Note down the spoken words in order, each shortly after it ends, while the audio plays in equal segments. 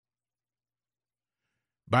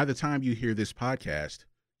By the time you hear this podcast,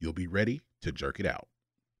 you'll be ready to jerk it out.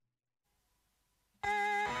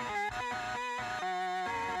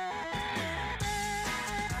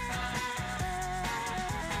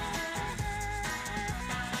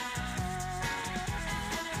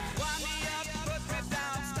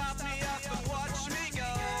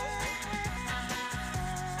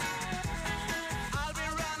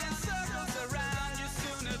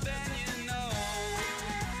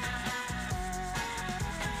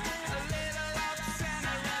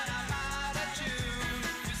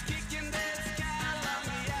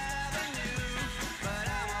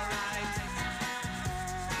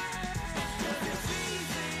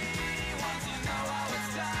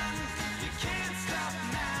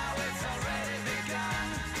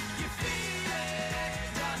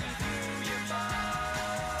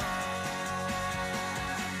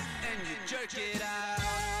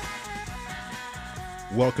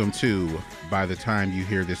 Welcome to By the Time You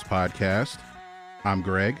Hear This Podcast. I'm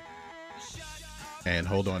Greg. And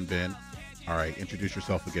hold on, Ben. All right, introduce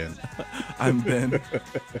yourself again. I'm Ben.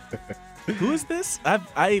 Who is this?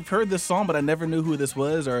 I've heard this song, but I never knew who this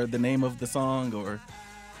was or the name of the song. Or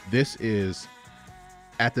This is,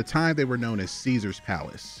 at the time they were known as Caesar's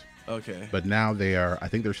Palace. Okay. But now they are, I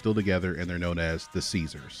think they're still together and they're known as the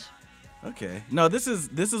Caesars. Okay. No, this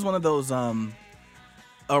is one of those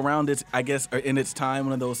around its, I guess, or in its time,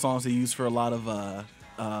 one of those songs they use for a lot of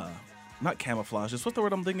not camouflage. What's the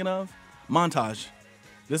word I'm thinking of? Montage.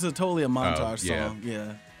 This is totally a montage song.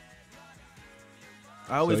 Yeah.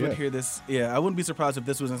 I always would hear this. Yeah, I wouldn't be surprised if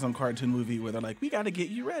this was in some cartoon movie where they're like, "We got to get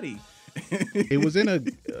you ready." It was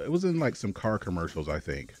in like some car commercials, I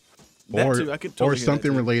think. That too. I could totally or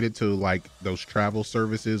something related to like those travel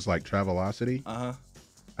services like Travelocity.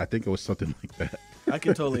 I think it was something like that. I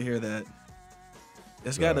can totally hear that.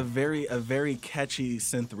 It's got a very catchy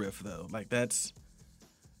synth riff though. Like that's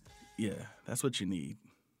what you need.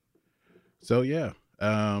 So yeah.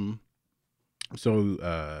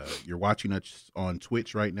 You're watching us on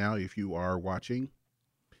Twitch right now if you are watching.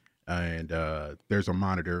 And there's a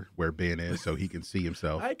monitor where Ben is so he can see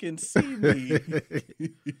himself. I can see me.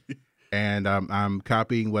 And I'm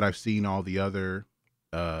copying what I've seen all the other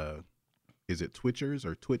is it Twitchers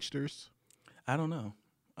or Twitchters? I don't know.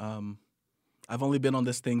 I've only been on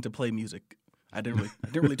this thing to play music. I didn't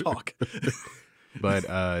really talk.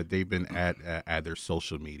 But they've been at their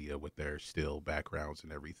social media with their still backgrounds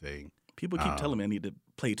and everything. People keep telling me I need to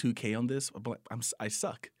play 2K on this. But I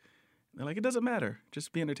suck. They're like, it doesn't matter.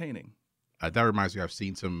 Just be entertaining. That reminds me, I've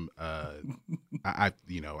seen some. I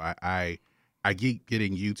keep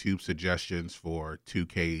getting YouTube suggestions for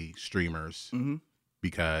 2K streamers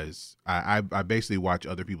because I basically watch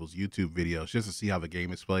other people's YouTube videos just to see how the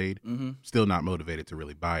game is played. Still not motivated to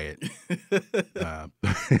really buy it,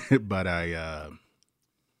 but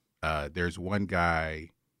there's one guy.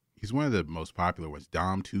 He's one of the most popular ones,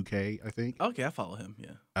 Dom2K, I think. Okay, I follow him.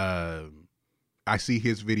 Yeah. I see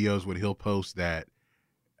his videos when he'll post that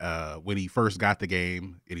when he first got the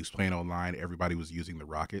game and he's playing online, everybody was using the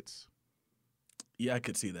rockets. Yeah, I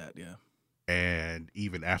could see that. Yeah. And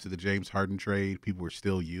even after the James Harden trade, people were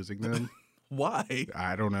still using them. Why?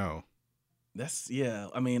 I don't know.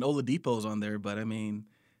 I mean, Oladipo's on there, but I mean,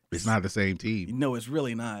 it's not the same team. No, it's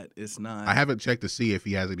really not. It's not. I haven't checked to see if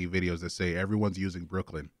he has any videos that say everyone's using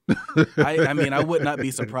Brooklyn. I mean, I would not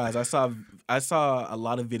be surprised. I saw a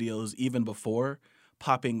lot of videos even before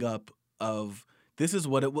popping up of this is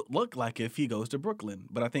what it would look like if he goes to Brooklyn.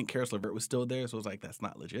 But I think Karis LeVert was still there, so I was like, that's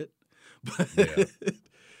not legit. But yeah.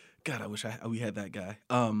 God, I wish we had that guy.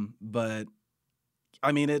 But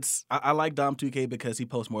I mean, I like Dom2K because he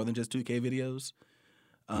posts more than just 2K videos.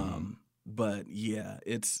 But yeah,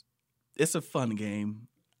 it's a fun game.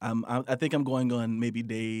 I think I'm going on maybe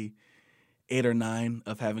day 8 or 9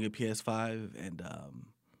 of having a PS5, and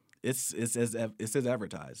it's as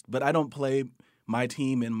advertised. But I don't play my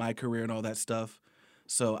team and my career and all that stuff,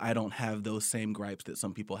 so I don't have those same gripes that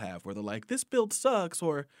some people have, where they're like, "This build sucks,"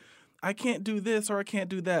 or "I can't do this," or "I can't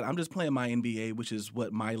do that." I'm just playing my NBA, which is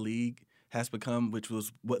what my league has become, which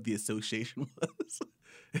was what the association was.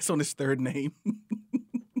 It's on its third name.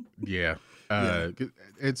 Yeah.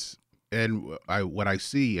 It's what I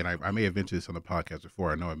see, and I may have mentioned this on the podcast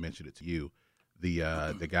before. I know I mentioned it to you.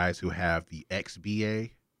 The guys who have the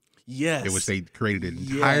XBA. Yes. In which they created an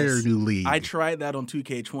entire new league. I tried that on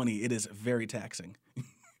 2K20. It is very taxing.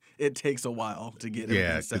 It takes a while to get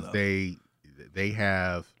everything set up. They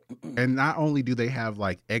have, and not only do they have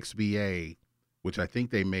like XBA, which I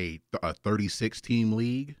think they made a 36-team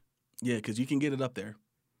league. Yeah, because you can get it up there.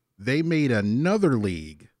 They made another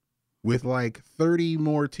league with like 30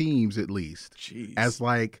 more teams at least. Jeez. As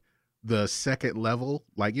like the second level,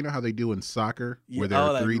 like you know how they do in soccer, where there Oh,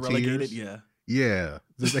 are like 3 relegated. tiers. Yeah. Yeah,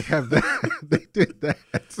 so they have that. They did that.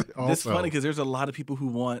 Also, It's funny because there's a lot of people who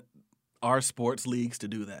want our sports leagues to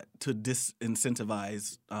do that, to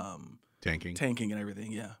disincentivize tanking and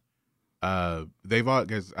everything. Yeah. They've all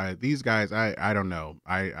because these guys, I don't know,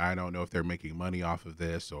 I don't know if they're making money off of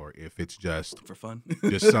this or if it's just For fun.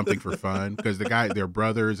 something for fun. Because they're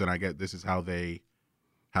brothers, and I get this is how they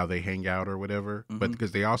hang out or whatever. But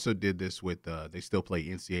because they also did this with they still play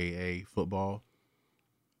NCAA football.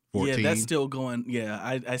 14. Yeah, that's still going.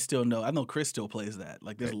 Yeah, I still know. I know Chris still plays that.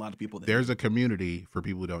 Like, there's a lot of people that There's a community, for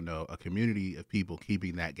people who don't know, a community of people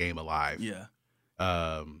keeping that game alive. Yeah.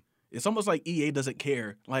 Um, It's almost like EA doesn't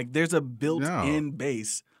care. Like, there's a built-in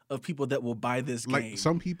base of people that will buy this game. like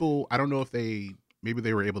some people, I don't know if maybe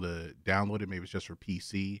they were able to download it. Maybe it's just for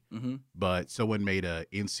PC. But someone made a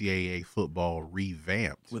NCAA football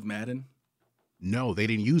revamped. With Madden? No, they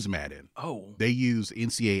didn't use Madden. Oh. They used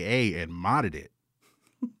NCAA and modded it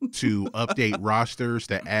to update rosters,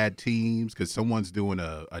 to add teams, because someone's doing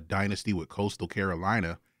a dynasty with Coastal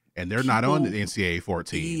Carolina, and they're not on the NCAA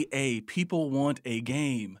 14. EA, people want a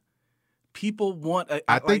game. People want a.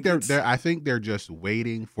 I think I think they're just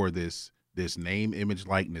waiting for this name, image,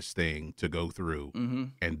 likeness thing to go through,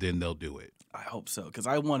 and then they'll do it. I hope so, because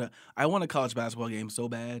I want a college basketball game so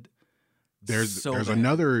bad. There's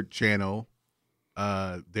another channel.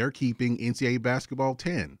 They're keeping NCAA basketball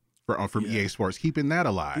 10 from EA Sports, keeping that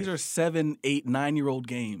alive. These are 7, 8, 9-year-old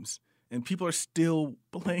games, and people are still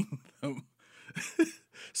playing them.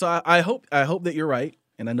 So I hope that you're right,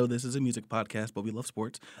 and I know this is a music podcast, but we love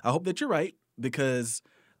sports. I hope that you're right, because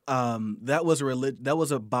that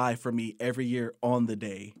was a buy for me every year on the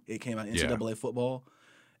day it came out. NCAA football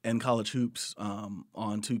and college hoops on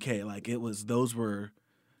 2K. Like, it was those were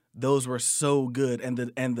so good, and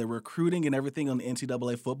the recruiting and everything on the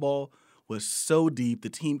NCAA football was so deep. The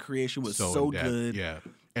team creation was so good. Yeah,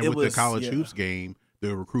 and with the college hoops game,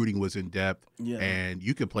 the recruiting was in depth. Yeah, and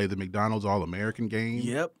you could play the McDonald's All-American game.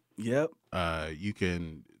 Yep. You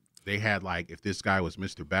can. They had, like, if this guy was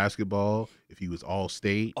Mr. Basketball, if he was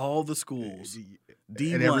All-State, all the schools,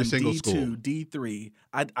 D1, and every single D2, school, D3.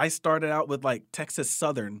 I started out with like Texas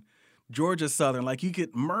Southern, Georgia Southern, like you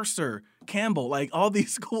get Mercer, Campbell, like all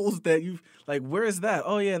these schools that you like. Where is that?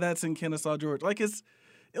 Oh yeah, that's in Kennesaw, Georgia. Like,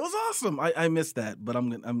 it was awesome. I missed that, but I'm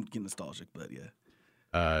getting nostalgic. But yeah,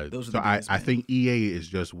 those are the days, I think EA is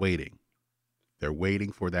just waiting. They're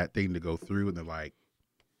waiting for that thing to go through, and they're like,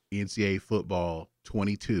 NCAA football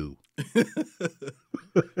 22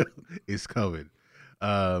 is coming.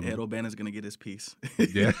 Ed O'Bannon's gonna get his piece.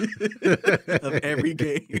 Yeah, of every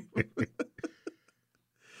game.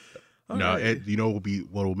 No, right. Ed, you know what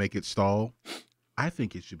will make it stall? I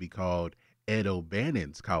think it should be called Ed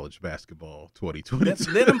O'Bannon's College Basketball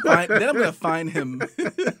 2022. Then I'm gonna find him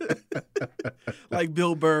like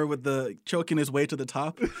Bill Burr with the choking his way to the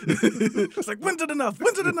top. It's like, when's it enough?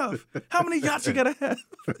 When's it enough? How many yachts you gotta have?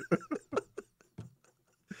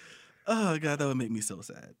 Oh God, that would make me so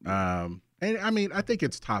sad. And I mean, I think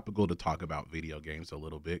it's topical to talk about video games a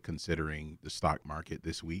little bit, considering the stock market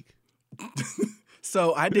this week.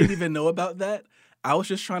 So I didn't even know about that. I was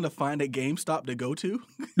just trying to find a GameStop to go to,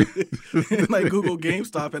 and like Google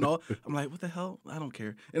GameStop and all. I'm like, what the hell? I don't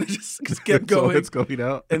care, and it just kept going. So it's going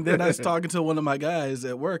out. And then I was talking to one of my guys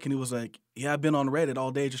at work, and he was like, "Yeah, I've been on Reddit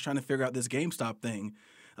all day just trying to figure out this GameStop thing."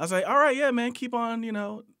 I was like, "All right, yeah, man, keep on, you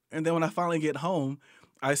know." And then when I finally get home,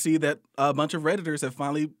 I see that a bunch of Redditors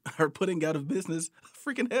are putting out of business a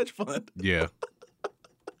freaking hedge fund. Yeah,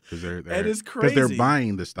 because that is crazy. Because they're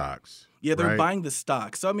buying the stocks. Yeah, they're right? buying the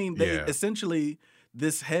stock. So, I mean, essentially,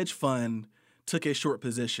 this hedge fund took a short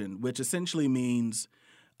position, which essentially means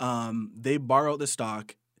they borrowed the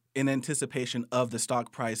stock in anticipation of the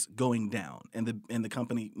stock price going down and the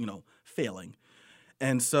company, failing.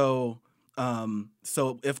 And so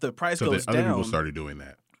if the price goes down, other people started doing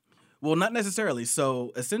that. Well, not necessarily.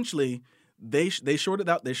 So essentially, they shorted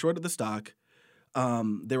out. They shorted the stock.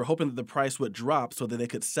 They were hoping that the price would drop so that they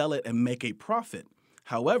could sell it and make a profit.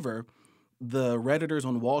 However, the Redditors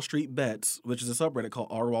on Wall Street Bets, which is a subreddit called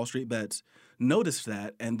r Wall Street Bets, noticed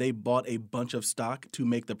that, and they bought a bunch of stock to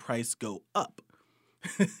make the price go up.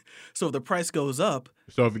 So if the price goes up,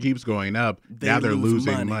 so if it keeps going up, now they're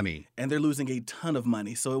losing money, and they're losing a ton of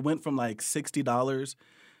money. So it went from like $60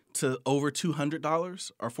 to over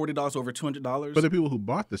 $200 or $40 over $200. But the people who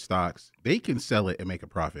bought the stocks, they can sell it and make a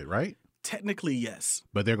profit, right? Technically, yes.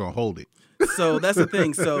 But they're gonna hold it. So that's the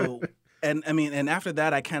thing. So. And I mean, and after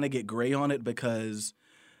that, I kind of get gray on it because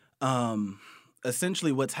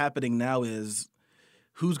essentially what's happening now is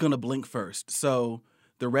who's going to blink first. So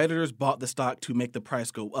the Redditors bought the stock to make the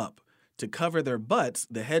price go up. To cover their butts,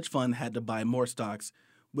 the hedge fund had to buy more stocks,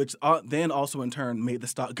 which then also in turn made the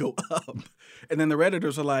stock go up. And then the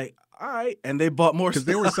Redditors were like, all right. And they bought more because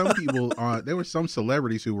there were some people there were some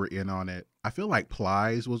celebrities who were in on it. I feel like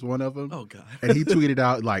Plies was one of them. Oh, God. And he tweeted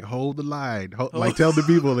out, like, hold the line. Like, tell the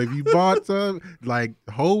people, if you bought some, like,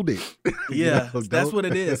 hold it. Yeah, that's what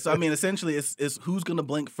it is. So, I mean, essentially, it's who's going to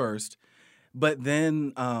blink first. But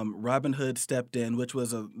then Robinhood stepped in, which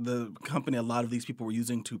was the company a lot of these people were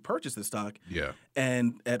using to purchase the stock. Yeah.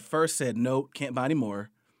 And at first said, no, can't buy any more.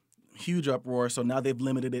 Huge uproar. So now they've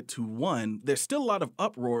limited it to one. There's still a lot of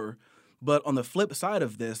uproar. But on the flip side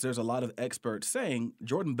of this, there's a lot of experts saying,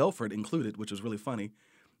 Jordan Belfort included, which was really funny,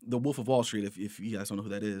 the Wolf of Wall Street, if you guys don't know who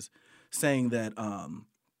that is, saying that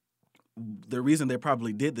the reason they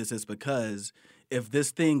probably did this is because if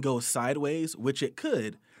this thing goes sideways, which it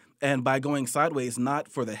could, and by going sideways, not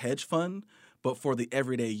for the hedge fund, but for the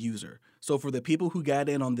everyday user. So for the people who got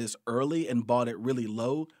in on this early and bought it really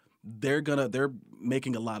low, they're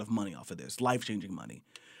making a lot of money off of this, life-changing money.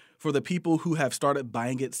 For the people who have started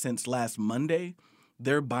buying it since last Monday,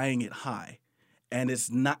 they're buying it high, and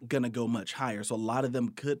it's not going to go much higher. So a lot of them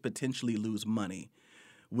could potentially lose money,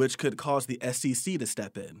 which could cause the SEC to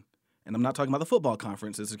step in. And I'm not talking about the football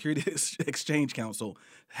conference. The Securities Exchange Council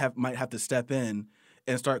might have to step in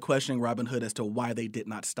and start questioning Robinhood as to why they did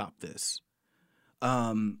not stop this.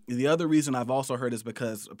 The other reason I've also heard is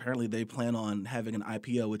because apparently they plan on having an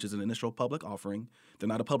IPO, which is an initial public offering. They're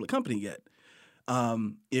not a public company yet.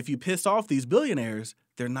 If you piss off these billionaires,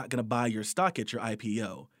 they're not going to buy your stock at your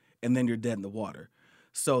IPO, and then you're dead in the water.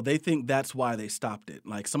 So they think that's why they stopped it.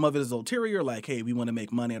 Like, some of it is ulterior, like, hey, we want to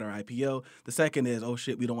make money at our IPO. The second is, oh,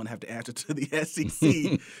 shit, we don't want to have to answer to the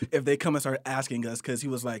SEC if they come and start asking us, because he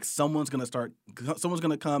was like, someone's going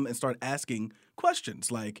to come and start asking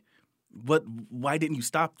questions like, why didn't you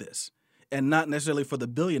stop this? And not necessarily for the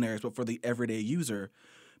billionaires, but for the everyday user,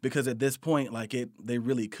 because at this point, like, they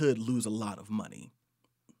really could lose a lot of money.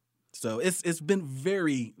 So it's been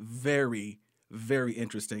very, very, very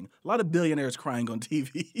interesting. A lot of billionaires crying on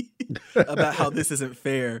TV about how this isn't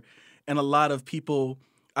fair. And a lot of people,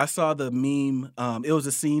 I saw the meme, it was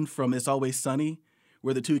a scene from It's Always Sunny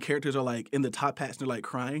where the two characters are like in the top hats and they're like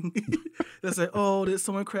crying. They say, oh, did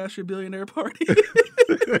someone crash your billionaire party?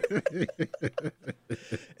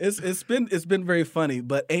 It's been very funny,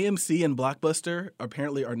 but AMC and Blockbuster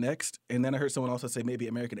apparently are next. And then I heard someone also say maybe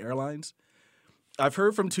American Airlines. I've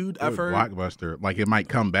heard from two. I've heard Blockbuster, like it might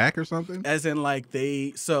come back or something. As in, like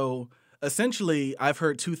so essentially, I've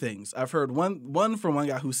heard two things. I've heard one from one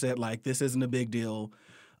guy who said like this isn't a big deal.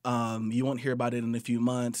 You won't hear about it in a few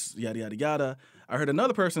months. Yada yada yada. I heard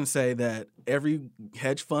another person say that every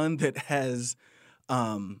hedge fund that has,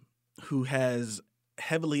 who has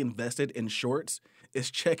heavily invested in shorts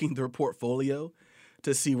is checking their portfolio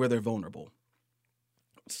to see where they're vulnerable.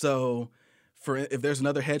 So, if there's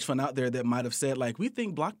another hedge fund out there that might have said, like, we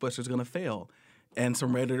think Blockbuster is going to fail, and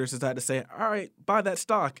some Redditors decide to say, all right, buy that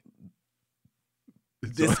stock,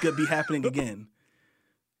 this could be happening again.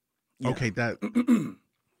 Yeah. Okay, that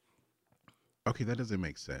doesn't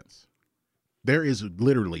make sense. There is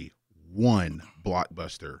literally one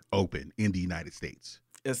Blockbuster open in the United States.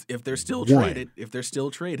 If they're still traded,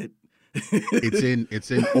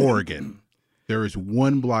 it's in Oregon. There is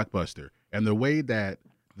one Blockbuster, and the way that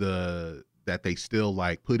they still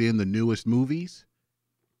like put in the newest movies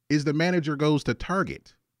is the manager goes to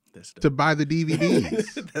Target to buy the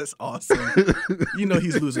DVDs. That's awesome. You know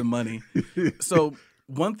he's losing money. So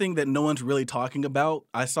one thing that no one's really talking about,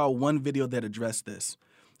 I saw one video that addressed this.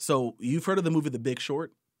 So you've heard of the movie The Big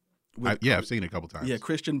Short? I've seen it a couple times. Yeah,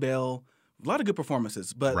 Christian Bale, a lot of good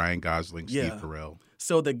performances. But Ryan Gosling, Steve Carell.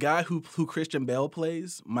 So the guy who Christian Bale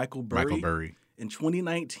plays, Michael Burry, in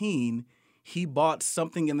 2019, he bought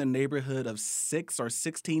something in the neighborhood of $6 or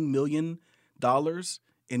 $16 million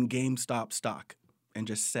in GameStop stock and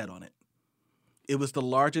just sat on it. It was the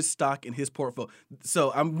largest stock in his portfolio.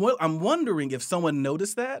 So I'm wondering if someone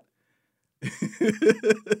noticed that,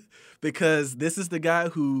 because this is the guy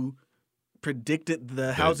who predicted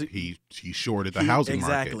the housing. He shorted the housing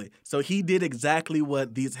market. Exactly. So he did exactly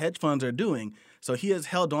what these hedge funds are doing. So he has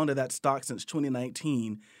held on to that stock since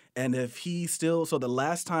 2019. And if he still, so the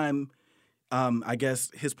last time I guess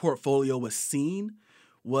his portfolio was seen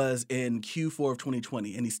was in Q4 of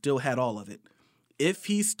 2020, and he still had all of it. If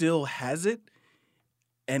he still has it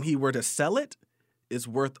and he were to sell it, it's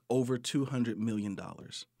worth over $200 million.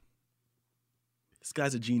 This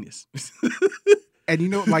guy's a genius. And you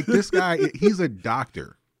know, like this guy, he's a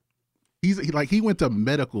doctor. He went to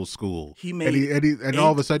medical school. And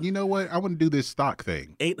all of a sudden, you know what? I want to do this stock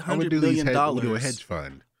thing. $800 million. Do a hedge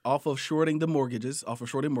fund. off of shorting mortgages, Yeah.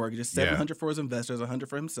 700 for his investors, 100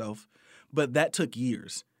 for himself. But that took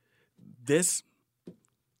years. This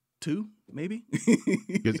 2, maybe?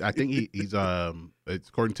 Because I think he's it's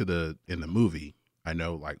according to in the movie, I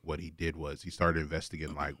know like what he did was he started investing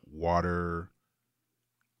in like water.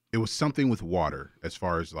 It was something with water as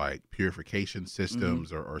far as like purification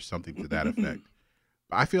systems or something to that effect.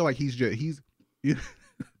 But I feel like he's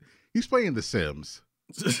playing The Sims.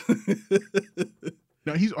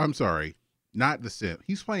 No, I'm sorry, not The Sims.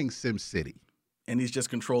 He's playing Sim City. And he's just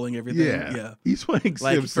controlling everything. Yeah. He's playing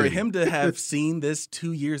like Sim City. For him to have seen this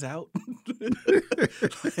 2 years out,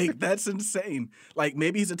 like that's insane. Like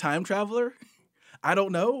maybe he's a time traveler. I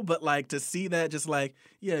don't know, but like to see that, just like,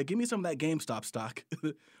 yeah, give me some of that GameStop stock.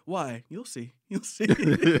 Why? You'll see. You'll see.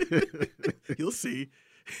 You'll see.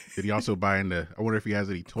 Did he also buy into? I wonder if he has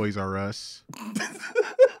any Toys R Us,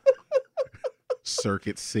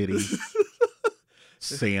 Circuit City,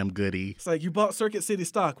 Sam Goody. It's like you bought Circuit City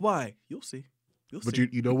stock. Why? You'll see. You'll But see.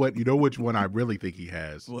 you know what? You know which one I really think he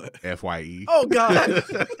has? What? FYE. Oh God.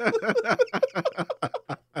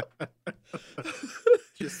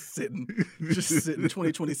 Just sitting.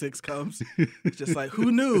 2026 comes. It's just like,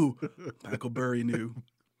 who knew? Michael Burry knew.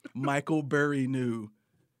 Michael Burry knew.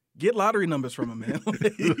 Get lottery numbers from him, man.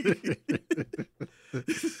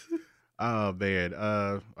 Oh man.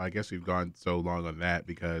 I guess we've gone so long on that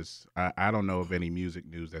because I don't know of any music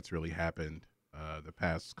news that's really happened the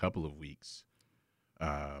past couple of weeks.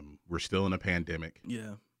 We're still in a pandemic.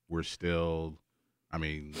 Yeah. We're still, I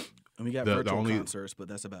mean, And we got virtual concerts, but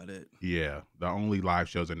that's about it. Yeah, the only live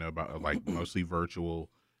shows I know about are like mostly virtual.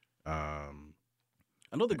 I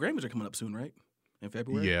know the Grammys are coming up soon, right? In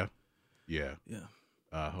February? Yeah.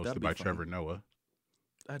 That'll Hosted be by fun. Trevor Noah.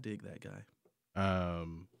 I dig that guy.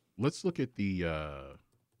 Let's look at the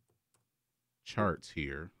charts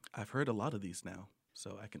here. I've heard a lot of these now,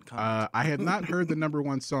 so I can comment. I have not heard the number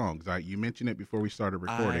one songs. You mentioned it before we started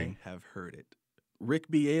recording. I have heard it. Rick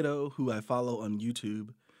Beato, who I follow on YouTube,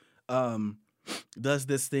 does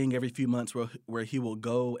this thing every few months where he will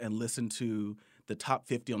go and listen to the top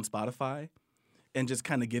 50 on Spotify and just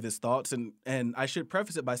kind of give his thoughts. And I should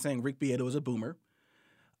preface it by saying Rick Beato is a boomer.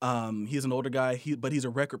 He's an older guy, but he's a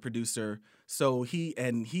record producer. So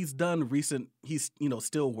he's done recent. He's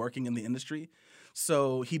still working in the industry.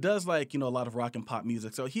 So he does like a lot of rock and pop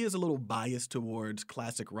music. So he is a little biased towards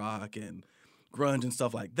classic rock and grunge and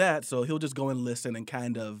stuff like that. So he'll just go and listen and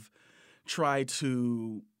kind of try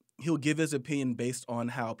to. He'll give his opinion based on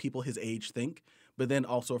how people his age think, but then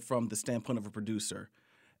also from the standpoint of a producer,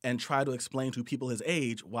 and try to explain to people his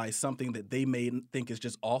age why something that they may think is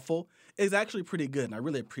just awful is actually pretty good. And I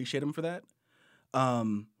really appreciate him for that.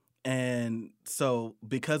 And so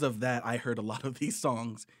because of that, I heard a lot of these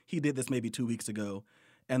songs. He did this maybe 2 weeks ago,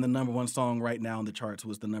 and the number one song right now in the charts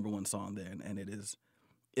was the number one song there, and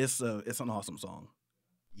it's an awesome song.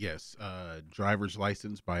 Yes, Driver's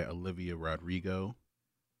License by Olivia Rodrigo.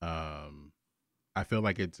 I feel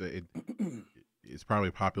like it's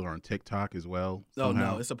probably popular on TikTok as well. Somehow.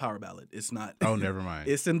 Oh no, it's a power ballad. It's not. Oh, never mind.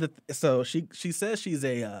 It's in the. So she says she's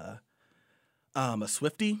a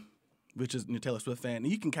Swiftie, which is a Taylor Swift fan, and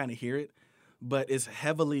you can kind of hear it, but it's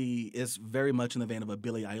very much in the vein of a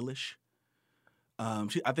Billie Eilish. I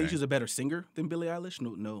think she's a better singer than Billie Eilish.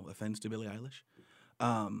 No offense to Billie Eilish.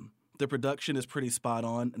 The production is pretty spot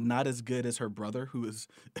on. Not as good as her brother, who is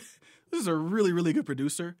this is a really, really good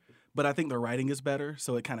producer. But I think the writing is better,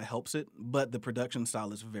 so it kind of helps it. But the production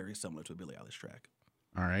style is very similar to a Billie Eilish track.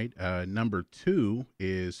 All right. Number 2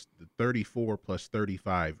 is the 34 plus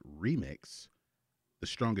 35 remix, The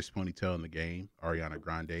Strongest Ponytail in the Game, Ariana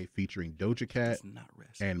Grande, featuring Doja Cat Does not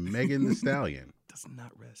rest. and Megan Thee Stallion. Does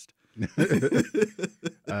not rest.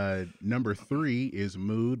 Number 3 is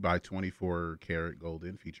Mood by 24 Karat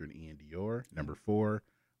Golden, featuring Ian Dior. Number 4,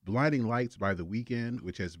 Blinding Lights by The Weeknd,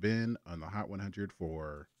 which has been on the Hot 100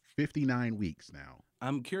 for 59 weeks now.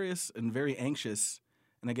 I'm curious and very anxious,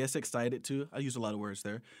 and I guess excited too. I use a lot of words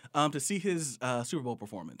there. To see his Super Bowl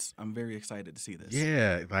performance. I'm very excited to see this.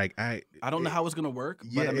 Yeah, like I don't know how it's gonna work.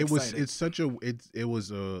 Yeah, but I'm excited. It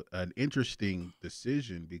was an interesting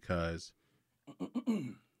decision because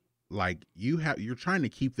like you're trying to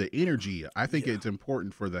keep the energy. I think it's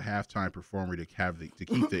important for the halftime performer to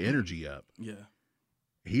keep the energy up. Yeah.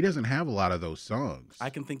 He doesn't have a lot of those songs. I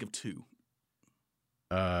can think of 2.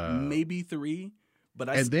 Maybe 3, but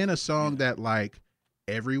then a song that like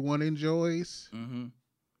everyone enjoys. Mm-hmm.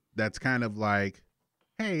 That's kind of like,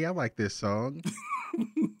 hey, I like this song,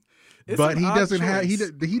 It's but an he odd doesn't choice. have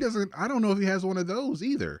he doesn't. I don't know if he has one of those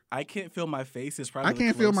either. I Can't Feel My Face is probably I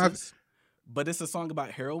Can't Feel My- But it's a song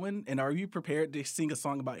about heroin, and are you prepared to sing a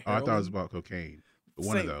song about Oh, I heroin? thought it was about cocaine.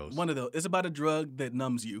 One of those. One of those. It's about a drug that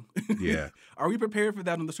numbs you. Yeah. Are we prepared for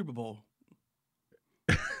that in the Super Bowl?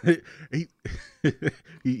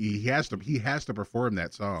 he has to perform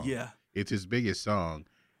that song. Yeah. It's his biggest song.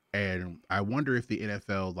 And I wonder if the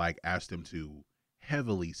NFL like asked him to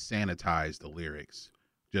heavily sanitize the lyrics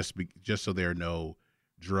just so there are no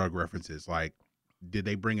drug references. Like, did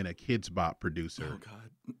they bring in a Kids Bop producer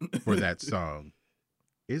for that song?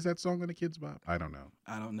 Is that song on a Kids Bop? I don't know.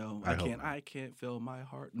 I can't feel my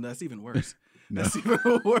heart. No, that's even worse. No. That's even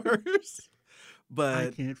worse. But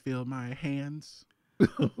I can't feel my hands.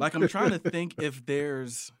 Like, I'm trying to think if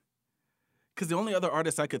there's, because the only other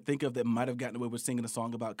artist I could think of that might have gotten away with singing a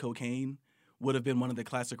song about cocaine would have been one of the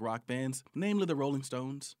classic rock bands, namely the Rolling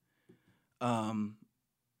Stones.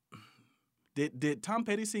 Did Tom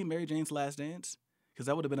Petty sing Mary Jane's Last Dance? Because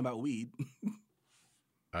that would have been about weed.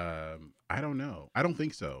 I don't know. I don't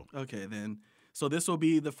think so. Okay, then. So this will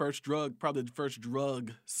be probably the first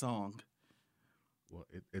drug song. Well,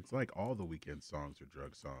 it's like all the Weeknd songs are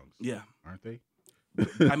drug songs. Yeah. Aren't they?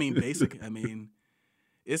 I mean, basic. I mean,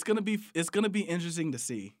 it's gonna be interesting to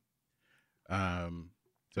see.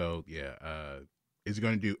 So yeah. Is he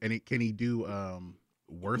gonna do can he do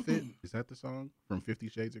Worth It? Is that the song from 50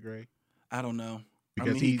 Shades of Grey? I don't know.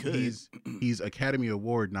 Because I mean, he's Academy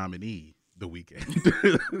Award nominee The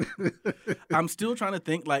Weeknd. I'm still trying to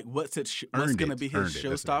think like what's gonna be his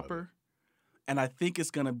showstopper, and I think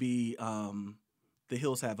it's gonna be The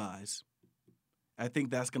Hills Have Eyes. I think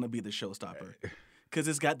that's gonna be the showstopper because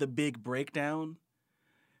it's got the big breakdown.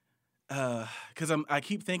 Because I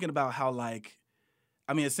keep thinking about how like,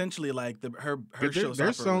 I mean, essentially like her showstopper.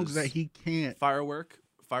 There's songs that he can't.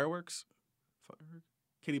 Fireworks,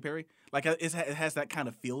 Katy Perry. Like it has that kind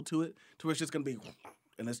of feel to it, to where it's just gonna be,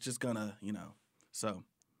 and it's just gonna, So,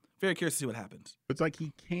 very curious to see what happens. It's like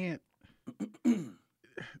he can't.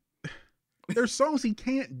 There's songs he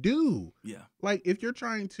can't do. Yeah. Like if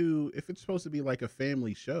it's supposed to be like a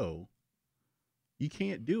family show, you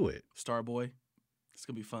can't do it. Starboy, it's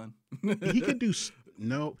gonna be fun. He could do.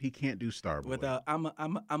 No, he can't do Starboy. Without I'm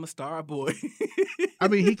a star boy. I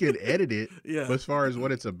mean, he could edit it. Yeah. But as far as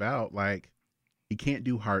what it's about, like he can't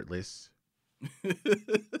do Heartless.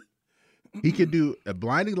 He could do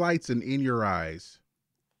Blinding Lights and In Your Eyes.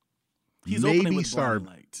 He's opening with Blinding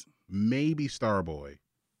Lights. Maybe Starboy.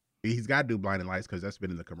 He's got to do Blinding Lights because that's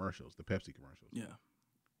been in the commercials, the Pepsi commercials. Yeah.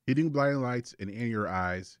 He do Blinding Lights and In Your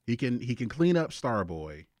Eyes. He can clean up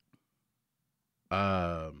Starboy.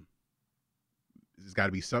 There's got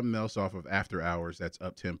to be something else off of After Hours that's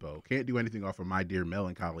up tempo. Can't do anything off of My Dear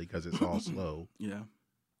Melancholy because it's all slow. Yeah.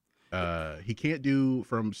 He can't do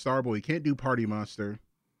from Starboy. He can't do Party Monster.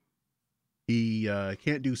 He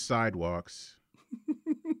can't do Sidewalks.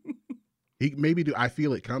 He maybe do I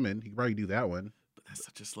Feel It Coming. He can probably do that one. But that's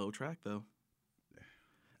such a slow track, though.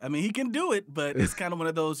 I mean, he can do it, but it's kind of one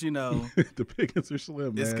of those, The pickings are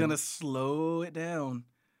slim, man. It's gonna slow it down.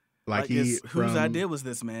 Like whose idea was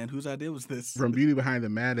this, man? Whose idea was this? From Beauty Behind the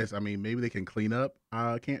Madness, I mean, maybe they can clean up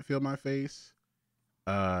Can't Feel My Face.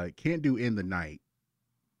 Can't do In the Night.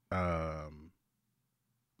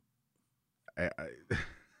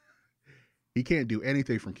 He can't do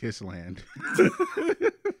anything from Kissland.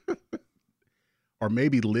 Or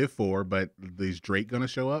maybe Live For, but is Drake gonna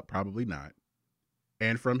show up? Probably not.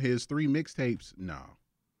 And from his 3 mixtapes, no.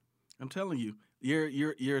 I'm telling you,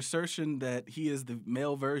 your assertion that he is the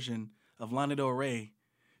male version of Lana Del Rey,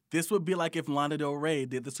 this would be like if Lana Del Rey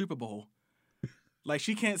did the Super Bowl. Like,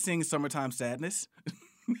 she can't sing Summertime Sadness.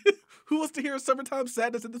 Who wants to hear Summertime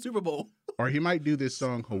Sadness at the Super Bowl? Or he might do this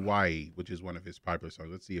song Hawaii, which is one of his popular songs.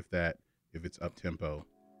 Let's see if it's up tempo.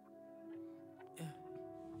 Yeah.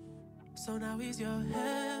 So now is your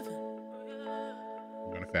heaven.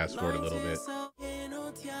 I'm gonna fast forward a little bit.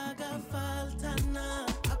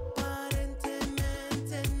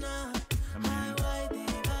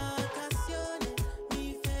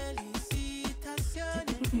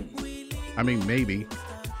 I mean, maybe.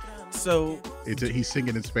 So he's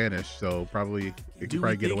singing in Spanish, so probably he could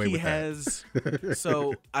probably get away with that.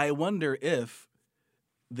 So I wonder if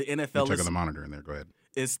the NFL check on the monitor in there. Go ahead.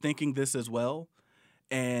 Is thinking this as well.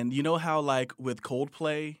 And you know how like with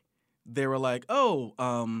Coldplay, they were like,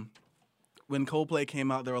 when Coldplay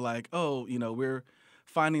came out, they were like, we're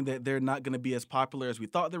finding that they're not going to be as popular as we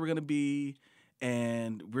thought they were going to be,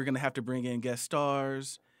 and we're going to have to bring in guest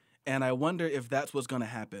stars. And I wonder if that's what's going to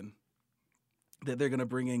happen, that they're going to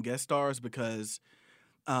bring in guest stars because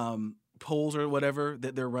polls or whatever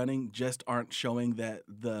that they're running just aren't showing that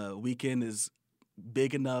The Weeknd is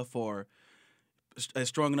big enough or a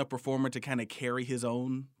strong enough performer to kind of carry his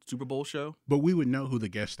own Super Bowl show. But we would know who the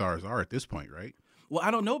guest stars are at this point, right? Well, I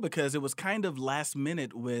don't know because it was kind of last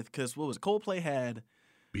minute because what was it? Coldplay had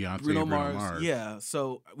Beyonce Bruno and Bruno Mars. Mars. Yeah,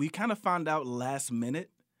 so we kind of found out last minute.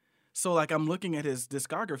 So like I'm looking at his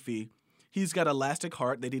discography. He's got Elastic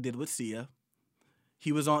Heart that he did with Sia.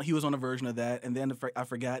 He was on a version of that, and then I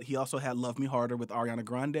forgot he also had Love Me Harder with Ariana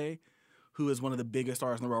Grande, who is one of the biggest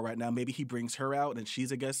stars in the world right now. Maybe he brings her out and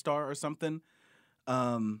she's a guest star or something.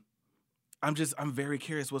 I'm very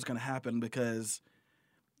curious what's going to happen because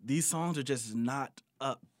these songs are just not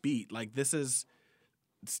upbeat. Like this is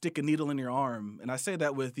stick a needle in your arm, and I say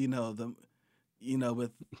that with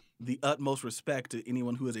with the utmost respect to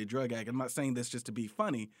anyone who is a drug addict. I'm not saying this just to be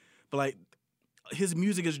funny, but like his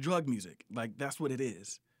music is drug music. Like that's what it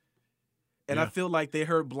is. And I feel like they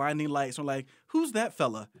heard Blinding Lights and were like, who's that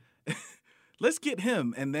fella? Let's get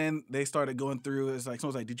him. And then they started going through. It's like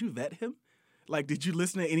someone's like, did you vet him? Like, did you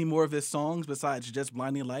listen to any more of his songs besides just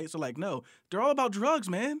Blinding Lights? They're like, no, they're all about drugs,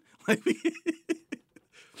 man. Like,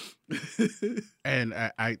 and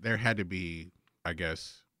there had to be, I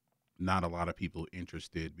guess, not a lot of people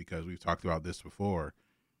interested because we've talked about this before.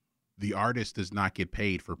 The artist does not get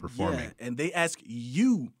paid for performing. Yeah, and they ask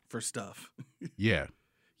you for stuff. Yeah.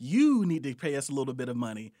 You need to pay us a little bit of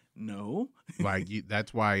money. No. Like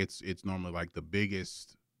that's why it's normally like the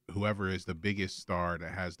biggest, whoever is the biggest star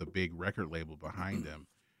that has the big record label behind them.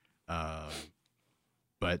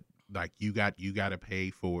 But like you got to pay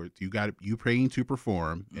for it. You're paying to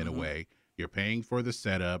perform in a way. You're paying for the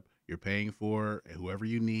setup. You're paying for whoever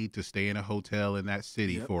you need to stay in a hotel in that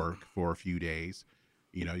city for a few days.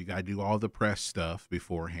 You know, you got to do all the press stuff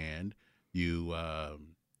beforehand. They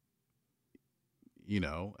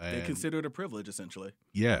consider it a privilege, essentially.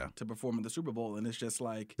 Yeah. To perform in the Super Bowl. And it's just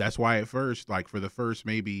like. That's why at first, like for the first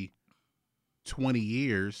maybe 20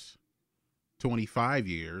 years, 25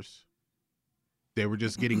 years, they were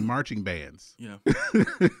just getting marching bands. Yeah.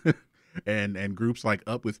 and groups like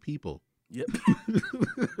Up With People. Yep.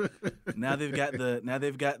 Now they've got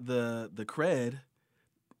the cred.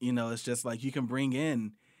 You know, it's just like you can bring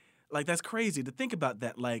in, like that's crazy to think about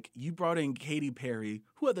that. Like you brought in Katy Perry,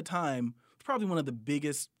 who at the time was probably was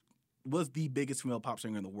the biggest female pop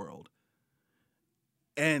singer in the world,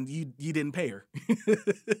 and you didn't pay her.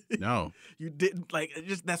 No, you didn't. Like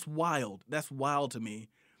that's wild. That's wild to me,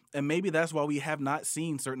 and maybe that's why we have not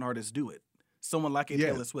seen certain artists do it. Someone like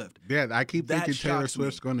Taylor Swift. Yeah, I keep That thinking Taylor shocks me.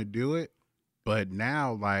 Swift's going to do it, but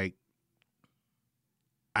now like.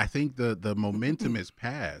 I think the momentum is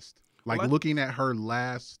past. Like looking at her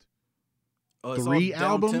last three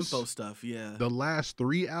albums, tempo stuff. Yeah, the last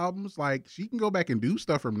 3 albums, like she can go back and do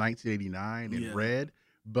stuff from 1989 and Red,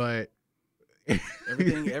 but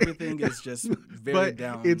everything is just very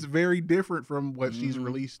down. It's very different from what she's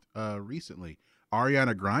released recently.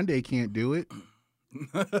 Ariana Grande can't do it.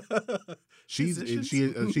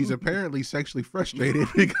 She's apparently sexually frustrated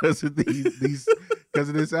because of because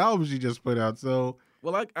of this album she just put out. So.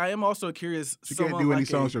 Well, I am also curious. She can't do any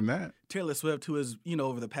songs from that. Taylor Swift, who is,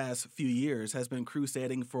 over the past few years has been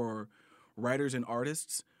crusading for writers and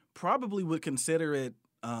artists, probably would consider it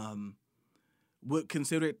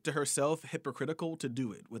to herself hypocritical to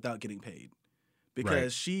do it without getting paid.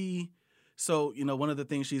 Because one of the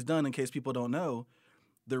things she's done, in case people don't know,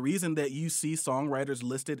 the reason that you see songwriters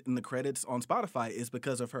listed in the credits on Spotify is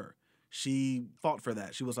because of her. She fought for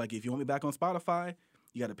that. She was like, if you want me back on Spotify,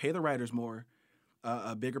 you got to pay the writers more.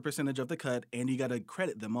 A bigger percentage of the cut, and you got to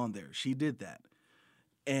credit them on there. She did that.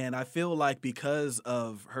 And I feel like because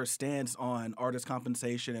of her stance on artist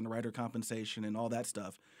compensation and writer compensation and all that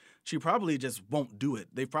stuff, she probably just won't do it.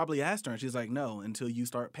 They've probably asked her, and she's like, no, until you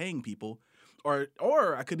start paying people. Or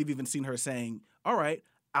I could have even seen her saying, all right,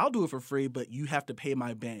 I'll do it for free, but you have to pay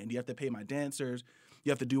my band. You have to pay my dancers.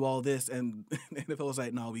 You have to do all this. And if it was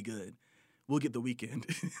like, no, we good. We'll get the weekend.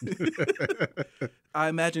 I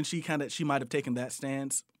imagine she might have taken that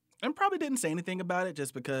stance and probably didn't say anything about it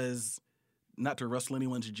just because not to rustle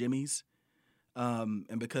anyone's jimmies.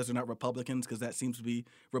 And because they're not Republicans, because that seems to be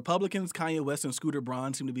Republicans, Kanye West and Scooter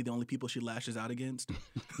Braun seem to be the only people she lashes out against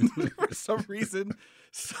for some reason.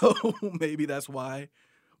 So maybe that's why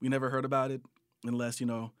we never heard about it unless, I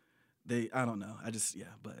don't know.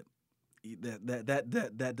 But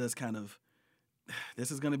that does kind of,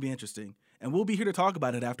 this is going to be interesting. And we'll be here to talk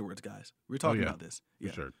about it afterwards, guys. We're talking about this. Yeah.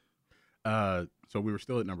 For sure. So we were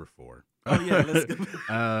still at number 4. Oh, yeah. Let's go.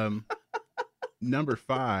 Number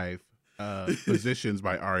 5, Positions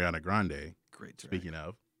by Ariana Grande. Great track. Speaking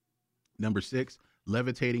of. Number 6,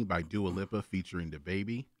 Levitating by Dua Lipa featuring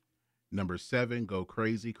DaBaby. Number 7, Go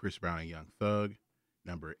Crazy, Chris Brown and Young Thug.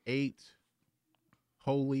 Number 8,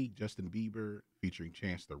 Holy, Justin Bieber featuring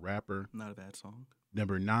Chance the Rapper. Not a bad song.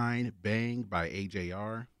 Number 9, Bang by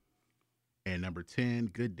AJR. And number 10,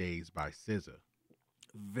 Good Days by SZA.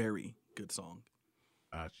 Very good song.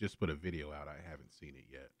 Just put a video out. I haven't seen it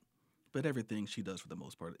yet. But everything she does for the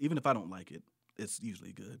most part, even if I don't like it, it's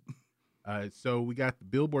usually good. So we got the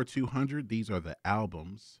Billboard 200. These are the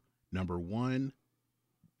albums. Number 1,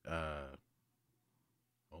 hold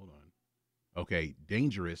on. Okay,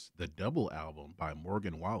 Dangerous, the double album by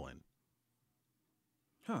Morgan Wallen.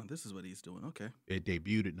 Huh, this is what he's doing. Okay. It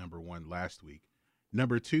debuted at number 1 last week.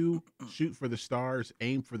 Number 2, Shoot for the Stars,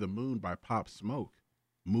 Aim for the Moon by Pop Smoke,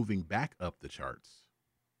 moving back up the charts.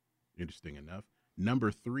 Interesting enough.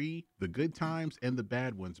 Number 3, The Good Times and the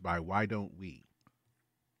Bad Ones by Why Don't We?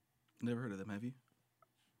 Never heard of them, have you?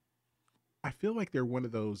 I feel like they're one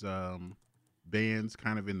of those bands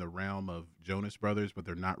kind of in the realm of Jonas Brothers, but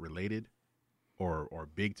they're not related, or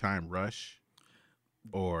Big Time Rush,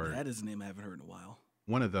 or That is a name I haven't heard in a while.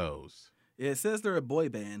 one of those. Yeah, it says they're a boy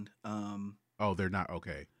band. Oh, they're not.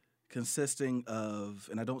 Okay. Consisting of,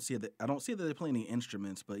 and I don't see that they play any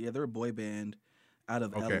instruments, but yeah, they're a boy band out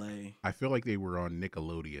of Okay. LA. I feel like they were on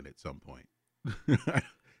Nickelodeon at some point.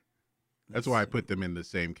 That's why I put them in the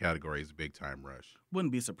same category as Big Time Rush.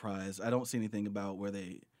 Wouldn't be surprised. I don't see anything about where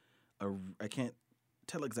they. I can't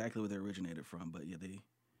tell exactly where they originated from, but yeah,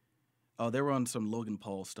 they were on some Logan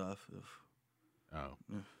Paul stuff. Oh,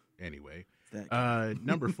 Yeah. anyway. That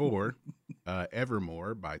Number 4,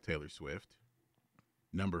 Evermore by Taylor Swift.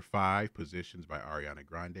 Number 5, Positions by Ariana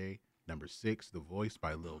Grande. Number 6, The Voice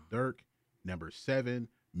by Lil Durk. Number 7,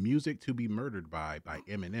 Music to Be Murdered by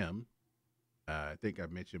Eminem. I think I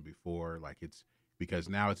mentioned before, like it's because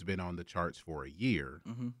now it's been on the charts for a year,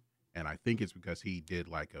 Mm-hmm. and I think it's because he did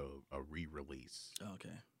like a re-release.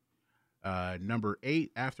 Okay. Number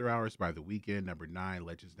 8, After Hours by The Weeknd. Number 9,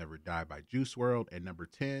 Legends Never Die by Juice WRLD. And number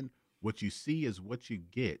 10, What You See Is What You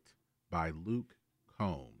Get by Luke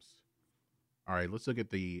Combs. All right, let's look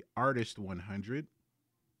at the Artist 100.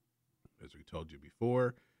 As we told you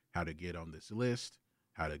before, how to get on this list.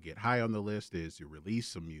 How to get high on the list is you release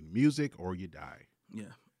some new music or you die.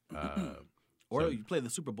 Yeah. Or So- you play the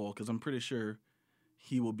Super Bowl, because I'm pretty sure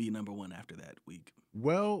he will be number 1 after that week.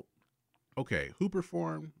 Well, okay, who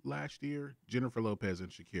performed last year? Jennifer Lopez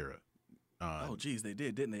and Shakira. Oh, geez, they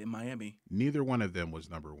did, didn't they? In Miami. Neither one of them was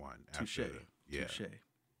number 1. Touche. Yeah. Touche.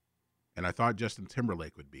 And I thought Justin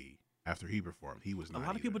Timberlake would be after he performed. He was A not.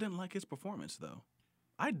 lot of people either. didn't like his performance, though.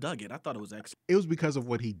 I dug it. I thought it was excellent. It was because of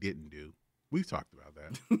what he didn't do. We've talked about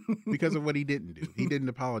that. Because of what he didn't do. He didn't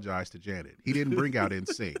apologize to Janet. He didn't bring out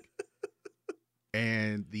NSYNC.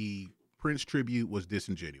 And the Prince tribute was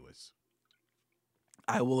disingenuous.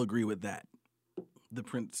 I will agree with that. The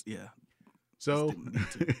Prince, yeah. So,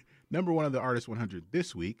 didn't need number 1 of the Artist 100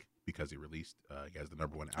 this week, because he released, he has the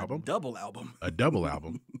number 1 album. Double album. A double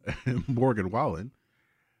album, Morgan Wallen,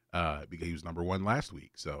 because he was number 1 last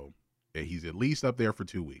week. So he's at least up there for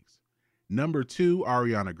 2 weeks. Number 2,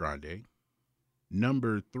 Ariana Grande.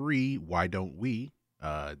 Number 3, Why Don't We?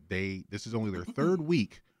 This is only their 3rd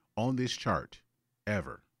week on this chart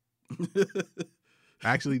ever.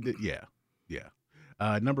 Actually, yeah.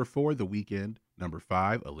 Number 4, The Weeknd. Number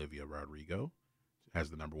 5, Olivia Rodrigo has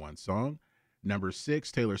the number 1 song. Number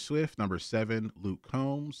 6, Taylor Swift. Number 7, Luke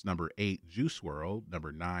Combs. Number 8, Juice WRLD.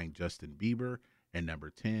 Number 9, Justin Bieber. And number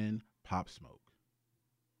 10, Pop Smoke.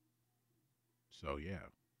 So yeah,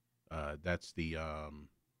 that's the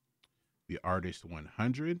Artist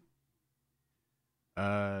 100.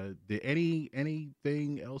 Did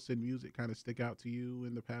anything else in music kind of stick out to you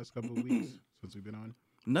in the past couple of weeks since we've been on?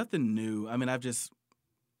 Nothing new. I mean,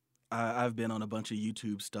 I've been on a bunch of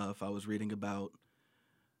YouTube stuff. I was reading about,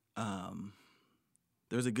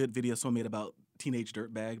 there's a good video someone made about Teenage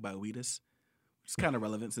Dirtbag by Wheatus. It's kind of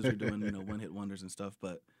relevant since we're doing, one-hit wonders and stuff.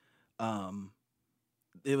 But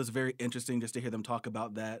it was very interesting just to hear them talk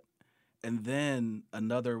about that. And then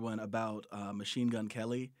another one about Machine Gun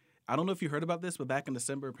Kelly. I don't know if you heard about this, but back in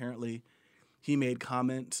December, apparently, he made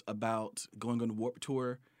comments about going on Warped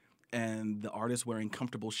Tour and the artist wearing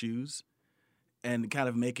comfortable shoes and kind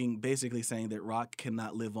of basically saying that rock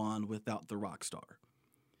cannot live on without the rock star.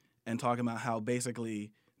 And talking about how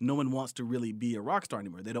basically no one wants to really be a rock star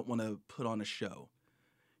anymore. They don't want to put on a show.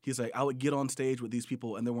 He's like, I would get on stage with these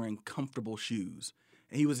people and they're wearing comfortable shoes.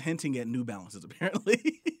 And he was hinting at New Balances,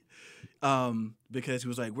 apparently. Because he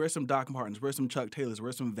was like, where's some Doc Martens? Where's some Chuck Taylors?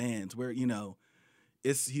 Where's some Vans?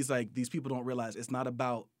 He's like, these people don't realize it's not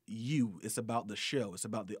about you. It's about the show. It's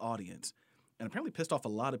about the audience. And apparently pissed off a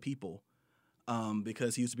lot of people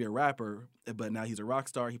because he used to be a rapper, but now he's a rock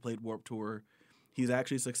star. He played Warped Tour. He's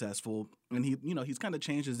actually successful. And he's kind of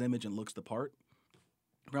changed his image and looks the part.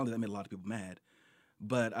 Apparently that made a lot of people mad.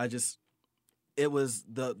 But it was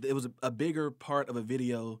a bigger part of a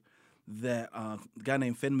video that a guy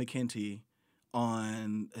named Finn McKenty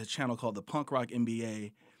on a channel called the Punk Rock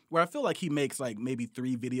NBA, where I feel like he makes like maybe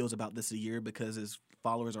 3 videos about this a year because his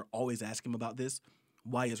followers are always asking him about this.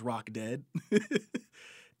 Why is rock dead?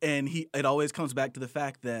 And it always comes back to the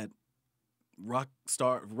fact that rock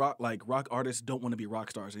artists don't want to be rock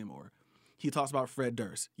stars anymore. He talks about Fred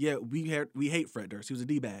Durst. Yeah, we hate Fred Durst. He was a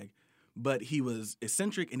D-bag, but he was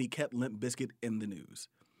eccentric and he kept Limp Bizkit in the news.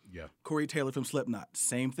 Yeah. Corey Taylor from Slipknot,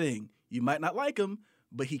 same thing. You might not like him,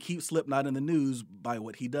 but he keeps Slipknot in the news by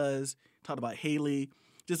what he does. Talked about Haley,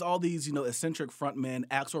 just all these, eccentric frontmen.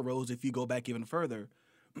 Axl Rose, if you go back even further,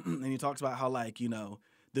 and he talks about how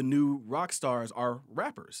the new rock stars are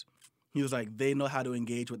rappers. He was like, they know how to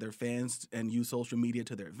engage with their fans and use social media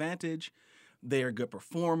to their advantage. They are good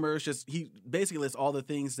performers. He basically lists all the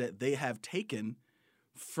things that they have taken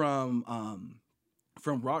from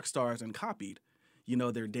rock stars and copied.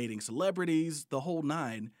 They're dating celebrities, the whole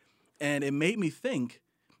nine. And it made me think,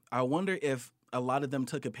 I wonder if a lot of them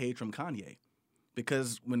took a page from Kanye.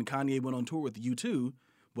 Because when Kanye went on tour with U2,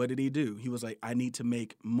 what did he do? He was like, I need to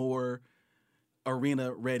make more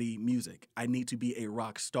arena-ready music. I need to be a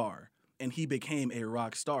rock star. And he became a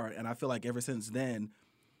rock star. And I feel like ever since then,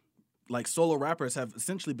 like solo rappers have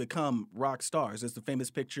essentially become rock stars. There's the famous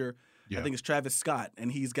picture, I think it's Travis Scott,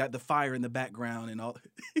 and he's got the fire in the background and all.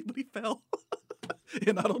 But he fell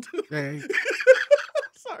in auto-tune. Hey.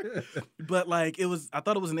 Sorry. But I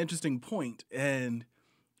thought it was an interesting point. And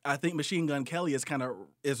I think Machine Gun Kelly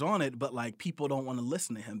is on it, but people don't want to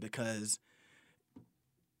listen to him because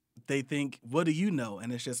they think, what do you know?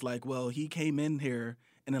 And it's just well, he came in here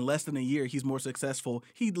and in less than a year, he's more successful.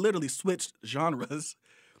 He literally switched genres.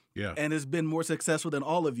 Yeah. And has been more successful than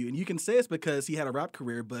all of you. And you can say it's because he had a rap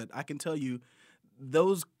career, but I can tell you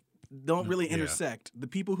those don't really intersect. The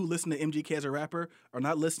people who listen to MGK as a rapper are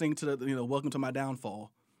not listening to the Welcome to My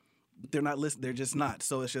Downfall. They're not listening. They're just not.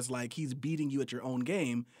 So it's just he's beating you at your own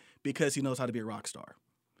game because he knows how to be a rock star.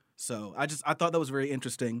 So I thought that was very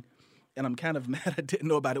interesting. And I'm kind of mad I didn't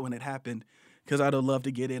know about it when it happened because I'd have loved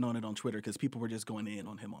to get in on it on Twitter because people were just going in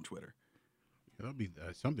on him on Twitter. That'll be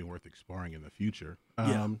something worth exploring in the future.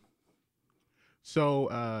 Yeah.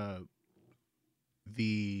 So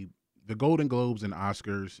the Golden Globes and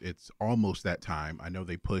Oscars, it's almost that time. I know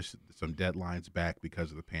they pushed some deadlines back because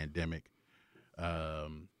of the pandemic. Are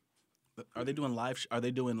they doing live? Are they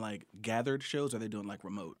doing gathered shows? Or are they doing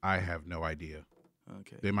remote? I have no idea.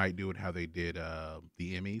 Okay. They might do it how they did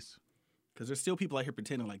the Emmys. Because there's still people out here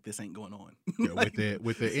pretending this ain't going on. Yeah,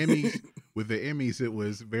 with the Emmys, it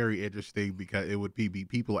was very interesting because it would be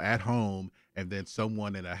people at home and then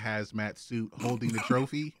someone in a hazmat suit holding the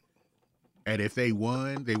trophy. And if they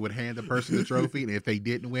won, they would hand the person the trophy. And if they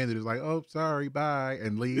didn't win, it was like, oh, sorry, bye,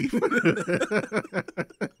 and leave.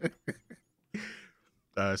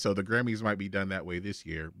 So the Grammys might be done that way this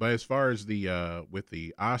year. But as far as with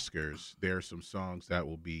the Oscars, there are some songs that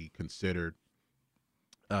will be considered.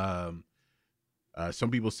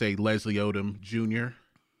 Some people say Leslie Odom Jr.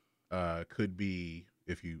 Could be,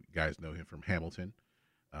 if you guys know him from Hamilton.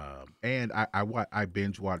 And I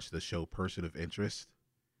binge watched the show Person of Interest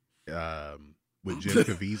with Jim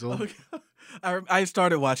Caviezel. Okay. I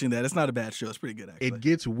started watching that. It's not a bad show. It's pretty good, actually. It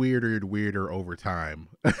gets weirder and weirder over time.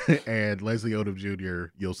 And Leslie Odom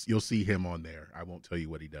Jr., you'll see him on there. I won't tell you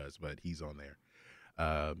what he does, but he's on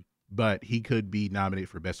there. But he could be nominated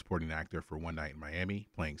for Best Supporting Actor for One Night in Miami,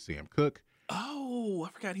 playing Sam Cooke. Oh,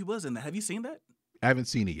 I forgot he was in that. Have you seen that? I haven't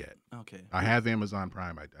seen it yet. Okay. I have Amazon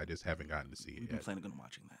Prime. I just haven't gotten to see it We've yet. been planning on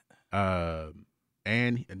watching that.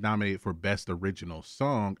 And nominated for Best Original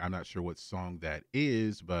Song. I'm not sure what song that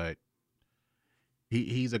is, but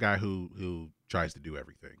he's a guy who tries to do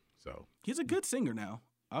everything. So he's a good singer now.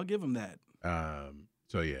 I'll give him that.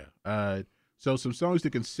 So yeah. So some songs to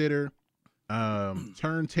consider.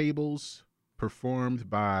 Turntables, performed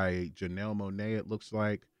by Janelle Monáe, it looks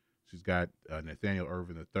like. She's got Nathaniel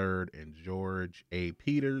Irvin III and George A.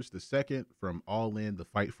 Peters II from All In, The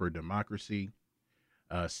Fight for Democracy.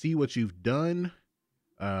 See What You've Done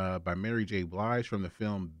by Mary J. Blige from the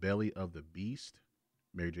film Belly of the Beast.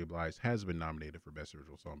 Mary J. Blige has been nominated for Best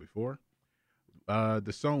Original Song before.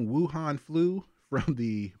 The song Wuhan Flu from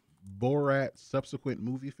the Borat subsequent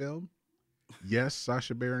movie film. Yes,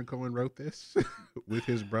 Sacha Baron Cohen wrote this with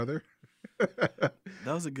his brother. That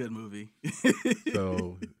was a good movie.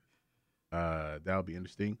 So that'll be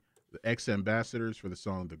interesting. The Ex-Ambassadors for the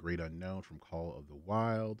song The Great Unknown from Call of the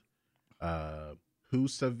Wild.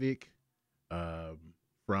 Husavik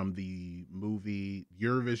from the movie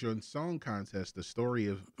Eurovision Song Contest, The Story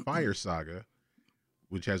of Fire Saga,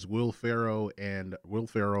 which has Will Ferrell and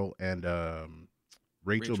Rachel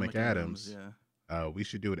McAdams. Yeah. We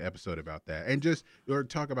should do an episode about that, and just or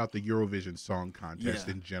talk about the Eurovision Song Contest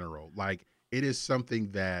in general. Like, it is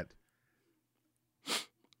something that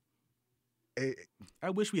I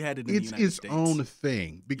wish we had it in the United its States. own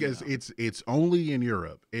thing, because it's only in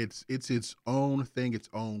Europe. It's its own thing, its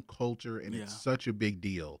own culture, and it's such a big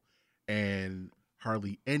deal. And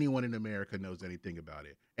hardly anyone in America knows anything about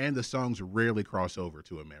it. And the songs rarely cross over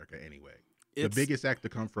to America anyway. The biggest act to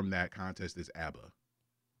come from that contest is ABBA.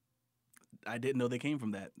 I didn't know they came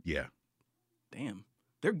from that. Yeah. Damn.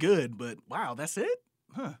 They're good, but wow, that's it?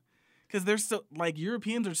 Huh. Because they're so, like,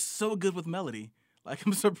 Europeans are so good with melody. Like,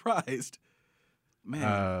 I'm surprised.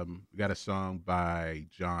 Man. We got a song by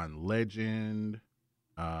John Legend,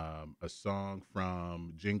 a song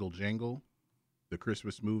from Jingle Jangle, the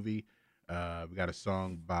Christmas movie. We got a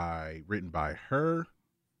song written by her,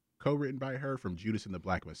 co-written by her, from Judas and the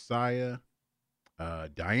Black Messiah.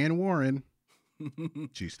 Diane Warren,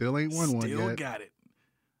 she still ain't won one yet. Still got it.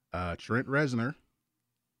 Trent Reznor,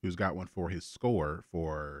 who's got one for his score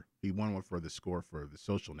he won one for the score for The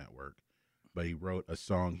Social Network, but he wrote a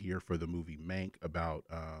song here for the movie Mank about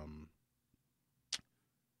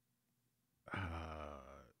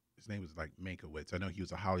his name was like Mankiewicz. I know he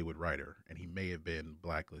was a Hollywood writer, and he may have been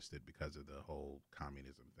blacklisted because of the whole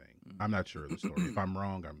communism thing. I'm not sure of the story. If I'm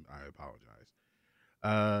wrong, I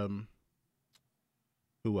apologize.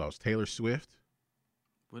 Who else? Taylor Swift.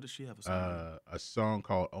 What does she have a song? A song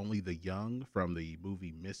called "Only the Young" from the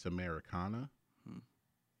movie Miss Americana.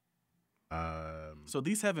 So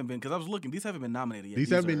these haven't been, because I was looking, these haven't been nominated yet.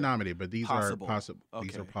 These haven't been nominated, but these possible. are possible. Okay.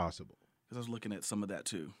 These are possible. Because I was looking at some of that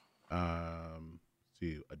too.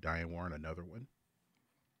 See, a Diane Warren, another one.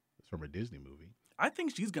 It's from a Disney movie. I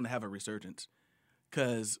think she's going to have a resurgence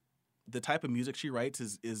because the type of music she writes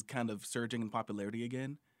is kind of surging in popularity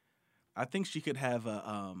again. I think she could have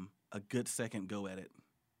a good second go at it.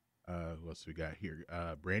 What else we got here?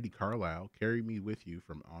 Brandy Carlisle, "Carry Me With You"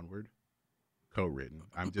 from Onward, co-written.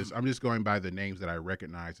 I'm just going by the names that I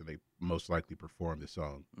recognize and they most likely performed the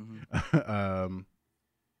song. Mm-hmm.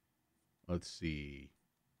 Let's see.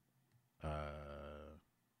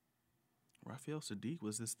 Raphael Sadiq,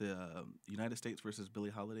 was this the United States versus Billie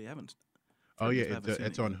Holiday? I haven't. Oh yeah,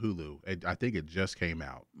 it's on Hulu. I think it just came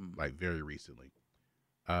out like very recently.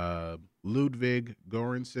 Ludwig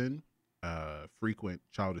Göransson, frequent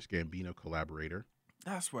Childish Gambino collaborator.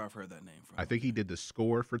 That's where I've heard that name from. I think he did the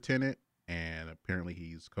score for Tenet, and apparently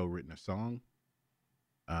he's co-written a song.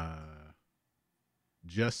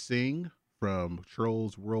 Just Sing from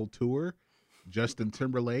Trolls World Tour, Justin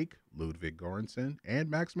Timberlake, Ludwig Göransson, and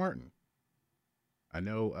Max Martin. I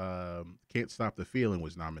know Can't Stop the Feeling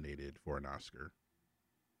was nominated for an Oscar.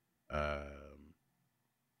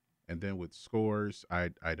 And then with scores, I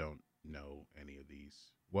don't know any of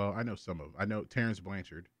these. Well, I know some of them. I know Terrence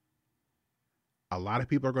Blanchard. A lot of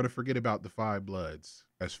people are going to forget about The Five Bloods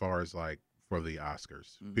as far as like for the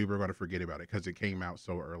Oscars. Mm-hmm. People are going to forget about it because it came out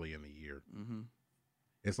so early in the year. Mm-hmm.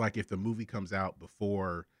 It's like if the movie comes out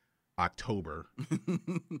before October,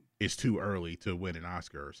 it's too early to win an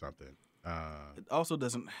Oscar or something. It also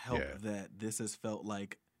doesn't help that this has felt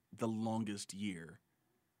like the longest year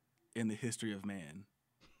in the history of man.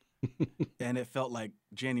 And it felt like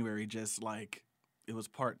January, just like it was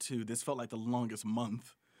part 2. This felt like the longest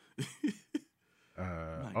month.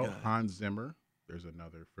 Hans Zimmer. There's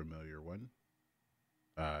another familiar one.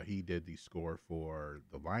 He did the score for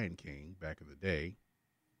The Lion King back in the day.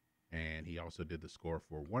 And he also did the score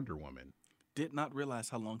for Wonder Woman. Did not realize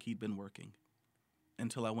how long he'd been working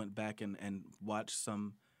until I went back and watched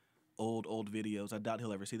some old videos. I doubt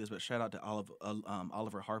he'll ever see this, but shout out to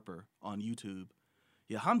Oliver Harper on YouTube.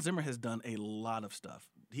 Yeah, Hans Zimmer has done a lot of stuff.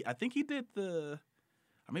 I think he did or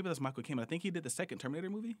maybe that's Michael Kamen. I think he did the second Terminator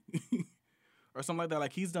movie or something like that.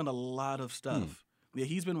 Like, he's done a lot of stuff. Yeah,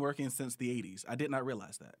 he's been working since the 80s. I did not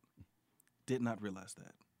realize that.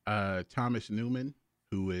 Thomas Newman,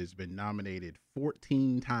 who has been nominated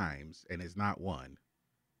 14 times and has not won.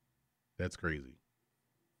 That's crazy.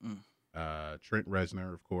 Trent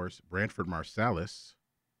Reznor, of course. Branford Marsalis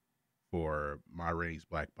for Ma Rainey's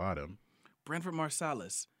Black Bottom. Branford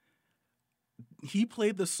Marsalis. He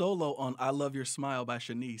played the solo on "I Love Your Smile" by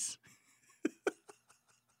Shanice.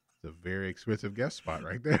 It's a very expensive guest spot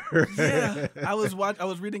right there. Yeah, I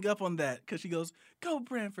was reading up on that because she goes, "Go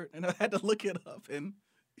Branford," and I had to look it up, and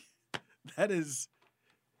that is.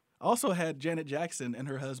 Also had Janet Jackson and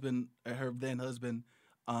her then husband,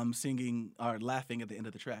 singing or laughing at the end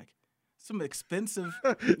of the track. Some expensive,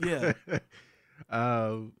 yeah.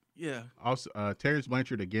 Yeah. Also, Terrence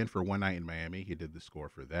Blanchard again for One Night in Miami. He did the score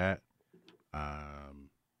for that.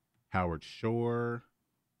 Howard Shore,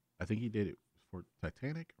 I think he did it for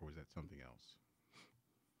Titanic, or was that something else?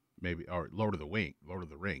 maybe, or Lord of the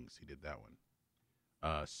Rings. He did that one.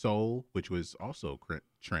 Soul, which was also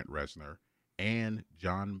Trent Reznor and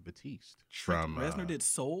John Batiste Trent Reznor did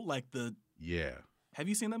Soul, like the. Yeah. Have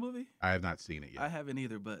you seen that movie? I have not seen it yet. I haven't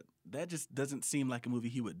either, but that just doesn't seem like a movie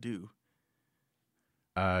he would do.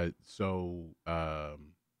 Trent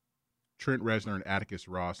Reznor and Atticus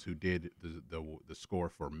Ross, who did the score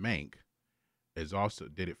for Mank,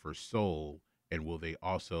 did it for Soul, and will they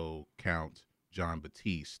also count John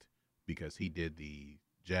Batiste because he did the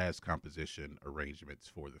jazz composition arrangements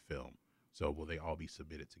for the film? So will they all be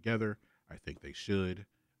submitted together? I think they should.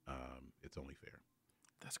 It's only fair.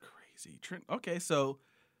 That's crazy. Trent. Okay, so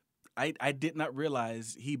I did not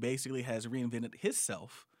realize he basically has reinvented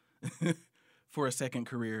himself for a second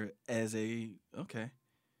career as a. Okay,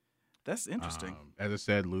 that's interesting. As I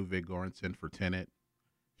said, Ludwig Göransson for Tenet.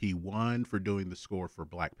 He won for doing the score for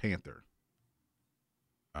Black Panther.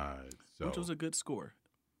 Which was a good score.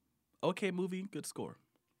 Okay movie, good score.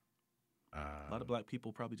 A lot of black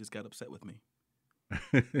people probably just got upset with me.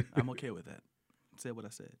 I'm okay with that. Said what I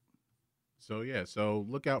said. So yeah, so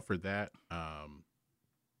look out for that.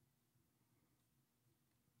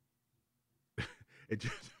 It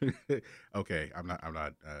just okay. I'm gonna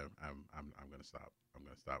stop. I'm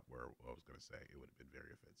gonna stop where I was gonna say. It would have been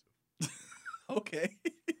very offensive. Okay.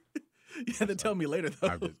 You had to tell me later though.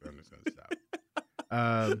 I'm just gonna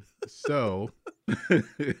stop. So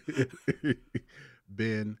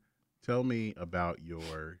Ben, tell me about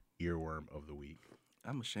your earworm of the week.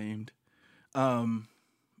 I'm ashamed.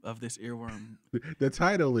 Of this earworm. The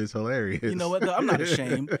title is hilarious. You know what, though? I'm not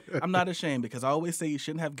ashamed. I'm not ashamed because I always say you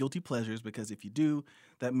shouldn't have guilty pleasures, because if you do,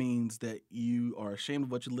 that means that you are ashamed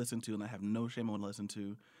of what you listen to, and I have no shame on what I listen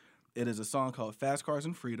to. It is a song called Fast Cars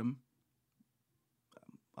and Freedom.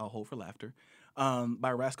 I'll hold for laughter.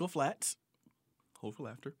 By Rascal Flatts. Hold for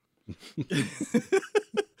laughter.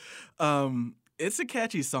 It's a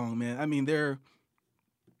catchy song, man. I mean,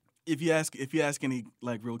 if you ask any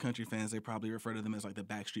like real country fans, they probably refer to them as like the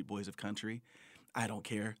Backstreet Boys of country. I don't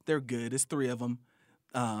care. They're good. It's three of them.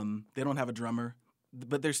 They don't have a drummer,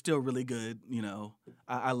 but they're still really good. You know,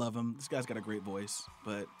 I love them. This guy's got a great voice.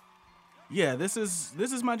 But yeah, this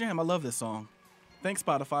is my jam. I love this song. Thanks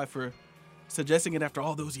Spotify for suggesting it after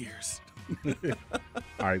all those years.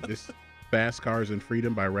 All right, this Fast Cars and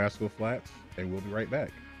Freedom by Rascal Flatts, and we'll be right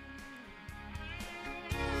back.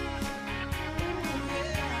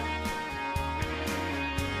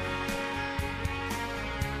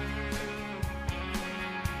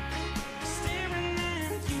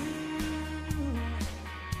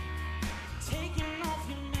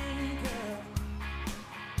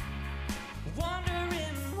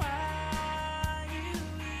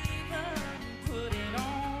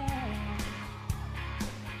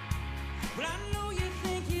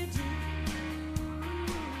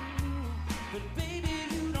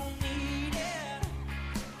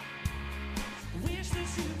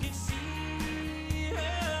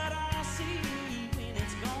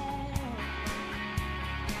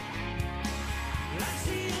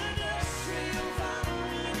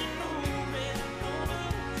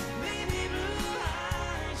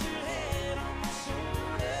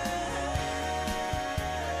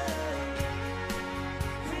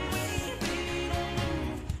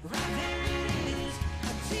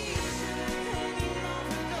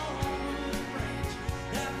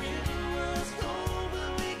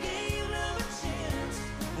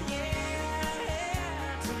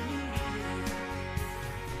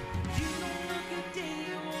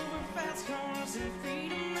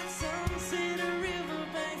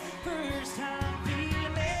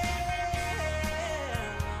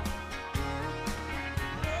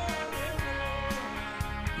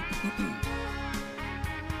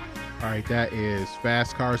 All right, that is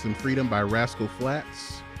Fast Cars and Freedom by Rascal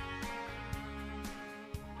Flatts.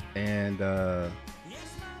 And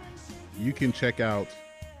you can check out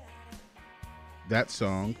that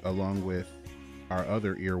song along with our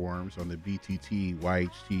other earworms on the BTT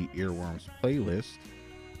YHT Earworms playlist,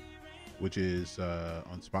 which is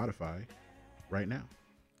on Spotify right now.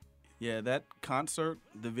 Yeah, that concert,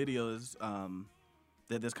 the videos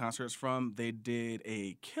that this concert's from, they did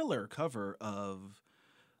a killer cover of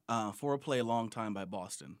For a Play a Long Time by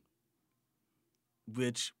Boston,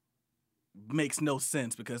 which makes no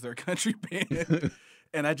sense because they're a country band.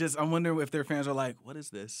 And I'm wondering if their fans are like, what is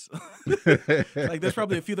this? Like, there's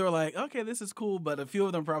probably a few that are like, okay, this is cool. But a few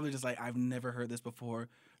of them probably just like, I've never heard this before.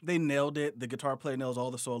 They nailed it. The guitar player nails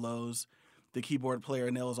all the solos. The keyboard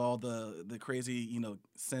player nails all the crazy,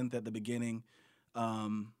 synth at the beginning.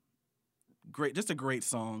 Great, just a great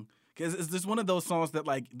song. Because it's just one of those songs that,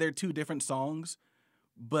 like, they're two different songs,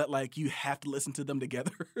 but like you have to listen to them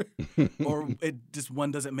together, or it just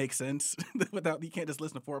one doesn't make sense without. You can't just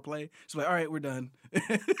listen to foreplay. It's like, all right, we're done.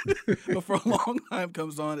 But for a long time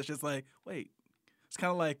comes on, it's just like, wait. It's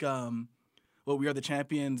kind of like, well, We Are the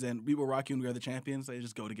Champions and We Will Rock You and We Are the Champions. They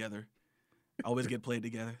just go together. Always get played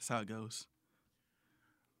together. That's how it goes.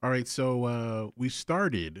 All right, so we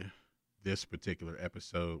started this particular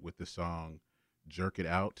episode with the song "Jerk It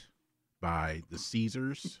Out" by the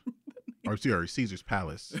Caesars, or sorry, Caesar's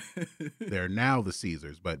Palace. They're now the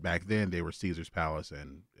Caesars, but back then they were Caesar's Palace,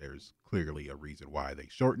 and there's clearly a reason why they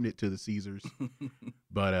shortened it to the Caesars.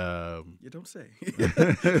 But you don't say.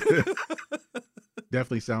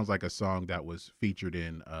 Definitely sounds like a song that was featured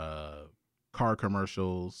in car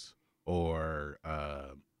commercials or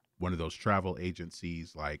one of those travel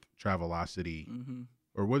agencies like Travelocity,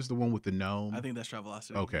 or what's the one with the gnome? I think that's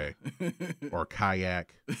Travelocity. Okay. Or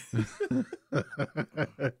Kayak.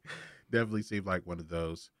 Definitely seemed like one of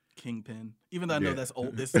those. Kingpin. Even though I know that's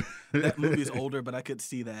old, that movie is older, but I could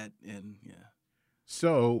see that in, yeah.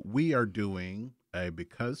 So we are doing a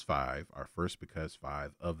Because 5, our first Because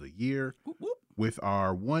 5 of the year, Whoop, whoop. with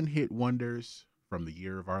our one-hit wonders from the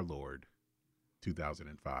year of our Lord,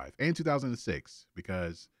 2005 and 2006,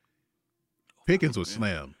 because Pickens was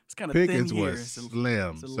slim. It's kind of Pickens thin year. was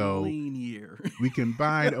slim. It's a so lean year. we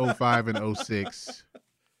combined 05 and 06.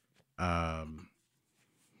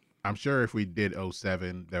 I'm sure if we did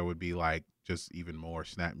 07, there would be like just even more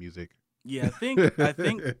snap music. Yeah, I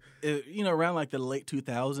think around like the late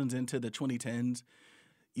 2000s into the 2010s,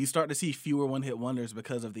 you start to see fewer one-hit wonders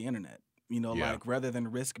because of the internet. Like rather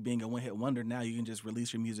than risk being a one-hit wonder, now you can just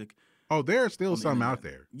release your music. Oh, there are still some out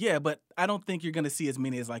there. Yeah, but I don't think you're going to see as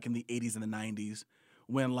many as like in the 80s and the 90s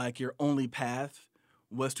when like your only path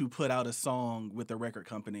was to put out a song with a record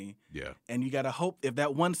company. Yeah. And you got to hope if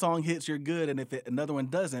that one song hits, you're good. And if another one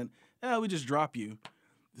doesn't, we just drop you.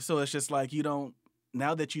 So it's just like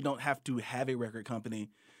now that you don't have to have a record company,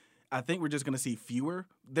 I think we're just going to see fewer.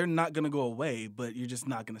 They're not going to go away, but you're just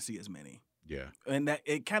not going to see as many. Yeah. And that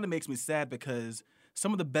it kind of makes me sad because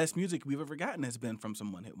some of the best music we've ever gotten has been from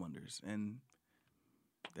some one-hit wonders, and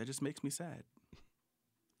that just makes me sad.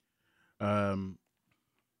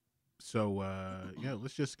 So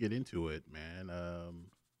let's just get into it, man.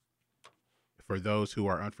 For those who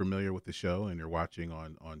are unfamiliar with the show and you're watching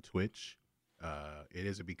on Twitch, it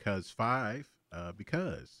is a Because 5,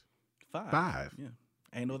 because five. Yeah.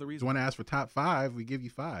 I ain't know the If reason. you want to ask for top 5, we give you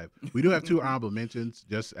 5. We do have 2 honorable mentions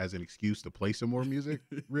just as an excuse to play some more music,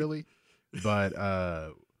 really. But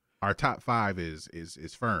our top 5 is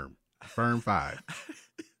firm 5.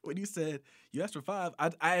 When you said you asked for 5,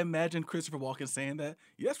 I imagined Christopher Walken saying that.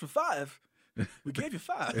 You asked for 5. We gave you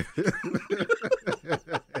 5.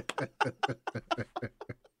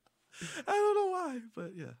 I don't know why,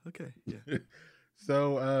 but yeah, okay, yeah.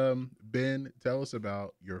 So, Ben, tell us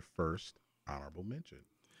about your first honorable mention.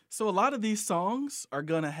 So a lot of these songs are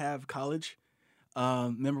gonna have college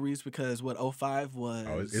memories because 05 was.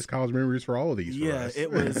 Oh, it's college memories for all of these. Yeah, for us.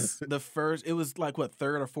 it was the first. It was like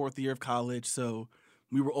third or fourth year of college, so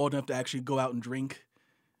we were old enough to actually go out and drink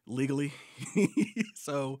legally.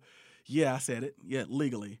 So, yeah, I said it. Yeah,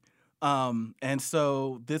 legally. And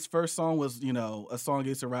so this first song was, a song I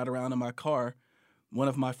used to ride around in my car, one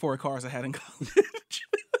of my 4 cars I had in college.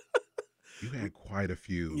 You had quite a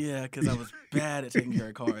few. Yeah, because I was bad at taking care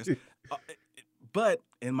of cars. But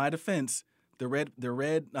in my defense, the red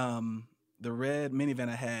minivan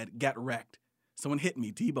I had got wrecked. Someone hit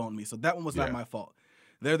me, T-boned me. So that one was not my fault.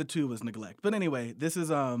 The other 2 was neglect. But anyway, this is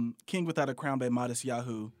King Without a Crown by Modest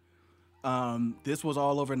Yahoo. This was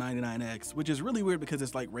all over 99X, which is really weird because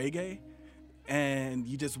it's like reggae, and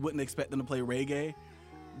you just wouldn't expect them to play reggae.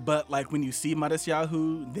 But like when you see Modest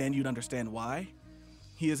Yahoo, then you'd understand why.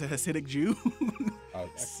 He is a Hasidic Jew. Let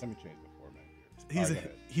me change the format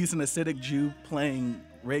here. He's an Hasidic Jew playing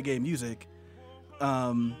reggae music.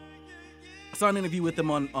 Saw an interview with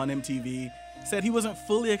him on MTV. Said he wasn't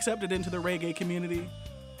fully accepted into the reggae community,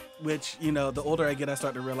 which, the older I get, I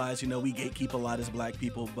start to realize, we gatekeep a lot as black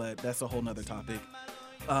people, but that's a whole nother topic.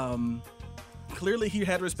 Clearly, he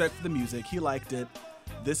had respect for the music. He liked it.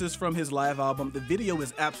 This is from his live album. The video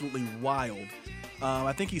is absolutely wild.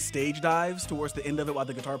 I think he stage dives towards the end of it while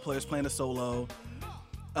the guitar player is playing a solo.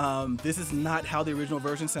 This is not how the original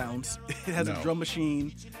version sounds. It has a drum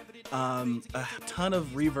machine, a ton of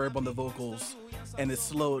reverb on the vocals, and it's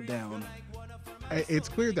slowed down. It's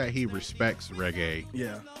clear that he respects reggae.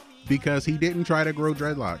 Yeah. Because he didn't try to grow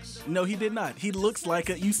dreadlocks. No, he did not. He looks like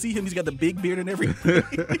you see him, he's got the big beard and everything.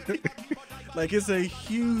 Like, it's a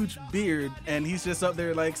huge beard, and he's just up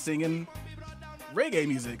there, like, singing reggae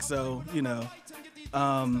music. So,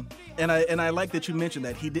 And I like that you mentioned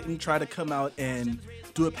that he didn't try to come out and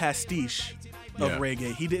do a pastiche of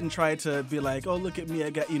reggae. He didn't try to be like, oh, look at me, I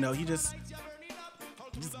got, he just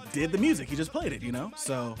did the music. He just played it,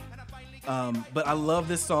 So, but I love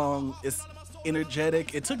this song. It's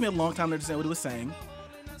energetic. It took me a long time to understand what he was saying.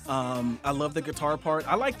 I love the guitar part.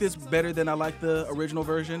 I like this better than I like the original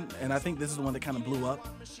version, and I think this is the one that kind of blew up,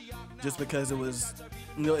 just because it was,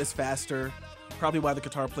 it's faster. Probably why the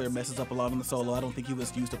guitar player messes up a lot on the solo. I don't think he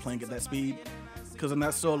was used to playing at that speed, because in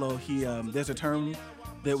that solo, there's a term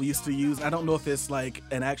that we used to use. I don't know if it's like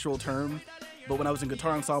an actual term, but when I was in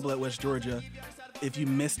guitar ensemble at West Georgia, if you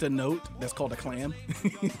missed a note, that's called a clam.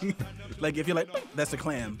 Like if you're like, that's a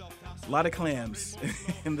clam. A lot of clams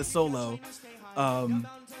in the solo. I'm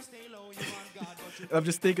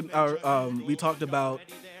just thinking. We talked about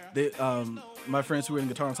my friends who were in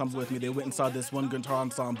guitar ensemble with me. They went and saw this one guitar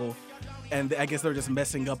ensemble, and I guess they were just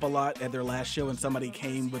messing up a lot at their last show. And somebody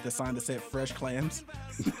came with a sign that said "Fresh Clams."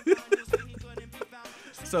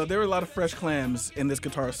 So there were a lot of fresh clams in this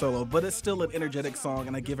guitar solo, but it's still an energetic song,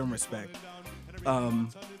 and I give him respect. I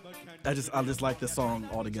just like this song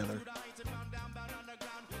altogether.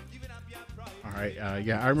 All right,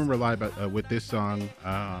 I remember a lot about with this song.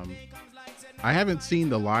 I haven't seen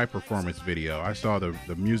the live performance video. I saw the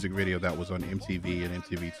music video that was on MTV and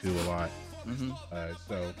MTV2 a lot.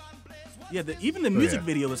 So yeah, even the music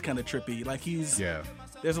video is kind of trippy. Like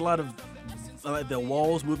there's a lot of the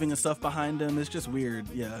walls moving and stuff behind him. It's just weird.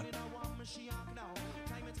 Yeah.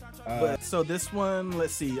 But so this one,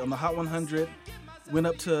 let's see, on the Hot 100, went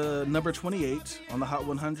up to number 28 on the Hot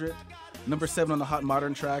 100. Number 7 on the Hot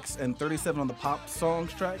Modern Tracks, and 37 on the Pop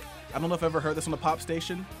Songs track. I don't know if I've ever heard this on the pop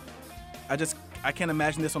station. I can't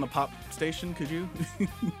imagine this on a pop station. Could you?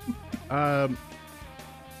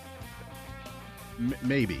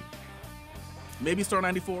 Maybe. Maybe Star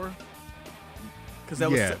 94. Because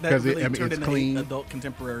that really turned into clean adult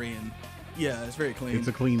contemporary, and it's very clean. It's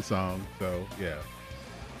a clean song, so yeah.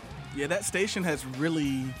 Yeah, that station has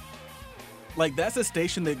really. Like, that's a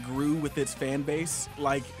station that grew with its fan base.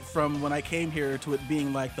 Like, from when I came here to it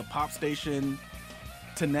being like the pop station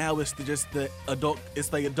to now it's just the adult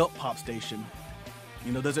pop station.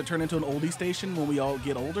 Does it turn into an oldie station when we all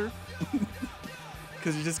get older?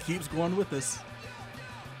 Because it just keeps going with us.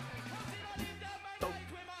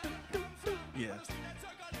 Yeah.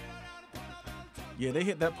 Yeah, they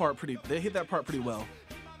hit that part pretty well.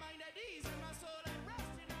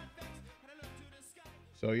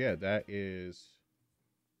 So yeah, that is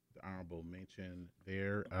the honorable mention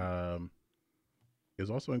there. It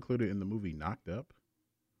was also included in the movie Knocked Up.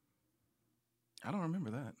 I don't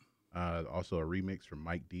remember that. Also a remix from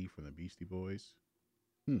Mike D from the Beastie Boys.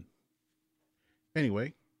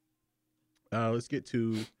 Anyway, let's get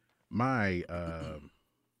to my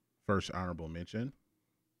first honorable mention.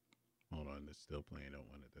 Hold on, it's still playing. I don't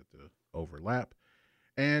want it to overlap.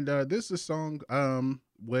 And this is a song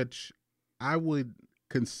which I would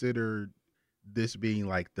consider this being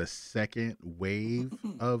like the second wave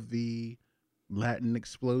of the Latin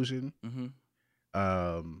explosion.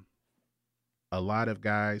 A lot of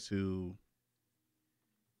guys who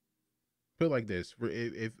put it like this,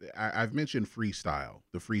 if I've mentioned freestyle,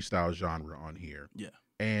 the freestyle genre on here. Yeah.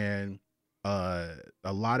 And a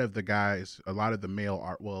lot of the guys, a lot of the male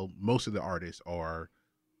art, most of the artists are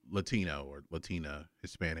Latino or Latina,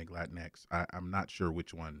 Hispanic, Latinx. I'm not sure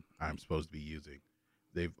which one I'm supposed to be using.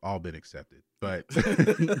 They've all been accepted, but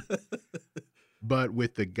but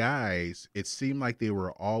with the guys, it seemed like there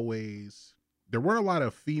were a lot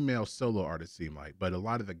of female solo artists, but a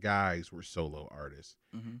lot of the guys were solo artists.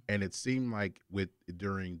 And it seemed like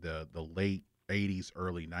during the late 80s,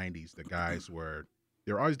 early 90s, the guys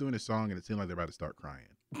they're always doing a song and it seemed like they're about to start crying.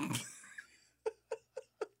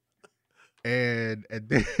 and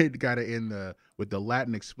then got to end with the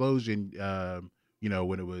Latin explosion,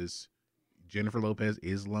 when it was Jennifer Lopez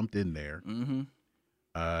is lumped in there.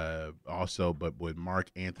 Also, but with Mark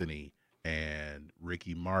Anthony and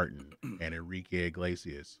Ricky Martin and Enrique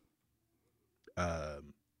Iglesias,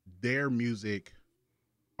 their music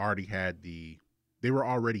already they were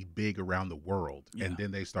already big around the world, and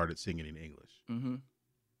then they started singing in English.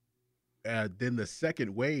 Then the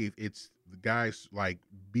second wave, it's the guys like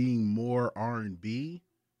being more R&B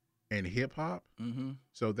and hip hop.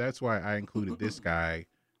 So that's why I included this guy.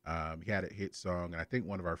 He had a hit song, and I think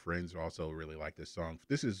one of our friends also really liked this song.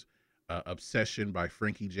 This is Obsession by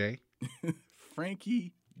Frankie J.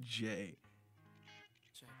 Frankie J.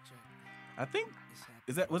 I think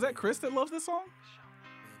was that Chris that loves this song?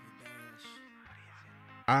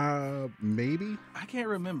 Maybe. I can't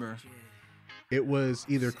remember. It was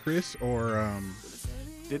either Chris or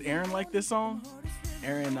Did Aaron like this song?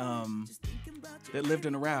 Aaron, that lived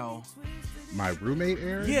in Arow. My roommate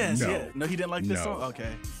Aaron? Yes, No. yeah. No, he didn't like this No. song?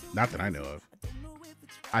 Okay. Not that I know of.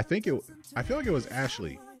 I feel like it was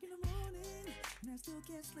Ashley.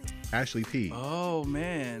 Ashley P. Oh,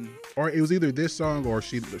 man. Or it was either this song or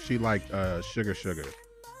she liked Sugar Sugar.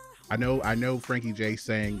 I know Frankie J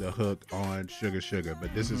sang the hook on Sugar Sugar,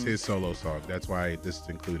 but this is his solo song. That's why this is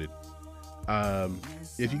included.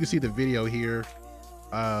 If you can see the video here,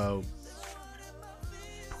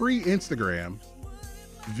 pre-Instagram,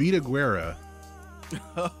 Vita Guerra.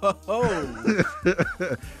 Oh.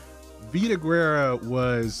 Vita Guerra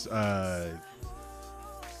was an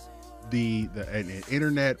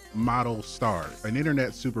internet model star, an internet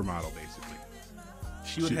supermodel, basically.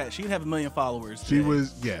 She'd have 1 million followers. She today.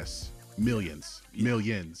 was, yes, millions,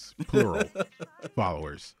 plural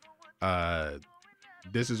followers.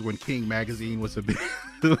 This is when King Magazine was a big,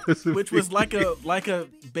 Which was like a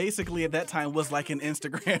basically at that time was like an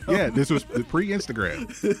Instagram. yeah, this was pre-Instagram.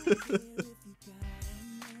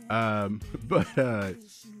 But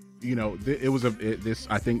you know, this.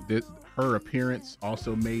 I think that her appearance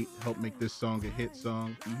also helped make this song a hit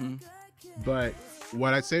song. Mm-hmm. But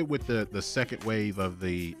what I say with the second wave of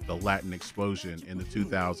the Latin explosion in the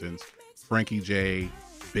 2000s, Frankie J,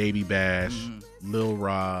 Baby Bash, Lil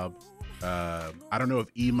Rob. I don't know if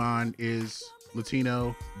Iman is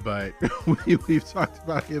Latino, but we've talked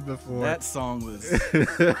about him before. That song was.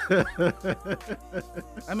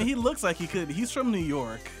 I mean, he looks like he could. He's from New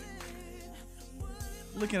York.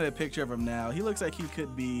 Looking at a picture of him now, he looks like he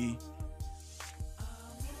could be.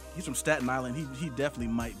 He's from Staten Island. He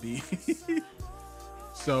definitely might be.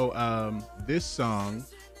 So this song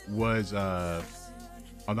was on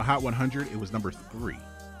the Hot 100. It was number 3.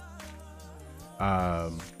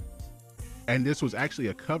 And this was actually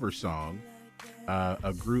a cover song,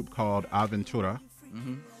 a group called Aventura.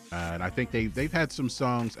 Mm-hmm. And I think they've had some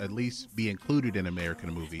songs at least be included in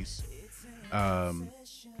American movies. But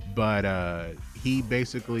he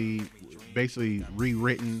basically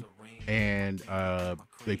rewritten, and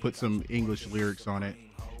they put some English lyrics on it.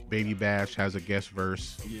 Baby Bash has a guest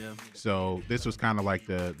verse. Yeah. So this was kind of like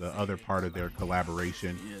the other part of their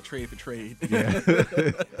collaboration. Yeah, trade for trade. Yeah.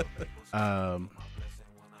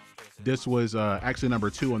 This was actually number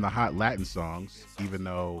 2 on the Hot Latin songs, even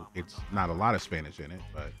though it's not a lot of Spanish in it,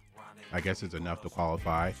 but I guess it's enough to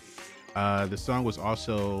qualify. The song was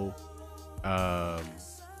also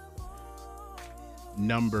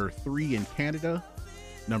number 3 in Canada,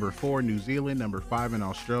 number 4 in New Zealand, number 5 in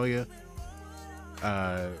Australia.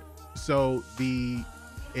 So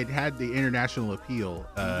it had the international appeal,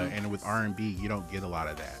 and with R&B, you don't get a lot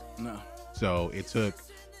of that. No. So it took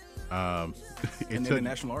An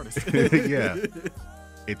international artist. yeah,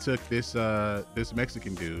 it took this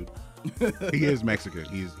Mexican dude. He is Mexican.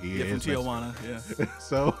 He from is Tijuana. Mexican. Yeah.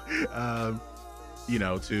 So, you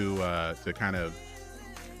know, to kind of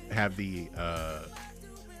have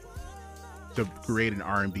to create an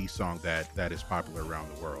R&B song that is popular around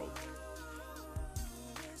the world.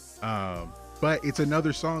 But it's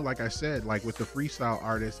another song, like I said, like with the freestyle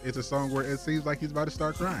artist, it's a song where it seems like he's about to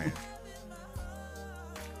start crying.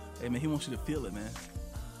 Hey man, he wants you to feel it, man.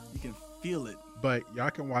 You can feel it. But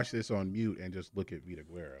y'all can watch this on mute and just look at Vita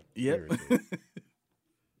Guerra. Yep. Seriously.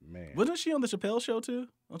 Man. Wasn't she on the Chappelle Show too?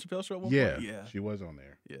 On Chappelle Show at one Yeah, point? Yeah. she was on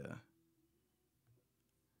there. Yeah.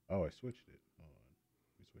 Oh, I switched it. Hold on.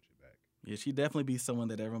 Let me switch it back. Yeah, she'd definitely be someone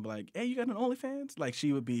that everyone be like, hey, you got an OnlyFans? Like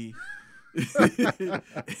she would be in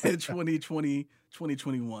 2020,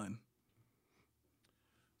 2021.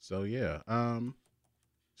 So yeah.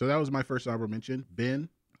 So that was my first honorable mention. Ben.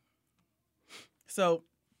 So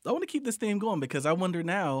I want to keep this theme going because I wonder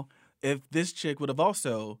now if this chick would have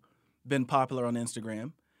also been popular on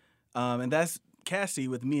Instagram. And that's Cassie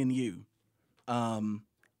with Me and You.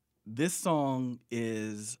 This song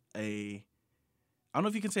is I don't know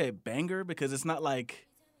if you can say a banger because it's not like,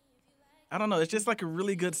 I don't know, it's just like a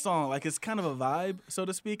really good song. Like it's kind of a vibe, so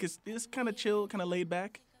to speak. It's kind of chill, kind of laid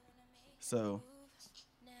back. So.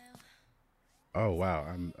 Oh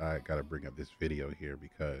wow, I gotta bring up this video here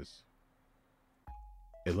because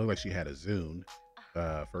it looked like she had a Zune.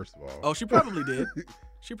 First of all. Oh, she probably did.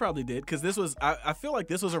 She probably did because this was. I feel like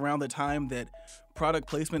this was around the time that product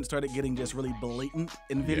placement started getting just really blatant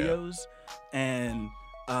in videos, and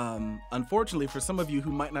unfortunately for some of you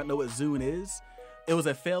who might not know what Zune is, it was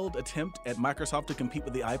a failed attempt at Microsoft to compete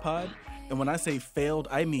with the iPod. And when I say failed,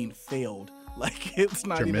 I mean failed. Like it's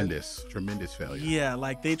not tremendous failure. Yeah,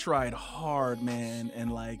 like they tried hard, man,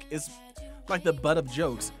 and like it's like the butt of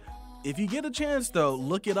jokes. If you get a chance though,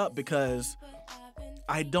 look it up because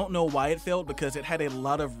I don't know why it failed because it had a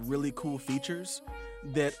lot of really cool features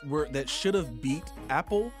that should have beat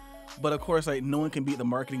Apple, but of course, like no one can beat the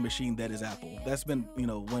marketing machine that is Apple. That's been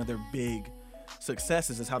one of their big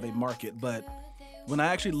successes is how they market. But when I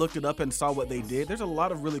actually looked it up and saw what they did, there's a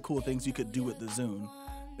lot of really cool things you could do with the Zune.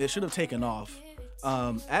 It should have taken off.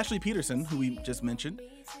 Ashley Peterson, who we just mentioned,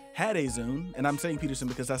 had a Zune, and I'm saying Peterson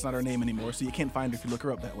because that's not her name anymore, so you can't find her if you look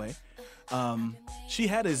her up that way. She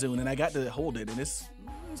had a Zune, and I got to hold it, and it's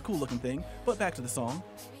a cool looking thing. But back to the song.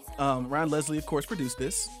 Ryan Leslie, of course, produced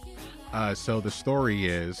this. So the story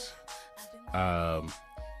is,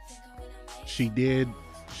 she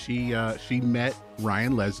met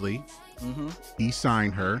Ryan Leslie. Mm-hmm. He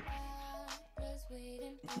signed her.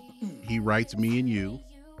 He writes Me and You.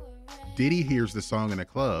 Diddy hears the song in a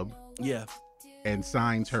club. Yeah. And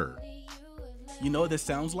signs her. You know what this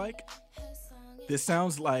sounds like? This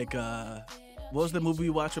sounds like what was the movie we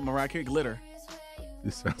watched with Mariah Carey? Glitter.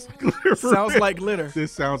 This sounds like Glitter for sounds real. like Glitter.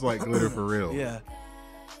 This sounds like Glitter for real.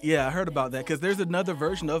 Yeah, I heard about that because there's another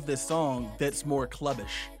version of this song that's more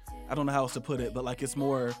clubbish. I don't know how else to put it, but like it's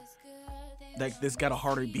more like this got a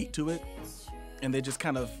harder beat to it, and they just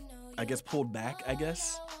kind of, I guess, pulled back. I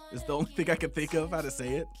guess is the only thing I can think of how to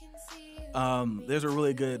say it. There's a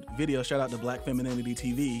really good video. Shout out to Black Femininity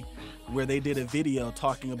TV, where they did a video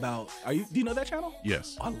talking about. Do you know that channel?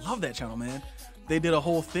 Yes. Oh, I love that channel, man. They did a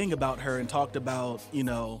whole thing about her and talked about,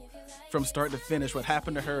 from start to finish what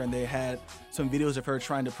happened to her, and they had some videos of her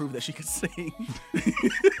trying to prove that she could sing.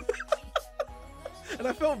 And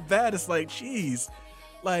I felt bad. It's like, geez,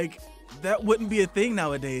 like that wouldn't be a thing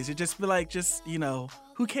nowadays. It'd just be like,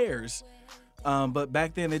 who cares? But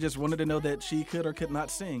back then they just wanted to know that she could or could not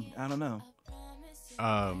sing. I don't know.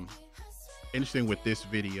 Interesting with this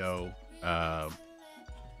video,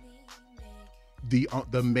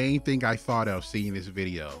 the main thing I thought of seeing this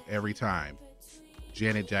video every time,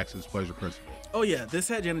 Janet Jackson's Pleasure Principle. Oh yeah, this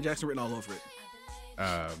had Janet Jackson written all over it.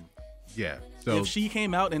 Yeah. So if she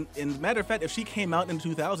came out, and matter of fact, if she came out in the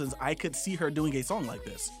 2000s, I could see her doing a song like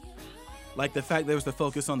this. Like the fact there was the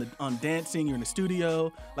focus on dancing, you're in the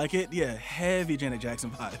studio, like heavy Janet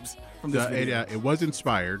Jackson vibes from this video. It was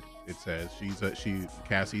inspired. It says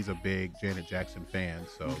Cassie's a big Janet Jackson fan,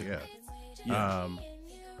 so okay. Yeah.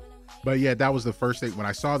 But yeah, that was the first thing when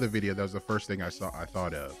I saw the video. That was the first thing I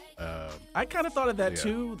thought of. I kind of thought of that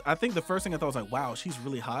too. I think the first thing I thought was like, wow, she's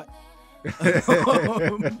really hot.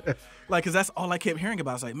 Like, cause that's all I kept hearing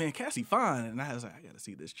about. I was like, man, Cassie fine, and I was like, I gotta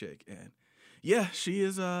see this chick, and yeah, she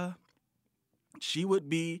is. She would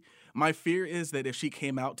be. My fear is that if she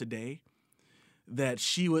came out today, that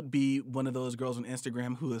she would be one of those girls on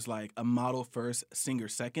Instagram who is like a model first, singer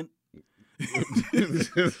second.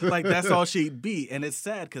 Like that's all she'd be, and it's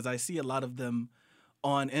sad because I see a lot of them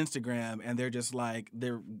on Instagram, and they're just like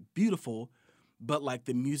they're beautiful, but like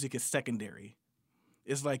the music is secondary.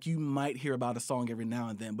 It's like you might hear about a song every now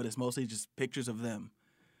and then, but it's mostly just pictures of them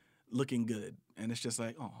looking good, and it's just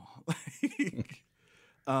like, oh.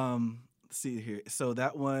 Let's see here. So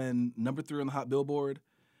that one, number 3 on the Hot Billboard,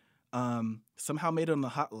 somehow made it on the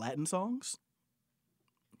Hot Latin Songs.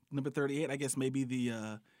 Number 38. I guess maybe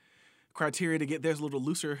the criteria to get there is a little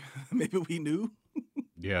looser. Maybe we knew.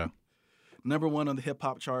 Yeah. Number 1 on the hip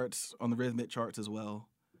hop charts, on the rhythmic charts as well.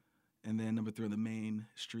 And then number 3 on the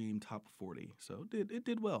mainstream top 40. So it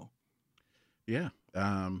did well. Yeah.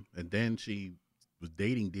 And then she was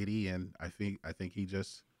dating Diddy, and I think he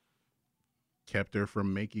just kept her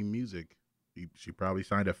from making music. She probably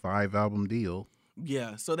signed a 5-album deal.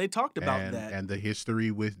 Yeah. So they talked about that. And the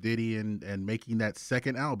history with Diddy and making that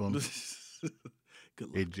second album.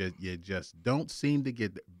 Good luck. You just don't seem to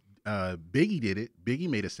get. Biggie did it. Biggie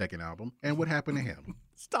made a second album, and what happened to him?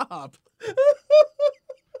 Stop.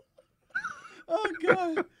 Oh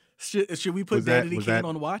God! Should we put Daddy Kane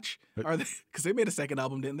on watch? Are they? Because they made a second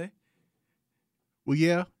album, didn't they? Well,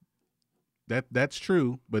 yeah, that's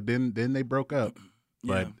true. But then they broke up.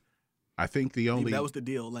 But yeah. I think the only maybe that was the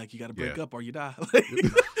deal. Like you got to break up or you die.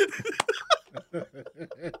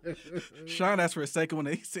 Sean asked for a second when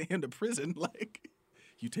they sent him to prison. Like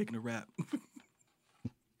you taking a rap?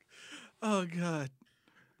 Oh God.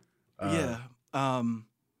 She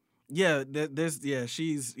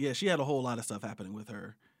had a whole lot of stuff happening with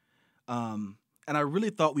her. And I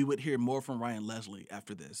really thought we would hear more from Ryan Leslie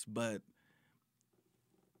after this, but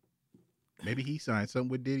maybe he signed something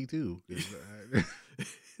with Diddy too.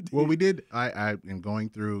 Well, we did. I am going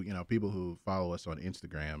through, people who follow us on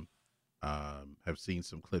Instagram have seen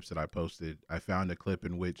some clips that I posted. I found a clip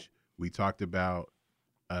in which we talked about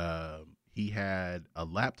he had a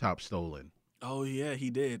laptop stolen. Oh yeah, he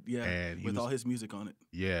did. Yeah, and with all his music on it.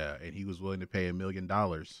 Yeah, and he was willing to pay $1 million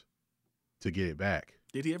to get it back.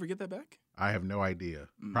 Did he ever get that back? I have no idea.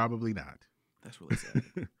 Probably not. That's really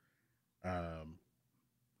sad.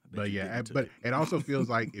 But yeah, but it also feels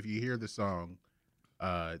like if you hear the song,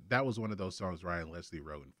 that was one of those songs Ryan Leslie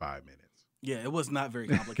wrote in 5 minutes. Yeah, it was not very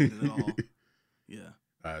complicated at all. Yeah.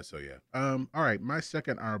 So yeah. All right, my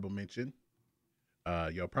second honorable mention.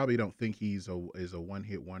 Y'all probably don't think he's a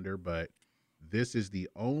one-hit wonder, but this is the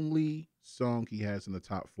only song he has in the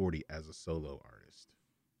top 40 as a solo artist.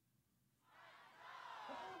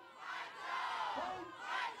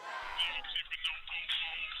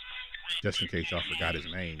 Just in case y'all forgot his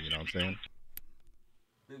name, you know what I'm saying?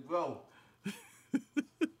 Big bro.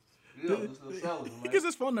 He gets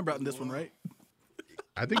his phone number out in this one, right?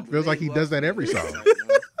 I think it feels like he does that every song.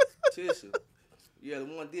 Tisha. Yeah, the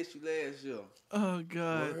one dish you last year. Oh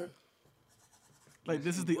God. Word. Like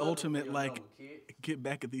this is the ultimate like get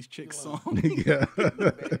back at these chicks song. Yeah. Back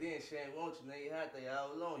then, Shane won't you? Now you hot, they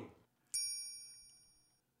all on you.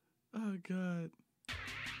 Oh God.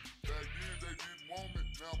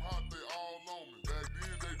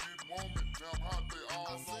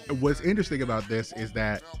 What's interesting about this is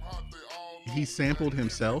that he sampled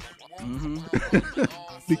himself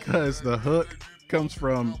because the hook comes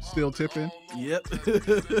from Still Tippin'. Yep.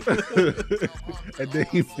 And then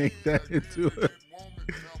he made that into it.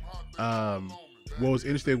 What was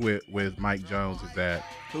interesting with Mike Jones is that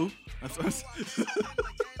who?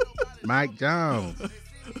 Mike Jones.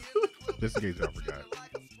 Just in case y'all forgot.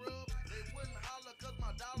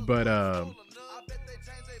 But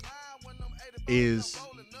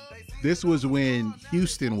this was when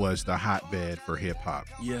Houston was the hotbed for hip hop.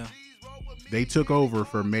 Yeah. They took over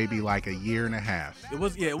for maybe like a year and a half. It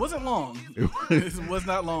wasn't long. It was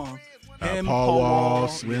not long. Paul Wall,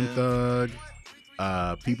 Slim Thug.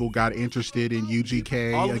 People got interested in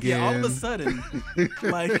UGK again. Yeah, all of a sudden,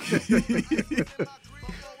 like,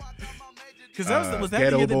 because was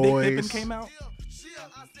that the year that Big Pimpin' came out?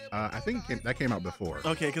 I think that came out before.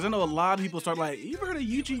 Okay, because I know a lot of people start like, you ever heard of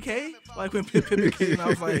UGK? Like when Big Pimpin' came out, I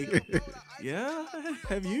was like, yeah,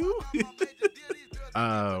 have you?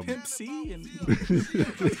 Pimp C and.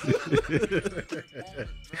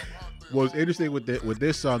 What's interesting with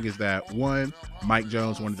this song is that one, Mike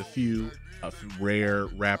Jones, one of the few rare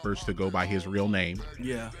rappers to go by his real name.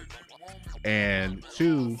 Yeah. And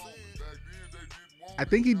two, I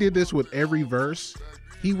think he did this with every verse.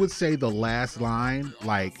 He would say the last line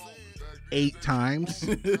like 8 times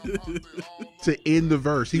to end the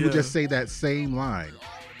verse. He would just say that same line.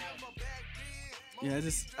 Yeah,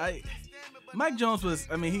 Mike Jones was,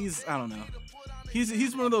 I mean, I don't know.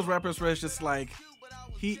 He's one of those rappers where it's just like,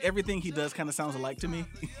 everything he does kind of sounds alike to me.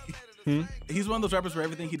 He's one of those rappers where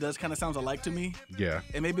everything he does kind of sounds alike to me. Yeah.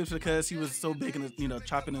 And maybe it's because he was so big in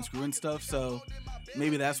chopping and screwing stuff. So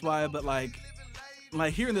maybe that's why. But like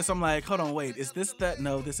hearing this, I'm like, hold on, wait, is this that?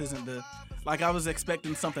 No, this isn't the. Like I was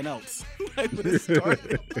expecting something else like when it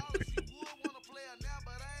started.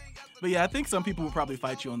 But yeah, I think some people will probably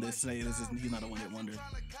fight you on this, say he's not a one-hit wonder.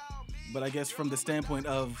 But I guess from the standpoint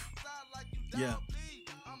of, yeah.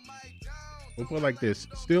 We'll put it like this: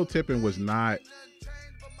 Still Tippin' was not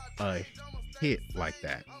a hit like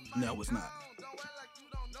that. No, it was not.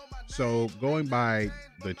 So going by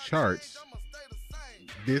the charts,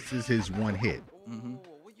 this is his one hit. Mm-hmm.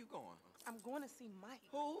 Where you going? I'm going to see Mike.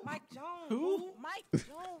 Who? Mike Jones. Who? Mike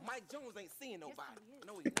Jones. Mike Jones ain't seeing nobody.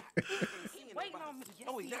 No, he's not. He ain't seeing waiting nobody. on me.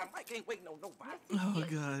 No, he's not. Mike ain't waiting on nobody. Oh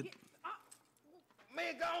God.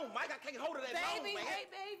 Man, go on, Mike. I can't hold it that long, Baby, man. hey,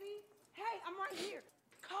 baby. Hey, I'm right here.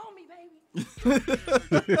 Call me, baby.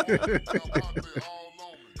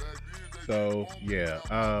 So yeah,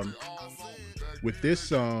 with this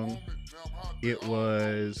song, it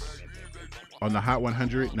was on the Hot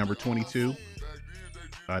 100, number 22,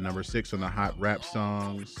 number 6 on the Hot Rap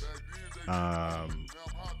Songs,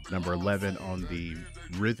 number 11 on the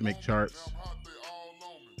Rhythmic charts,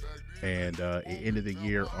 and it ended the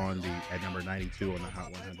year at number 92 on the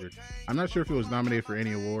Hot 100. I'm not sure if it was nominated for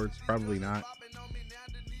any awards, probably not.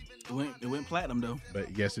 It went platinum though.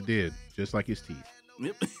 But yes, it did, just like his teeth.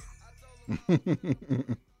 Yep.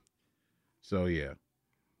 So yeah.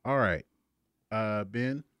 All right.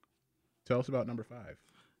 Ben, tell us about number 5.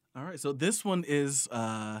 All right. So this one is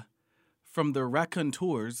from the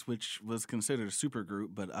Raconteurs, which was considered a super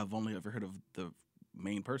group, but I've only ever heard of the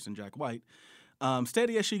main person, Jack White.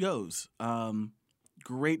 Steady As She Goes.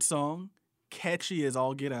 Great song, catchy as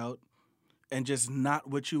all get out, and just not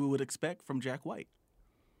what you would expect from Jack White.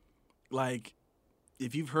 Like,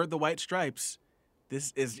 if you've heard the White Stripes,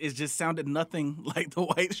 it just sounded nothing like the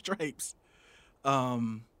White Stripes.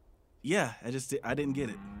 Yeah, I didn't get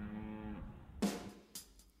it.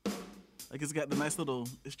 Like, it's got the nice little,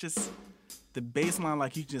 it's just the bass line,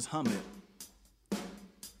 like you can just hum it.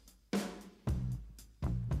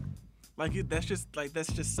 That's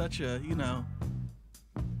just such a, you know.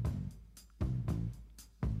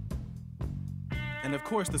 And of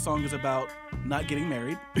course, the song is about not getting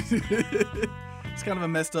married. It's kind of a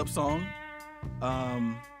messed up song.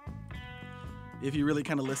 If you really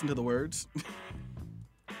kind of listen to the words.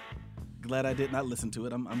 Glad I did not listen to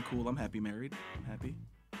it. I'm cool. I'm happy married. I'm happy.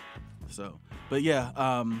 So, but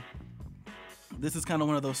yeah, this is kind of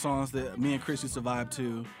one of those songs that me and Chris used to vibe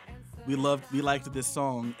to. We liked this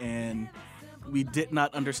song, and we did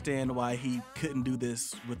not understand why he couldn't do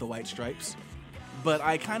this with the White Stripes. But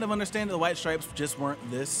I kind of understand that the White Stripes just weren't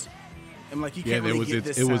this. I'm like, you can't really get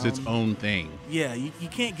this sound. It was its own thing. Yeah, you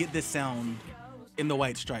can't get this sound in the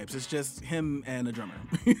White Stripes. It's just him and a drummer.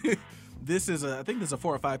 I think this is a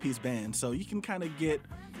 4 or 5 piece band, so you can kind of get,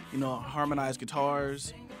 you know, harmonized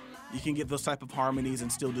guitars. You can get those type of harmonies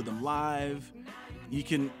and still do them live.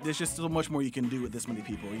 There's just so much more you can do with this many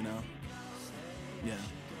people, you know? Yeah.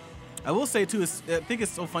 I will say, too, I think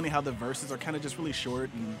it's so funny how the verses are kind of just really short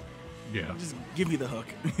and just give me the hook.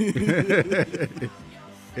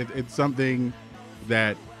 It's something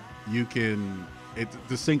that you can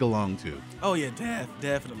to sing along to. Oh, yeah,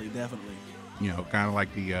 definitely. You know, kind of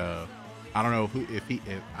like the, I don't know if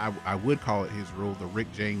I would call it his rule, the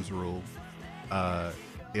Rick James rule.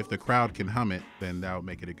 If the crowd can hum it, then that would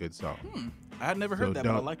make it a good song. I had never heard that,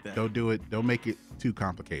 but I like that. Don't do it. Don't make it too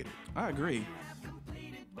complicated. I agree.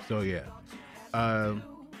 So, yeah.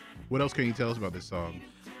 What else can you tell us about this song?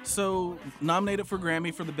 So, nominated for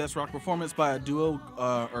Grammy for the Best Rock Performance by a duo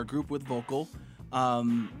or group with vocal. I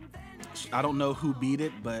don't know who beat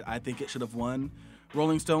it, but I think it should have won.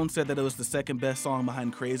 Rolling Stone said that it was the second best song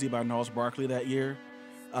behind Crazy by Gnarls Barkley that year.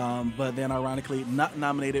 But then, ironically, not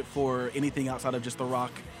nominated for anything outside of just the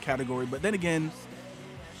rock category. But then again,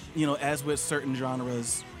 you know, as with certain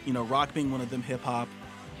genres, you know, rock being one of them, hip-hop,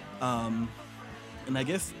 and I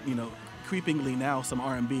guess, you know, creepingly now some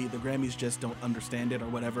R&B, the Grammys just don't understand it or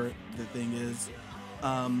whatever the thing is.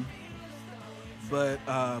 But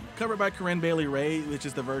covered by Corinne Bailey Rae, which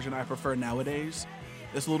is the version I prefer nowadays.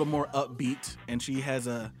 It's a little more upbeat, and she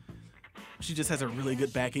just has a really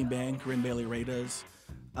good backing band, Corinne Bailey Rae does.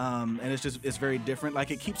 And it's very different.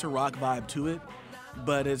 Like, it keeps a rock vibe to it,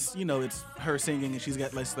 but it's, you know, it's her singing, and she's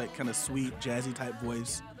got this like kind of sweet jazzy type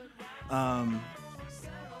voice.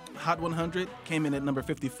 Hot 100 came in at number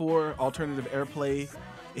 54. Alternative Airplay,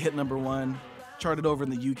 it hit number 1. Charted over in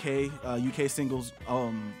the UK. UK singles, I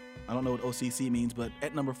don't know what OCC means, but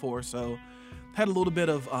at number 4. So had a little bit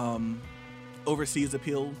of overseas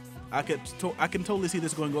appeal. I can totally see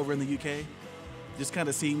this going over in the UK. Just kind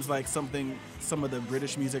of seems like some of the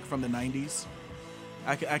British music from the 90s.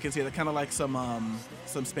 I can see that, kind of like some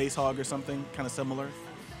Space Hog or something, kind of similar.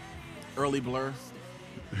 Early Blur.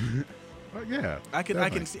 Yeah, I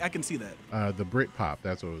can see that. The Britpop,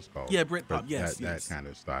 that's what it was called. Yeah, Britpop. Yes, that kind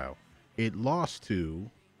of style. It lost to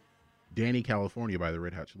Danny California by the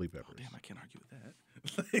Red Hot Chili Peppers. Oh, damn, I can't argue with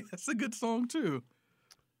that. That's a good song too.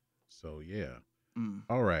 So yeah.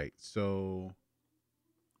 All right. So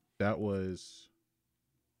that was,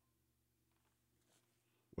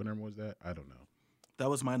 what number was that? I don't know. That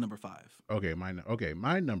was my number 5. Okay, my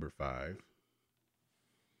number 5.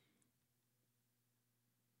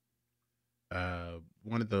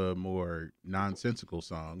 One of the more nonsensical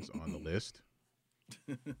songs on the list.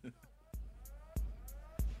 Y'all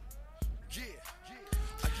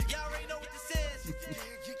already know what this is.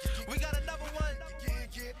 We got another one.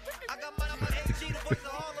 I got mine on my AG, the voice of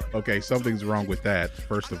Harlem. Okay, something's wrong with that.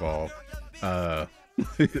 First of all,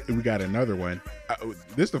 we got another one.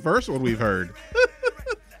 This is the first one we've heard.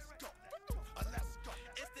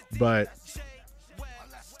 But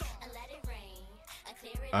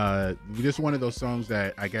just one of those songs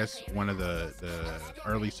that I guess one of the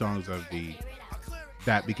early songs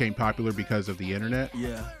that became popular because of the internet.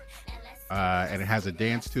 Yeah. And it has a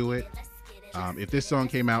dance to it. If this song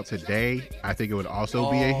came out today, I think it would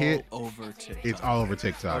also be a hit. Over TikTok. It's all over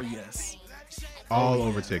TikTok. Oh yes. All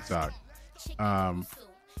over TikTok.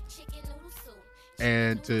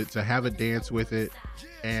 And to have a dance with it,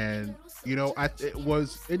 and you know, it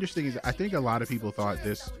was interesting. Is I think a lot of people thought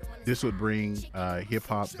this would bring hip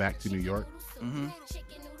hop back to New York. Mm-hmm.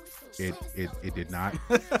 It did not.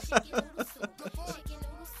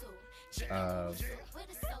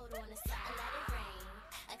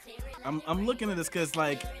 I'm looking at this because,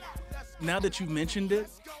 like, now that you mentioned it,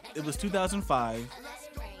 it was 2005.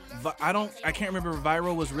 I can't remember if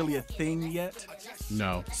viral was really a thing yet.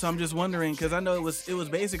 No. So I'm just wondering, because I know it was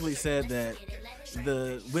basically said that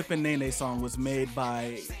the Whippin' Nene song was made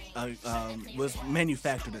by was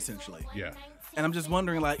manufactured essentially. Yeah. And I'm just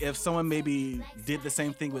wondering, like, if someone maybe did the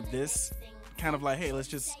same thing with this, kind of like, hey, let's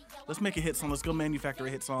let's make a hit song. Let's go manufacture a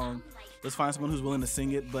hit song. Let's find someone who's willing to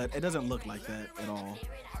sing it. But it doesn't look like that at all.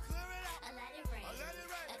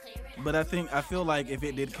 But I feel like if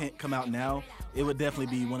it did come out now, it would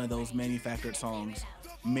definitely be one of those manufactured songs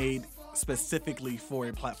made specifically for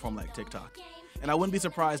a platform like TikTok. And I wouldn't be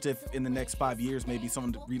surprised if in the next 5 years, maybe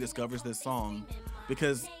someone rediscovers this song,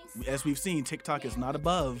 because as we've seen, TikTok is not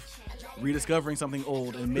above rediscovering something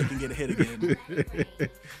old and making it a hit again.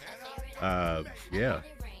 Yeah.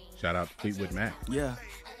 Shout out to Fleetwood Mac. Yeah.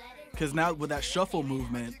 Because now with that shuffle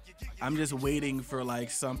movement, I'm just waiting for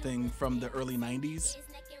like something from the early 90s,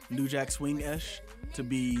 New Jack Swing-ish,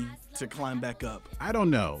 to climb back up. I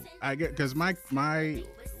don't know. I get, because my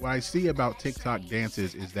what I see about TikTok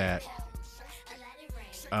dances is that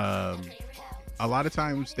a lot of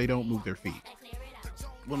times they don't move their feet.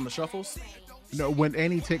 One of the shuffles? No, when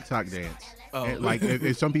any TikTok dance. Oh. Like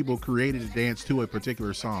if some people created a dance to a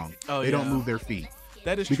particular song, they don't move their feet.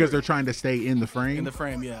 That is because true. they're trying to stay in the frame. In the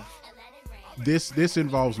frame, yeah. This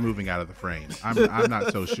involves moving out of the frame. I'm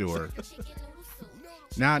not so sure.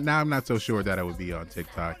 Now I'm not so sure that I would be on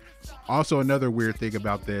TikTok. Also, another weird thing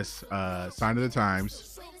about this, sign of the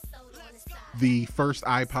times, the first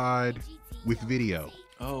iPod with video.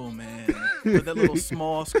 Oh man, with that little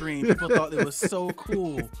small screen, people thought it was so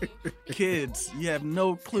cool. Kids, you have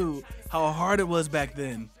no clue how hard it was back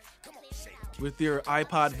then with your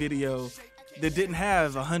iPod video that didn't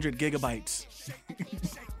have 100 gigabytes.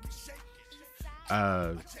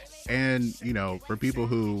 And you know, for people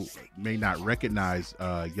who may not recognize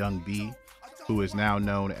Young B, who is now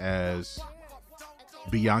known as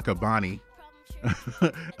Bianca Bonney,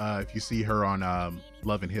 if you see her on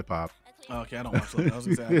Love and Hip Hop. Okay, I don't watch that. I was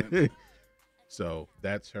excited. So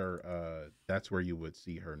that's her. That's where you would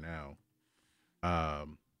see her now.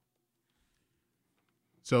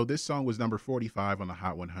 So this song was number 45 on the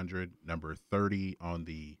Hot 100, number 30 on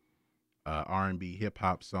the R&B hip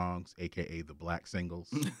hop songs, aka the Black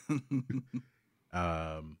Singles.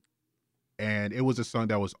 And it was a song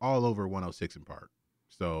that was all over 106 in Park.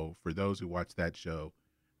 So for those who watch that show,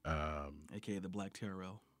 aka the Black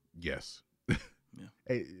TRL. Yes. Yeah.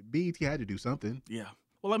 Hey, BET had to do something. Yeah.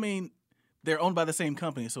 Well, I mean, they're owned by the same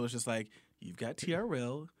company, so it's just like you've got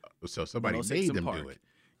TRL. So somebody 106 made in them Park. do it.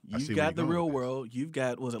 I see You've where got you're The going Real with this. World. You've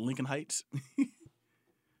got, was it Lincoln Heights?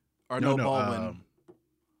 Or no, Baldwin.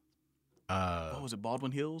 What was it,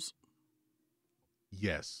 Baldwin Hills?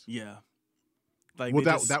 Yes. Yeah. Like Well,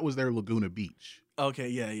 they that was their Laguna Beach. Okay,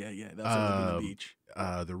 yeah. That was Laguna Beach.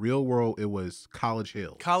 The Real World, it was College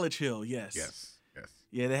Hill. College Hill, yes. Yes.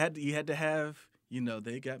 Yeah, you had to have, you know,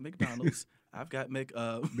 they got McDonald's. I've got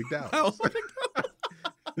McDowell's.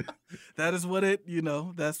 That is what it, you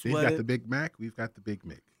know, that's They've what got it. the Big Mac. We've got the Big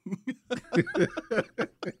Mick.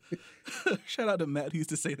 Shout out to Matt who used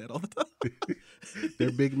to say that all the time.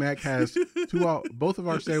 Their Big Mac has both of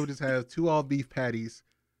our sandwiches has 2 all beef patties,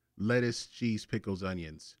 lettuce, cheese, pickles,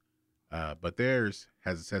 onions. But theirs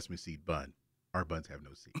has a sesame seed bun. Our buns have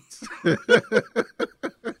no seeds.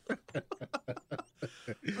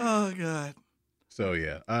 Oh God. So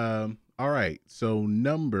yeah. All right. So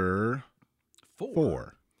number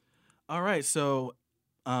 4. All right, so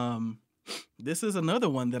this is another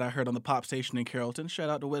one that I heard on the pop station in Carrollton. Shout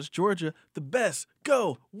out to West Georgia. The best.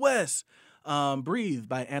 Go West. Breathe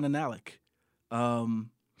by Anna Nalick.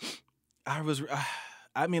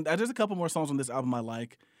 There's a couple more songs on this album I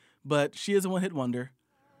like, but she is a one-hit wonder.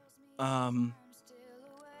 I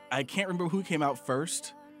can't remember who came out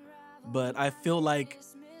first, but I feel like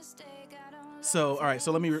all right,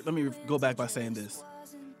 so let me go back by saying this.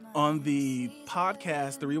 On the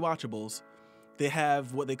podcast, The Rewatchables, they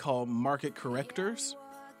have what they call market correctors.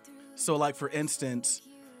 So, like, for instance,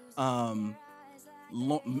 Sam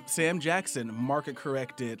Jackson market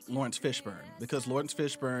corrected Lawrence Fishburne because Lawrence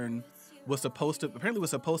Fishburne was supposed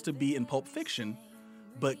to be in Pulp Fiction,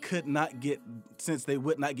 but could not get, since they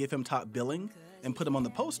would not give him top billing and put him on the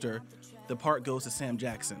poster, the part goes to Sam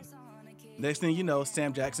Jackson. Next thing you know,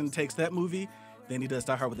 Sam Jackson takes that movie, then he does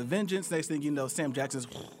Die Hard with a Vengeance. Next thing you know, Sam Jackson's...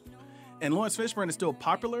 And Lawrence Fishburne is still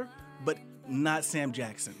popular, but not Sam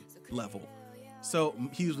Jackson level. So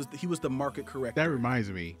he was the market corrector. That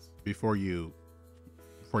reminds me, before you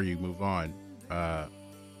move on,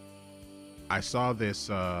 I saw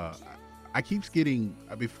this. I keep getting,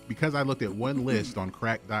 because I looked at one list on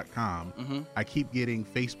crack.com, I keep getting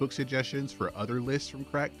Facebook suggestions for other lists from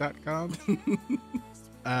crack.com.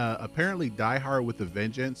 Apparently Die Hard with a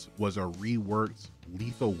Vengeance was a reworked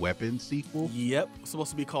Lethal Weapon sequel. Yep,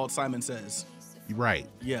 supposed to be called Simon Says. Right.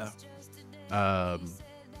 Yeah.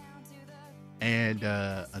 And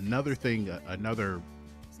another thing, another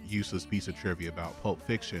useless piece of trivia about Pulp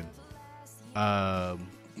Fiction.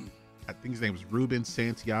 I think his name is Ruben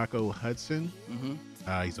Santiago Hudson.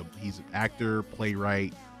 He's an actor,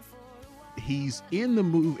 playwright. He's in the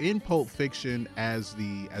movie in Pulp Fiction as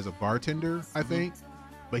a bartender, I think,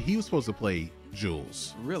 but he was supposed to play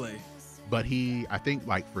Jules. Really? But I think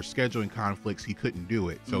like for scheduling conflicts, he couldn't do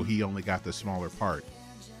it, so he only got the smaller part.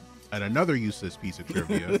 And another useless piece of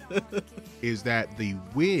trivia is that the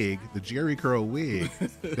wig, the Jerry curl wig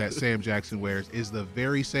that Sam Jackson wears, is the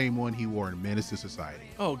very same one he wore in Menace to Society.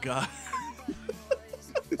 Oh God.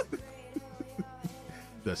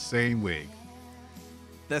 The same wig.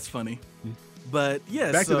 That's funny. But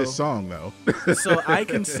yeah, Back to this song though. So I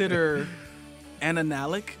consider Anna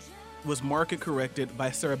Nalick was market corrected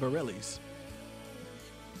by Sarah Bareilles.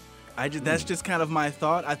 That's just kind of my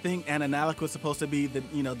thought. I think Anna Nalick was supposed to be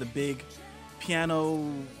the big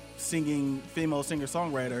piano singing female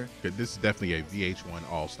singer-songwriter. This is definitely a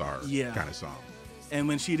VH1 all-star kind of song. And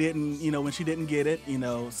when she didn't get it,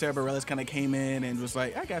 Sarah Bareilles kind of came in and was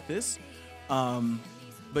like, I got this.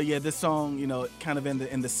 But yeah, this song, kind of in the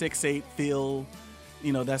 6/8 feel,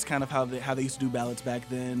 that's kind of how they used to do ballads back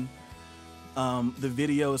then. The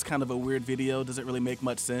video is kind of a weird video, doesn't really make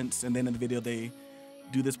much sense. And then in the video they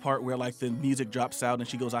do this part where like the music drops out and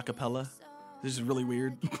she goes a cappella. This is really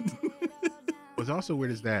weird. What's also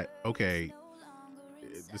weird is that, okay,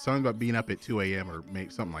 the song about being up at 2 a.m. or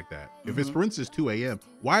make something like that. If it's for instance 2 a.m.,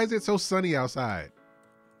 why is it so sunny outside?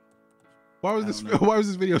 Why was this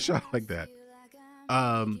video shot like that?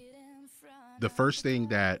 The first thing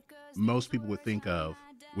that most people would think of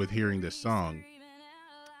with hearing this song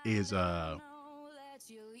is an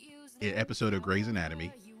episode of Grey's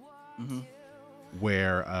Anatomy,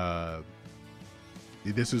 where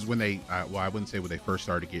this is when I wouldn't say when they first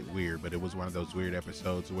started to get weird, but it was one of those weird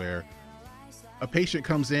episodes where a patient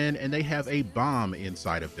comes in and they have a bomb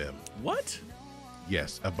inside of them. What?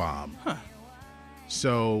 Yes, a bomb. Huh.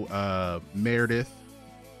 So Meredith,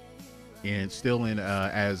 and still in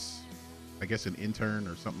as I guess an intern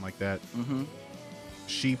or something like that,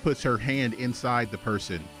 she puts her hand inside the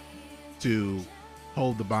person to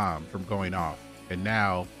hold the bomb from going off, and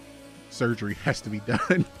now surgery has to be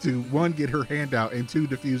done to, one, get her hand out, and two,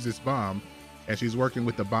 defuse this bomb. And she's working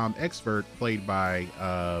with the bomb expert played by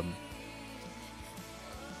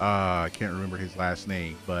I can't remember his last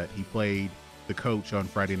name, but he played the coach on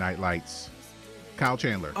Friday Night Lights, Kyle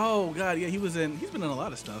Chandler. Oh God, yeah, he's been in a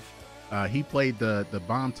lot of stuff. He played the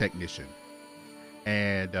bomb technician,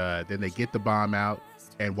 and then they get the bomb out,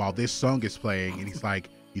 and while this song is playing, and he's like,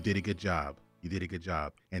 you did a good job. You did a good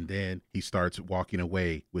job. And then he starts walking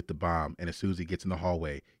away with the bomb. And as soon as he gets in the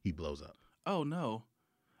hallway, he blows up. Oh, no.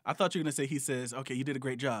 I thought you were going to say, he says, okay, you did a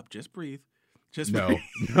great job. Just breathe. Just no,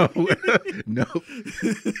 breathe. no.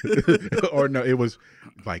 Or no, it was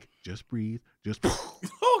like, just breathe. Just.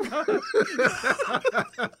 Oh,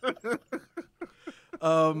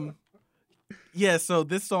 God. Yeah, so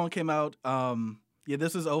this song came out.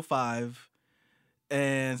 This is 2005.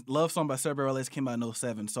 And Love Song by Sarah Bareilles came out in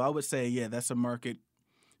 2007. So I would say, yeah, that's a market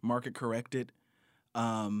corrected.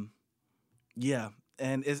 Yeah.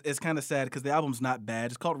 And it's kind of sad because the album's not bad.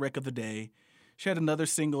 It's called Wreck of the Day. She had another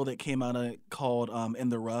single that came out called In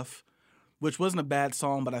the Rough, which wasn't a bad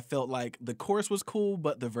song, but I felt like the chorus was cool,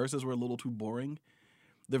 but the verses were a little too boring.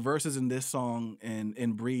 The verses in this song and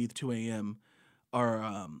in Breathe, 2 a.m.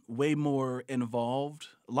 are way more involved.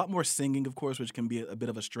 A lot more singing, of course, which can be a bit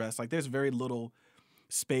of a stress. Like there's very little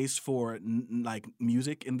space for like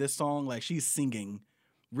music in this song. Like she's singing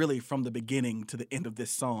really from the beginning to the end of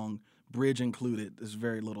this song, bridge included. There's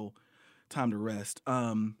very little time to rest.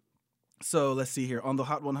 So let's see here. On the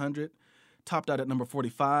Hot 100, topped out at number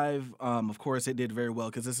 45. Of course, it did very well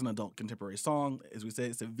because it's an adult contemporary song. As we say,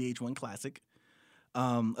 it's a VH1 classic.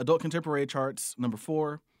 Adult contemporary charts, number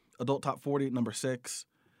 4. Adult top 40, number 6.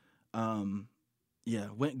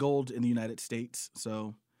 Went gold in the United States.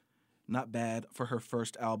 So not bad for her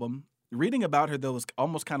first album. Reading about her, though, was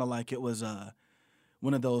almost kind of like it was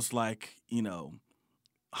one of those, like,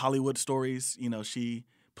 Hollywood stories. She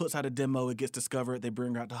puts out a demo, it gets discovered, they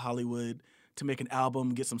bring her out to Hollywood to make an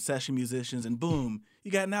album, get some session musicians, and boom,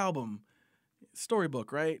 you got an album.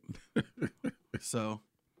 Storybook, right? So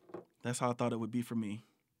that's how I thought it would be for me.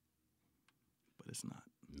 But it's not.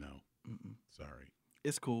 No. Sorry.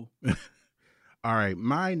 It's cool. All right.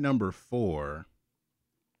 My number 4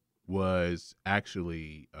 was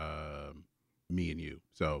actually Me and You.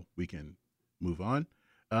 So we can move on.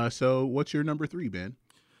 So what's your number 3, Ben?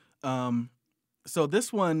 So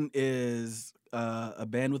this one is a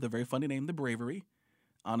band with a very funny name, The Bravery.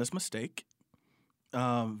 Honest Mistake.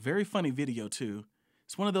 Very funny video, too.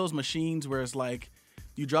 It's one of those machines where it's like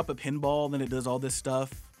you drop a pinball and it does all this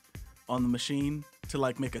stuff on the machine to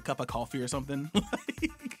like make a cup of coffee or something.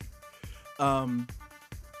 The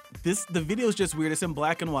video is just weird. It's in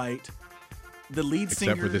black and white. The lead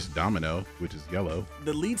singer, Except for this domino, which is yellow.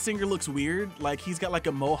 the lead singer looks weird. Like he's got like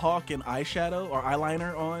a mohawk and eyeshadow or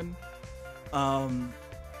eyeliner on.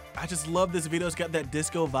 I just love this video. It's got that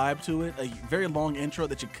disco vibe to it. A very long intro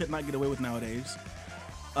that you could not get away with nowadays.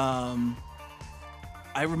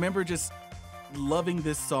 I remember just loving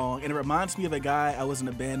this song, and it reminds me of a guy I was in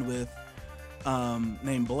a band with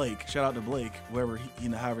named Blake. Shout out to Blake, wherever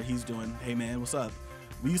however he's doing. Hey man, what's up?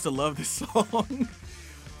 We used to love this song.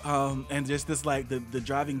 And just this like the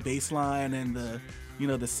driving bass line and the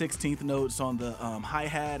 16th notes on the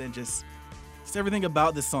hi-hat, and just everything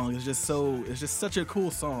about this song is just such a cool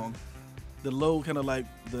song. The low kind of like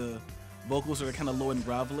the vocals are kind of low and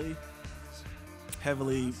gravelly,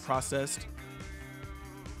 heavily processed,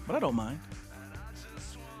 but I don't mind.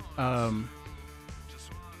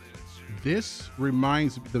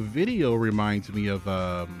 The video reminds me of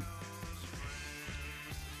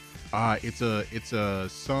it's a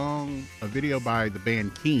song, a video by the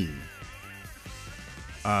band Keen.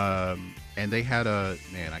 And they had I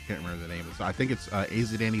can't remember the name of it. So I think it's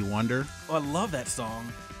Is It Any Wonder? Oh, I love that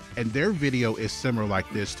song. And their video is similar like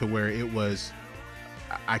this, to where it was,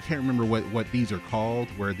 I can't remember what these are called,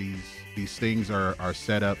 where these things are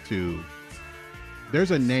set up to,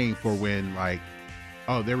 there's a name for when, like,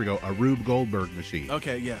 oh, there we go, a Rube Goldberg machine.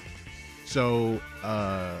 Okay, yeah. So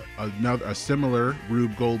a similar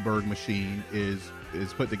Rube Goldberg machine is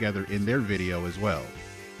put together in their video as well.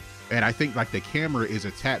 And I think like the camera is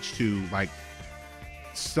attached to like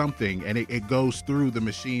something, and it goes through the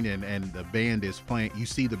machine, and the band is playing. You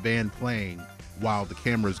see the band playing while the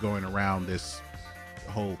camera is going around this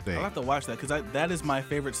whole thing. I'll have to watch that, because that is my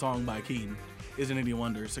favorite song by Keen. Isn't Any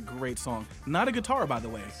Wonder? It's a great song. Not a guitar, by the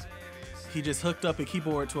way. He just hooked up a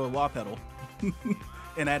keyboard to a wah pedal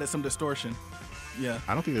and added some distortion. Yeah.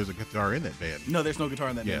 I don't think there's a guitar in that band. No, there's no guitar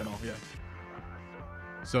in that Yeah. band at all. Yeah.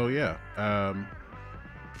 So yeah,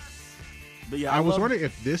 But yeah, I was love- wondering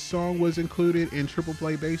if this song was included in Triple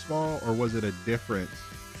Play Baseball, or was it a different?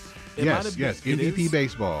 It might Yes, have been- yes, it MVP is.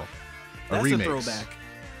 Baseball, a That's remix. a throwback.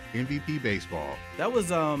 MVP Baseball. That was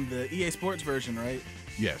the EA Sports version, right?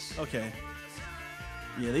 Yes. Okay.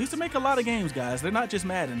 Yeah, they used to make a lot of games, guys. They're not just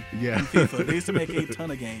Madden Yeah. and FIFA. They used to make a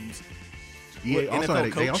ton of games. EA What, also NFL had they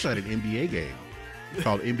coach? also had an NBA game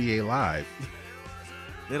called NBA Live.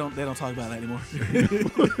 They don't talk about that anymore.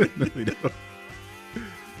 No, they don't.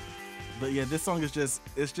 But yeah, this song is just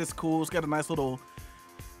cool. It's got a nice little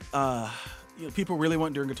people really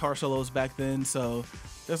went during guitar solos back then, so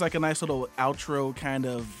there's like a nice little outro, kind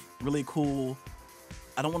of really cool.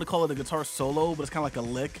 I don't want to call it a guitar solo, but it's kind of like a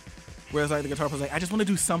lick. Whereas like the guitar player's like, I just want to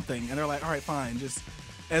do something, and they're like, all right, fine. Just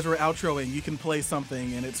as we're outroing, you can play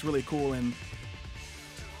something, and it's really cool. And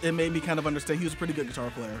it made me kind of understand he was a pretty good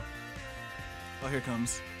guitar player. Oh, here it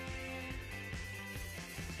comes.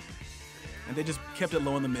 And they just kept it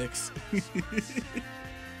low in the mix.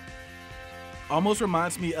 Almost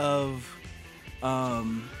reminds me of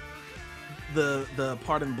the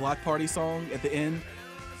part in Block Party song at the end,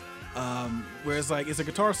 where it's like it's a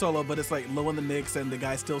guitar solo, but it's like low in the mix, and the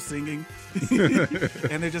guy's still singing,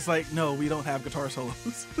 and they're just like, "No, we don't have guitar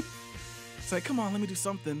solos." It's like, "Come on, let me do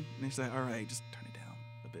something," and he's like, "All right, just turn it down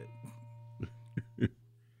a bit."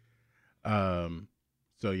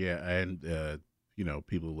 So yeah, and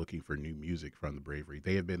people looking for new music from the Bravery.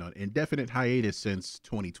 They have been on indefinite hiatus since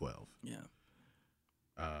 2012. Yeah.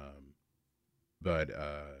 But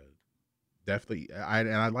definitely,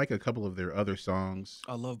 I like a couple of their other songs.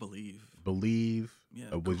 I love Believe. Believe,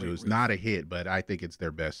 Yeah, which great was riff. not a hit, but I think it's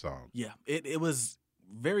their best song. Yeah, it was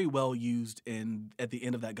very well used at the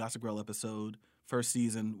end of that Gossip Girl episode, first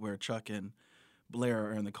season, where Chuck and Blair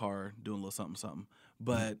are in the car doing a little something something.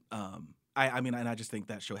 But I mean, and I just think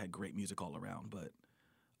that show had great music all around. But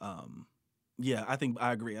yeah,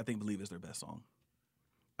 I agree. I think Believe is their best song.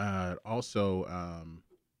 Also,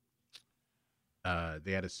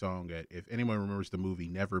 they had a song that, if anyone remembers the movie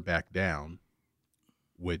Never Back Down,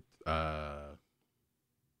 with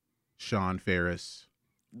Sean Ferris.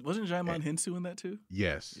 Wasn't Jaimon Hinsu in that too?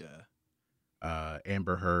 Yes. Yeah.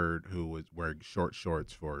 Amber Heard, who was wearing short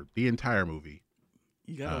shorts for the entire movie.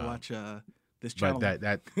 You gotta watch this channel. But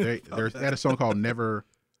they had a song called Never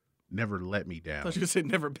Let Me I Down. thought you were gonna say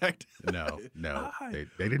Never Back Down. No. I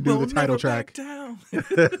They didn't do will the title never track. back down.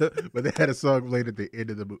 But they had a song played at the end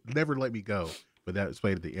of the movie. Never Let Me Go. But that was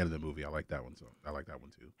played at the end of the movie. I like that one. So I like that one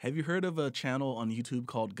too. Have you heard of a channel on YouTube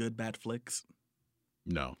called Good Bad Flicks?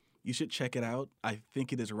 No. You should check it out. I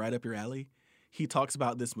think it is right up your alley. He talks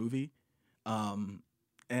about this movie, and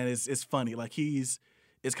it's funny. Like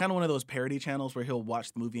it's kind of one of those parody channels where he'll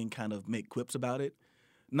watch the movie and kind of make quips about it.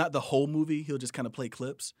 Not the whole movie. He'll just kind of play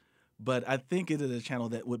clips. But I think it is a channel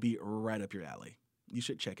that would be right up your alley. You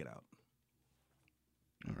should check it out.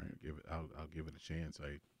 All right, I'll give it a chance.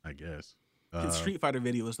 I guess. His Street Fighter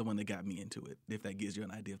video is the one that got me into it. If that gives you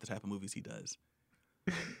an idea of the type of movies he does.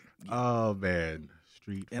 Oh man,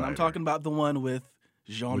 Street Fighter. And I'm talking about the one with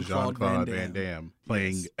Jean-Claude Van Damme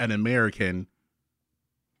playing Yes. an American,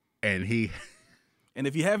 and he. And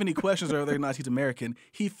if you have any questions whether or not he's American,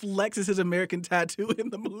 he flexes his American tattoo in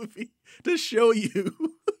the movie to show you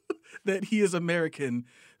that he is American,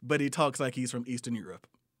 but he talks like he's from Eastern Europe.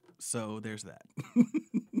 So there's that.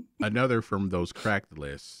 Another from those cracked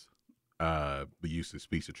lists, we used to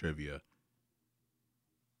speak of trivia.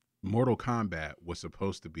 Mortal Kombat was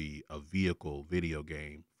supposed to be a vehicle video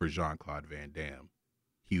game for Jean-Claude Van Damme.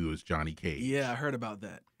 He was Johnny Cage. Yeah, I heard about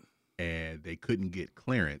that. And they couldn't get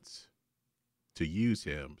clearance to use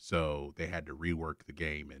him, so they had to rework the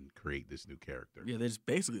game and create this new character. Yeah, they just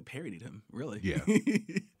basically parodied him, really. Yeah.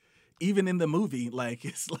 Even in the movie, like,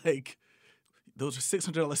 it's like, those are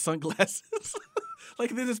 $600 sunglasses.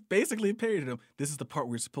 Like, they just basically parodied him. This is the part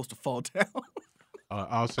where you're supposed to fall down.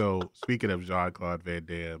 Also, speaking of Jean-Claude Van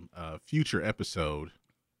Damme, future episode,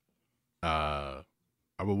 I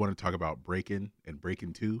would want to talk about Breakin' and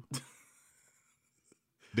Breakin' 2.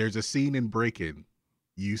 There's a scene in Breakin',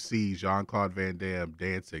 you see Jean-Claude Van Damme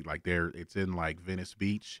dancing, like it's in like Venice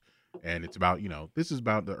Beach, and it's about, this is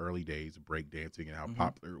about the early days of break dancing and how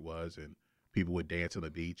popular it was, and people would dance on the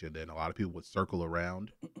beach, and then a lot of people would circle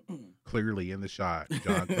around. Clearly in the shot,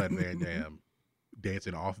 Jean-Claude Van Damme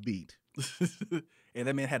dancing off beat. And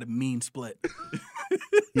that man had a mean split.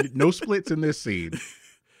 No splits in this scene.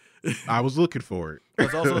 I was looking for it.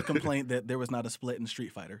 There's also a complaint that there was not a split in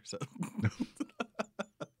Street Fighter. So,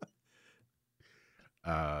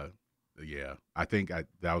 yeah, I think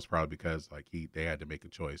that was probably because like they had to make a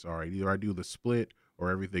choice. All right, either I do the split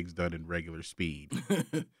or everything's done in regular speed.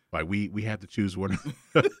 Like we have to choose one.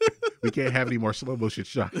 We can't have any more slow motion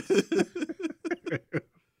shots.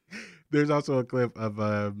 There's also a clip of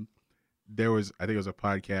I think it was a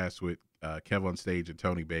podcast with Kev on Stage and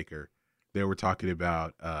Tony Baker. They were talking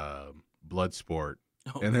about Bloodsport,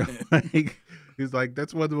 and they're like, he's like,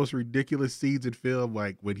 that's one of the most ridiculous scenes in film.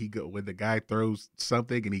 Like when the guy throws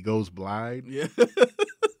something and he goes blind, yeah.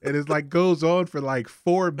 and it's like goes on for like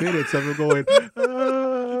 4 minutes of him going.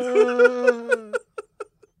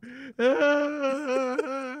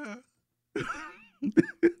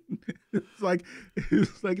 It's like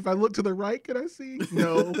if I look to the right, can I see?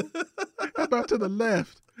 No. How about to the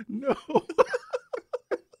left? No.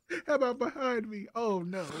 How about behind me? Oh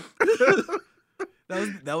no.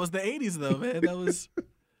 That was the 80s though, man.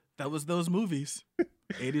 That was those movies.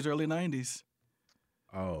 80s, early 90s.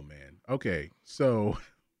 Oh man. Okay. So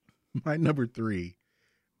my number 3.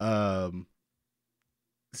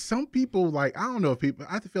 Some people I don't know if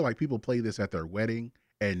I feel like people play this at their wedding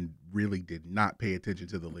and really did not pay attention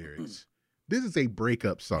to the lyrics. This is a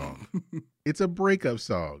breakup song. It's a breakup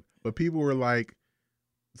song, but people were like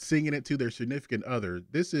singing it to their significant other.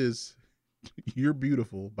 This is You're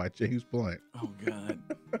Beautiful by James Blunt. Oh God.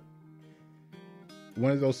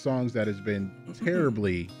 One of those songs that has been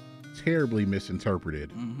terribly, terribly misinterpreted.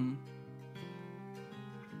 Mm-hmm.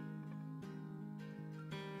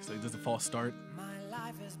 So does a false start? My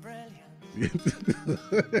life is brilliant.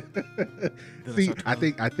 See, I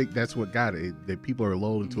think that's what got it. That people are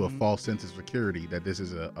lulled into a false sense of security that this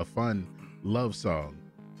is a fun love song.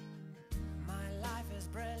 My life is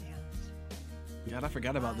brilliant. God, I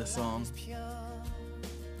forgot about this song.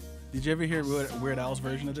 Did you ever hear Weird Al's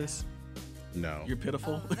version of this? No, You're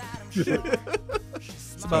Pitiful. It's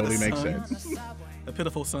about totally a makes son, sense. a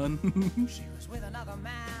pitiful son. She was with another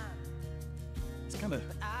man. It's kind of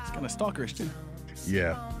stalkerish too.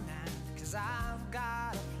 Yeah, 'Cause I've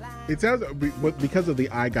got a plan. it sounds because of the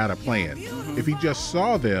I Got a Plan. If he just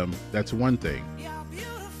saw them, that's one thing. You're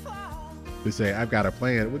beautiful. To say I've got a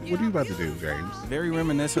plan. What are you about to do, James? Very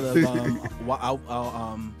reminiscent of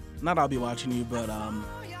not I'll Be Watching You, but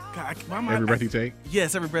God, why am I- Every Breath You Take.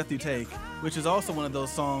 Yes, Every Breath You Take, which is also one of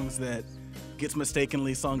those songs that gets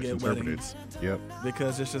mistakenly sung at Misinterpreted. weddings Yep.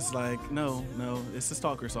 because it's just like no, it's a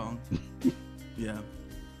stalker song. Yeah.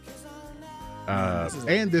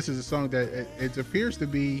 And this is a song that it appears to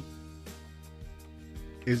be.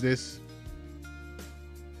 Is this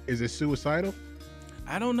suicidal?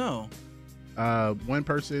 I don't know. One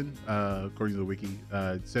person, according to the wiki,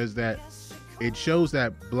 says that it shows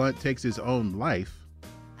that Blunt takes his own life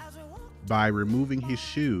by removing his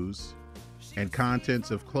shoes and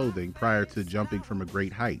contents of clothing prior to jumping from a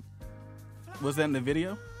great height. Was that in the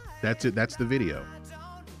video? That's it. That's the video.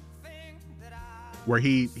 where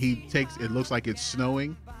he takes, it looks like it's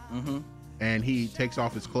snowing, and he takes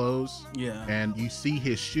off his clothes. Yeah. And you see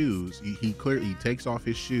his shoes. He clearly takes off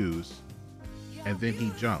his shoes, and then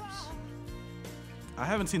he jumps. I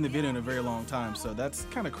haven't seen the video in a very long time, so that's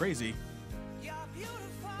kind of crazy.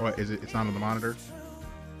 Oh, is it? It's not on the monitor.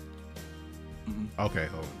 Okay,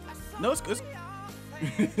 hold on. No, it's good.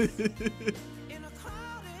 If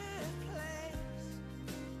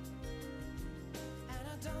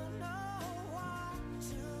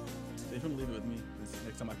you want to leave it with me, this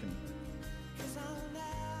next time I can.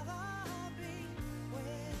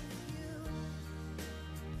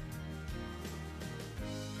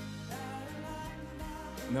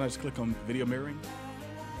 And then I just click on video mirroring.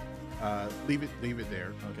 Leave it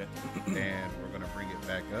there, Okay. and we're gonna bring it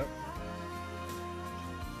back up.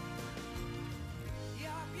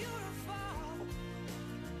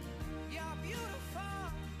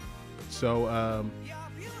 So,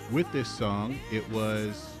 with this song, it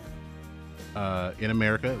was in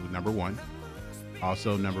America, it was number 1.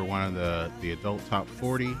 Also number 1 on the adult top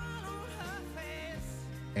 40.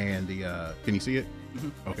 And the can you see it?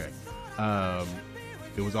 Okay.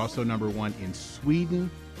 It was also number 1 in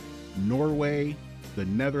Sweden, Norway, the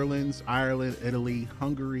Netherlands, Ireland, Italy,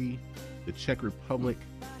 Hungary, the Czech Republic,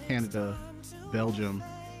 Canada, Belgium,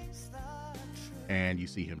 and you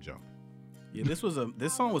see him jump. Yeah,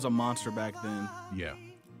 this song was a monster back then. Yeah.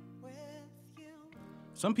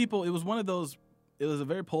 Some people, it was one of those. It was a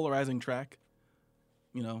very polarizing track.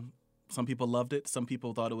 You know, some people loved it. Some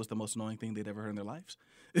people thought it was the most annoying thing they'd ever heard in their lives.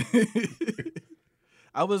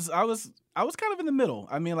 I was kind of in the middle.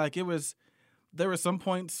 I mean, like there were some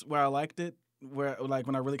points where I liked it, where like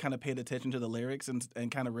when I really kind of paid attention to the lyrics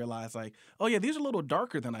and kind of realized like, oh yeah, these are a little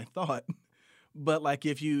darker than I thought. But like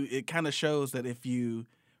it kind of shows that if you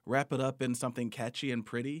wrap it up in something catchy and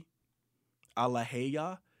pretty, a la Hey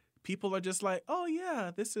Ya, people are just like, oh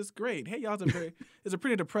yeah, this is great. Hey Ya's it's a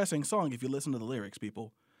pretty depressing song if you listen to the lyrics,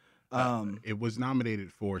 people. It was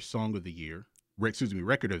nominated for Song of the Year.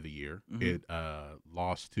 Record of the Year. It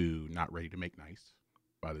lost to Not Ready to Make Nice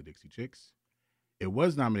by the Dixie Chicks. It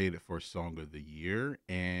was nominated for Song of the Year,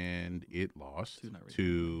 and it lost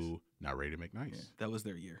to Not Ready to Make Nice. Yeah, that was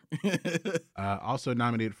their year. Also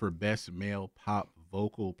nominated for Best Male Pop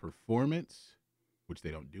Vocal Performance, which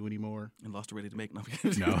they don't do anymore. And lost to Ready to Make No,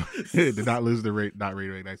 it did not lose the Not Ready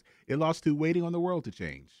to Make Nice. It lost to Waiting on the World to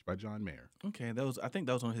Change by John Mayer. Okay, I think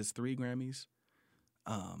that was one of his 3 Grammys.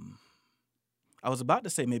 I was about to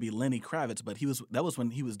say maybe Lenny Kravitz, but that was when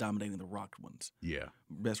he was dominating the rock ones. Yeah.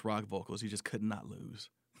 Best rock vocals. He just could not lose.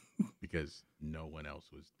 Because no one else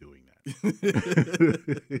was doing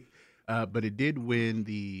that. But it did win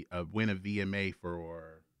a VMA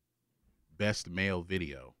for Best Male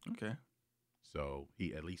Video. Okay. So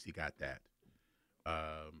he got that.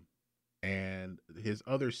 And his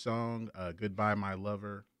other song, Goodbye My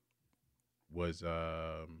Lover, was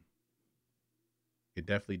it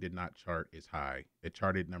definitely did not chart as high. It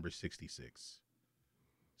charted number 66.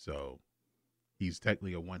 So he's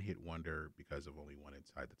technically a one-hit wonder because of only one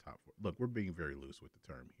inside the top 4. Look, we're being very loose with the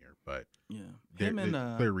term here, but yeah, there's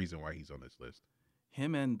a clear reason why he's on this list.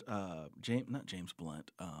 Him and not James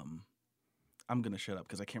Blunt. I'm gonna shut up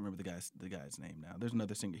because I can't remember the guy's name now. There's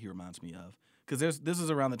another singer he reminds me of because this is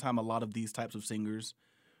around the time a lot of these types of singers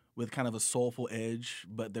with kind of a soulful edge,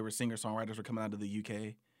 but there were singer-songwriters were coming out of the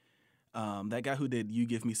UK. That guy who did "You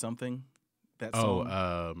Give Me Something," that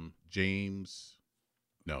song. James.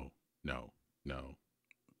 No.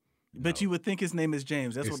 But you would think his name is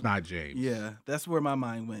James. It's not James. Yeah, that's where my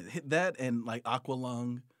mind went. That and like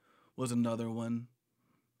Aqualung was another one.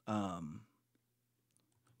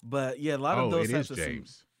 But yeah, a lot of those types of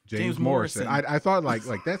James. James Morrison. I thought like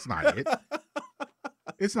that's not it.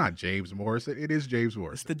 It's not James Morrison. It is James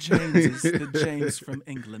Morrison. It's the James from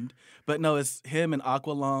England. But no, it's him and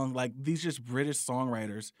Aqualung, like these just British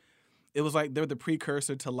songwriters. It was like they're the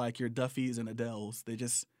precursor to like your Duffys and Adeles. They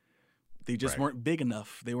just Right. weren't big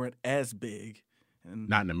enough. They weren't as big. And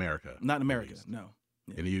Not in America. Not in America, no.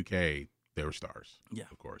 Yeah. In the UK, they were stars. Yeah.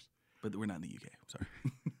 Of course. But we're not in the UK. Sorry.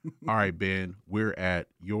 All right, Ben, we're at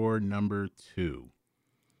your number 2.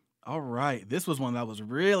 All right. This was one that I was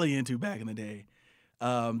really into back in the day.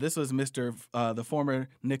 This was the former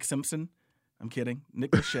Nick Simpson. I'm kidding.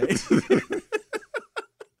 Nick Lachey.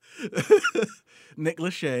 Nick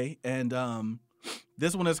Lachey. And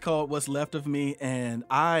this one is called What's Left of Me. And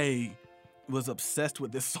I was obsessed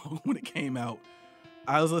with this song when it came out.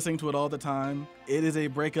 I was listening to it all the time. It is a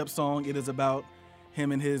breakup song. It is about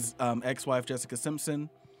him and his ex-wife, Jessica Simpson.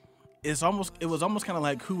 It was almost kind of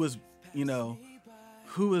like who was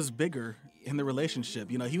bigger in the relationship.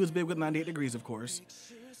 You know, he was big with 98 Degrees, of course.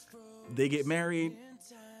 They get married.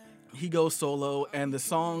 He goes solo, and the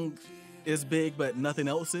song is big, but nothing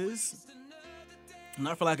else is.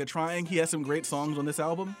 Not for lack of trying. He has some great songs on this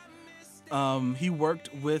album. He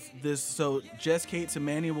worked with this, so Jess Cates,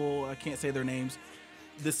 Emmanuel, I can't say their names.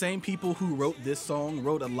 The same people who wrote this song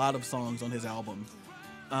wrote a lot of songs on his album.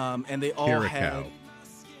 And they all had...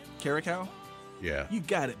 Caracal? Yeah. You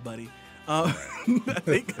got it, buddy.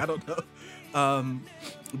 I don't know.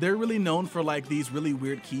 They're really known for like these really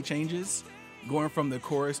weird key changes, going from the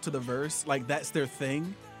chorus to the verse. Like that's their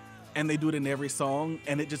thing. And they do it in every song,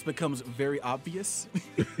 and it just becomes very obvious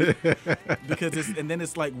because then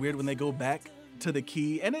it's like weird when they go back to the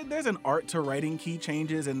key. And there's an art to writing key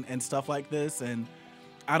changes and stuff like this. And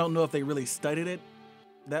I don't know if they really studied it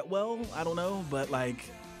that well. I don't know, but like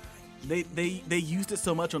they used it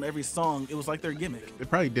so much on every song, it was like their gimmick. They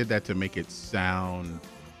probably did that to make it sound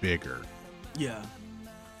bigger. Yeah.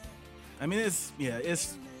 I mean, it's.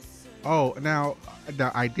 Oh, now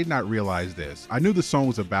I did not realize this. I knew the song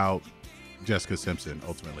was about Jessica Simpson,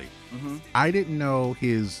 ultimately. Mm-hmm. I didn't know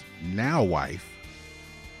his now wife,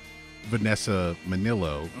 Vanessa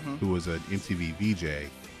Manillo, who was an MTV VJ,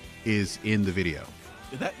 is in the video.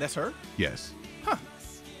 That's her? Yes. Huh.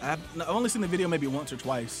 I've only seen the video maybe once or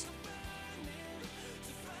twice.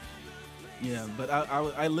 Yeah, but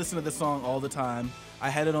I listen to the song all the time. I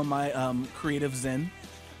had it on my Creative Zen.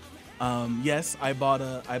 Yes, I bought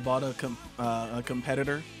a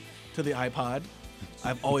competitor to the iPod.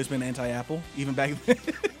 I've always been anti-Apple, even back then.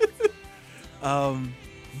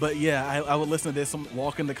 But yeah, I would listen to this,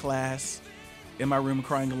 walking to class, in my room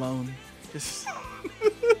crying alone. Just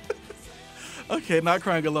okay, not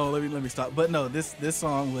crying alone. Let me stop. But no, this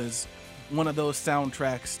song was one of those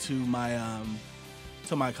soundtracks to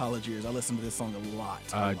my college years. I listened to this song a lot.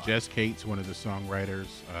 Jess Cates, one of the songwriters,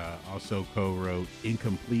 also co-wrote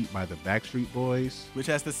 "Incomplete" by the Backstreet Boys, which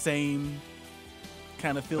has the same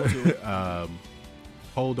kind of feel to it.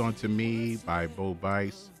 "Hold On to Me" by Bo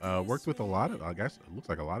Bice. Worked with a lot of, I guess it looks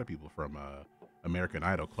like a lot of people from American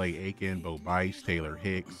Idol: Clay Aiken, Bo Bice, Taylor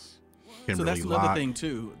Hicks, Kimberly So that's another Locke, thing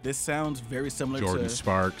too. This sounds very similar Jordan to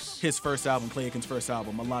Sparks, his first album, Clay Aiken's first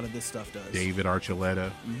album. A lot of this stuff does. David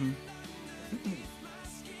Archuleta. Mm-hmm.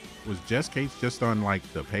 Was Jess Cates just on like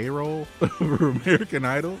the payroll for American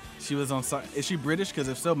Idol? She was on. Is she British? Because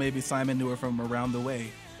if so, maybe Simon knew her from around the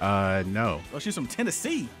way. No. Oh, she's from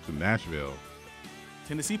Tennessee. From Nashville.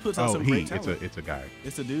 Tennessee puts out some great talent. It's a guy.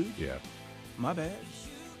 It's a dude? Yeah. My bad.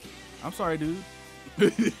 I'm sorry, dude.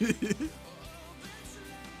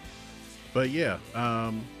 But yeah.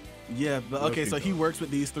 Yeah, but okay, so he those. works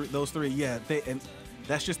with those three. Yeah, and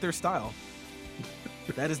that's just their style.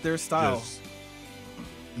 That is their style. Just-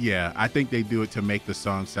 yeah, I think they do it to make the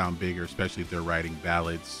song sound bigger, especially if they're writing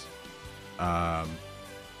ballads. Because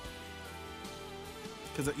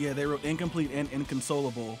yeah, they wrote "Incomplete" and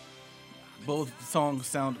 "Inconsolable." Both songs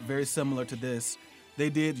sound very similar to this. They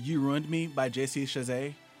did "You Ruined Me" by JC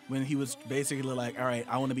Chazé when he was basically like, "All right,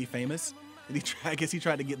 I want to be famous." And I guess he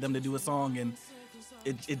tried to get them to do a song, and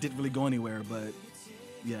it didn't really go anywhere. But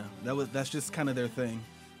yeah, that's just kind of their thing.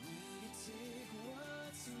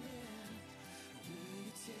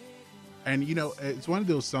 And you know, it's one of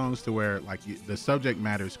those songs to where like the subject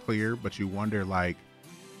matter is clear, but you wonder like,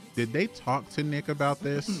 did they talk to Nick about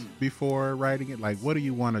this before writing it? Like, what do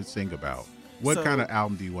you want to sing about? What kind of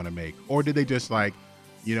album do you want to make? Or did they just like,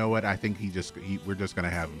 you know what? I think we're just gonna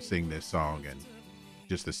have him sing this song and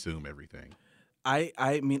just assume everything.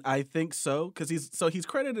 I mean, I think so, because he's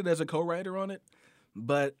credited as a co-writer on it.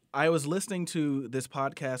 But I was listening to this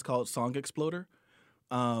podcast called Song Exploder,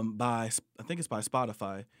 I think it's by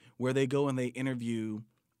Spotify, where they go and they interview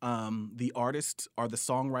the artists or the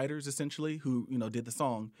songwriters essentially who did the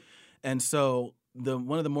song. And so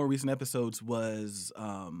one of the more recent episodes was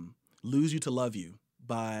 "Lose You to Love You"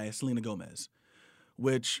 by Selena Gomez,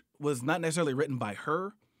 which was not necessarily written by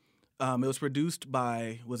her. It was produced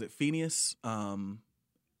by, was it Phineas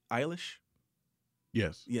Eilish?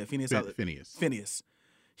 Yes. Yeah, Phineas. Phineas.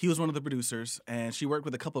 He was one of the producers, and she worked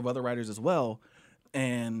with a couple of other writers as well.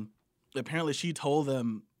 And apparently she told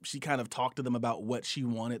them, she kind of talked to them about what she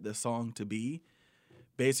wanted the song to be.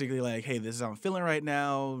 Basically like, hey, this is how I'm feeling right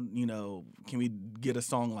now. Can we get a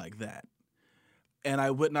song like that? And I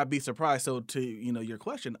would not be surprised. So to, your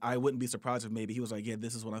question, I wouldn't be surprised if maybe he was like, yeah,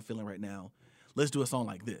 this is what I'm feeling right now. Let's do a song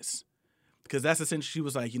like this. Because that's essentially, she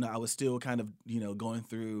was like, I was still kind of, going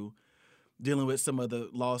through, dealing with some of the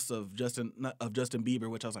loss of Justin Bieber,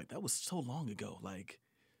 which I was like, that was so long ago. Like,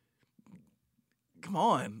 come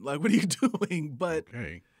on, like, what are you doing? But,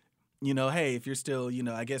 Okay. hey, if you're still,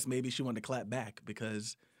 I guess maybe she wanted to clap back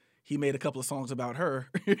because he made a couple of songs about her.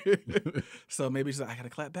 So maybe she's like, I gotta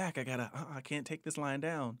clap back. I can't take this line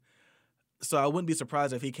down. So I wouldn't be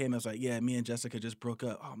surprised if he came and was like, yeah, me and Jessica just broke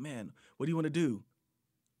up. Oh man, what do you want to do?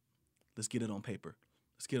 Let's get it on paper.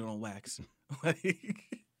 Let's get it on wax.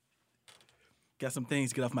 Like, got some things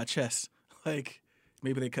to get off my chest. Like,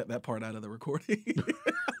 maybe they cut that part out of the recording.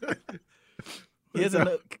 He has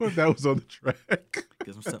another, That was on the track.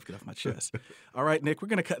 get some stuff, get off my chest. All right, Nick, we're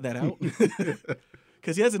gonna cut that out.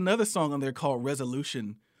 Because he has another song on there called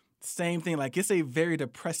Resolution. Same thing. Like, it's a very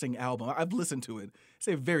depressing album. I've listened to it. It's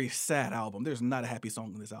a very sad album. There's not a happy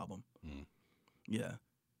song in this album. Yeah.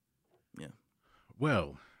 Yeah.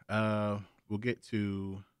 Well, we'll get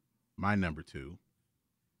to my number 2.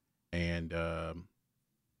 And I'm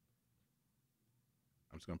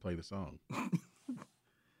just going to play the song.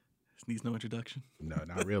 This needs no introduction. No,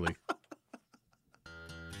 not really.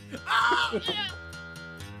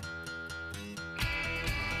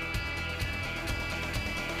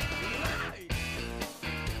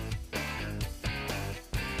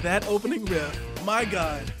 That opening riff, my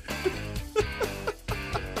God.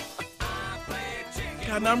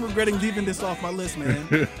 God, now I'm regretting leaving this off my list,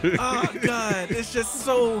 man. Oh, God, it's just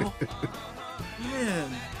so, man.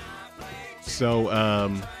 So,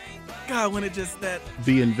 God, when it just that,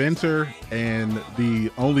 the inventor and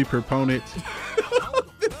the only proponent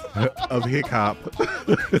of hip hop,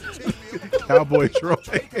 Cowboy Troy.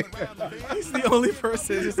 he's the only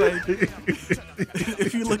person. It's like,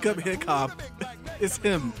 if you look up hip hop, it's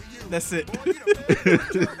him. That's it.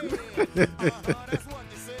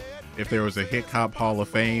 If there was a hip hop Hall of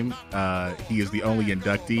Fame, he is the only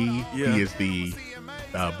inductee. Yeah. He is the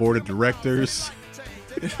board of directors.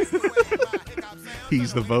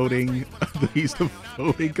 He's the voting. He's the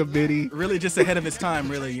voting committee. Really just ahead of his time,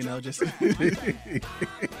 really, you know, just.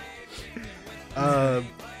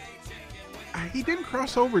 He didn't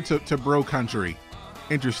cross over to bro country,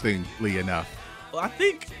 interestingly enough. Well, I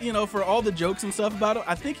think, you know, for all the jokes and stuff about him,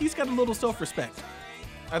 I think he's got a little self-respect.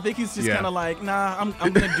 I think he's just Yeah. kind of like, nah, I'm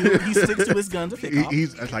gonna do it. He sticks to his guns. Of hip-hop.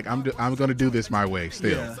 He's like, I'm gonna do this my way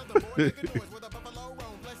still.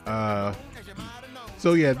 Yeah.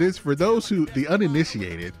 So yeah, this, for those who, the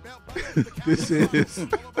uninitiated, this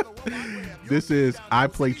is I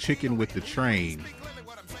Play Chicken with the Train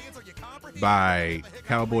by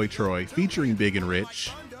Cowboy Troy, featuring Big and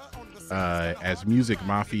Rich, as Music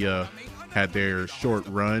Mafia had their short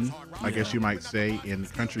run, I guess you might say, in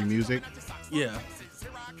country music. Yeah.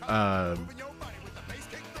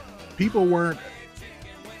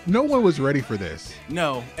 No one was ready for this.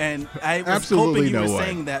 No, and I was Absolutely hoping you no were way.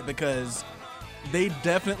 saying that because they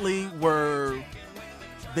definitely were.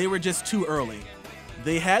 They were just too early.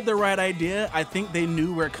 They had the right idea. I think they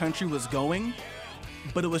knew where country was going,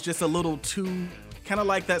 but it was just a little too, kind of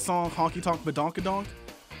like that song "Honky Tonk Badonkadonk"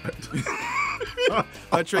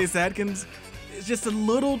 by Trace Adkins. It's just a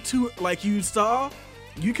little too, like, you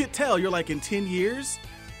could tell, you're like, in 10 years,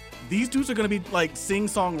 these dudes are gonna be like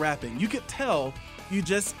sing-song rapping. You could tell. You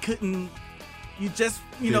just couldn't. You just,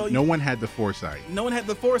 you know. No one had the foresight. No one had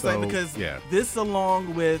the foresight So, because yeah. this,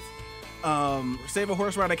 along with Save a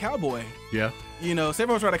Horse Ride a Cowboy, Yeah. you know, Save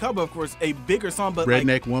a Horse Ride a Cowboy, of course, a bigger song, but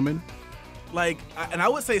Redneck Woman. and I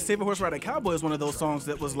would say Save a Horse Ride a Cowboy is one of those songs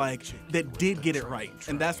that was like, that did get it right.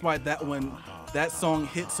 And that's why that song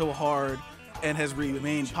hit so hard and has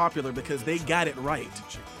remained popular, because they got it right.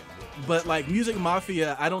 But like Music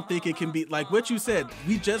Mafia, I don't think it can be, like what you said,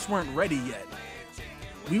 we just weren't ready yet.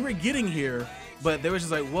 We were getting here, but they was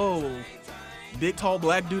just like, whoa, big tall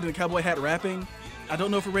black dude in a cowboy hat rapping. I don't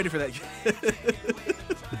know if we're ready for that yet.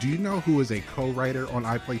 Do you know who is a co-writer on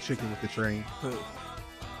I Play Chicken with the Train? Who?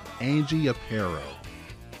 Angie Aparo.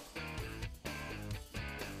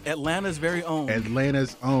 Atlanta's very own.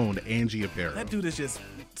 Atlanta's own Angie Aparo. That dude is just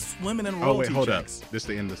swimming in Oh royalty wait, hold checks. up. This is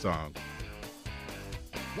the end of the song.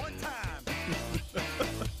 One time.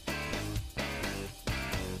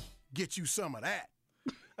 Get you some of that.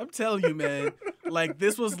 I'm telling you, man. Like,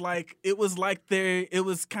 this was like, it was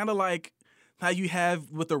kind of like how you have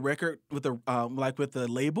with the record, with the like with the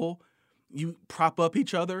label, you prop up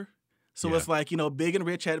each other. So Yeah. it's like, you know, Big and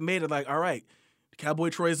Rich had made it like, all right, Cowboy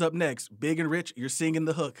Troy's up next. Big and Rich, you're singing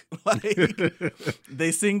the hook. Like,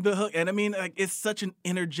 they sing the hook. And I mean, like, it's such an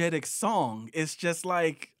energetic song. It's just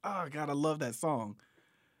like, oh God, I love that song.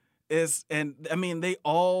 And I mean, they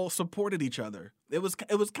all supported each other. It was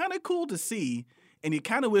kind of cool to see, and you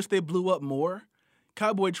kind of wish they blew up more,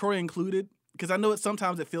 Cowboy Troy included, because I know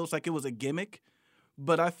sometimes it feels like it was a gimmick,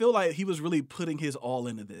 but I feel like he was really putting his all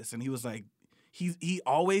into this, and he was like, he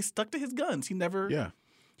always stuck to his guns. He never, Yeah.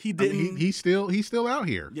 he I didn't. mean, he's still out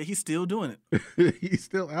here. Yeah, he's still doing it. He's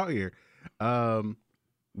still out here.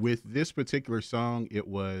 with this particular song, it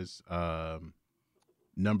was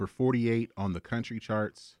number 48 on the country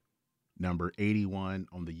charts, number 81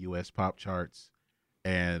 on the U.S. pop charts,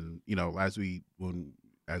 and you know, when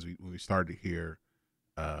we started here,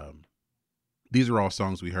 these are all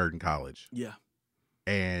songs we heard in college. Yeah.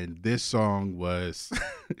 And this song was,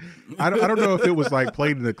 I don't know if it was like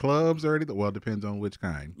played in the clubs or anything. Well, it depends on which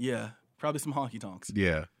kind. Yeah. Probably some honky tonks.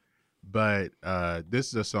 Yeah. But this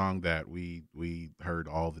is a song that we heard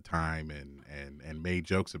all the time and made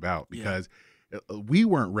jokes about because we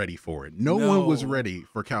weren't ready for it. No one was ready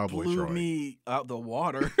for Cowboy Blew Troy. me out the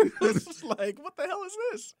water. It's just like, what the hell is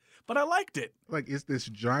this? But I liked it. Like, it's this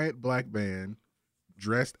giant black man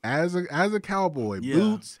dressed as a cowboy, Yeah.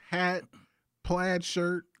 boots, hat, plaid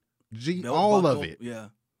shirt, Belt all buckle. of it. Yeah.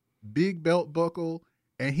 Big belt buckle,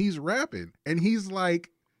 and he's rapping, and he's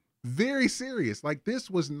like very serious. Like, this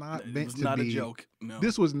was not It meant was to not be a joke. No.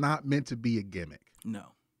 This was not meant to be a gimmick, No.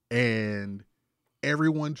 and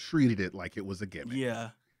everyone treated it like it was a gimmick.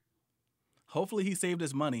 Yeah. Hopefully he saved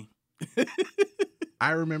his money.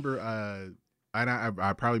 I remember, and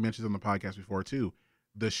I probably mentioned on the podcast before too,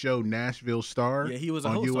 the show Nashville Star. Yeah, he was a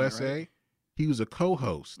on host on it, USA. right? He was a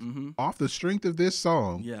co-host. Mm-hmm. Off the strength of this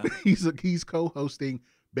song, Yeah. he's co-hosting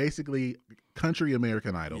basically Country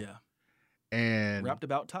American Idol. Yeah. And Rapped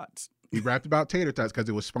about tots. he rapped about tater tots because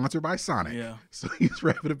it was sponsored by Sonic. Yeah. So he's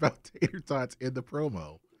rapping about tater tots in the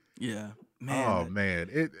promo. Yeah. Man. Oh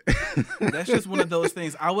man, That's just one of those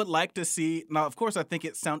things I would like to see. Now, of course, I think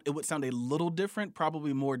it would sound a little different,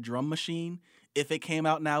 probably more drum machine if it came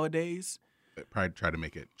out nowadays. Probably try to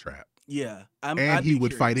make it trap. Yeah. And he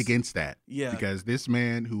would fight against that. Yeah. Because this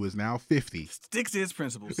man who is now 50 Sticks to his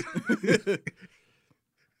principles.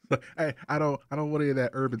 I don't want any of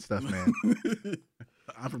that urban stuff, man.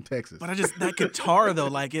 I'm from Texas. But that guitar though,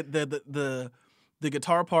 like the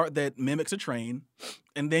guitar part that mimics a train,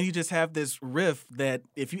 and then you just have this riff that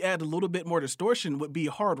if you add a little bit more distortion would be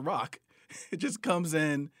hard rock. It just comes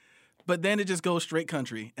in, but then it just goes straight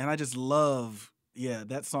country, and I just love. Yeah,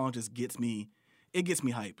 that song just gets me. It gets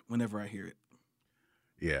me hype whenever I hear it.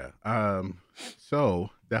 Yeah. So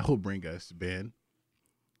that will bring us, Ben,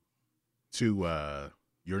 to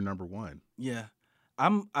your number one. Yeah,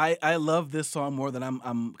 I love this song more than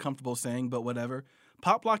I'm comfortable saying, but whatever.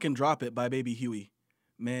 Pop Lock and Drop It by Baby Huey.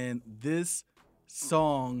 Man, this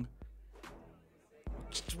song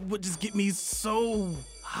would just get me so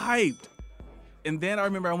hyped. And then I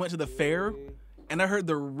remember I went to the fair and I heard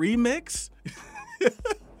the remix.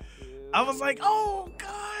 I was like, oh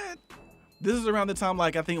God. This is around the time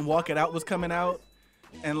like I think Walk It Out was coming out.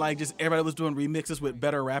 And like just everybody was doing remixes with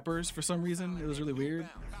better rappers for some reason. It was really weird.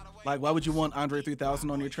 Like, why would you want Andre 3000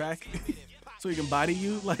 on your track? So he can body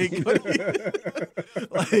you? Like,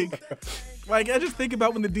 like I just think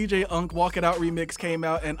about when the DJ Unk Walk It Out remix came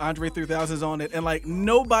out and Andre 3000's on it, and like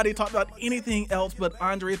nobody talked about anything else but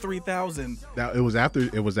Andre 3000. Now it was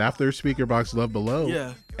after Speaker Box Love Below.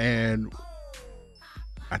 Yeah. And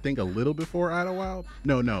I think a little before Idlewild.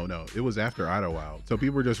 No. It was after Idlewild. So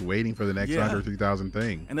people were just waiting for the next Andre 3000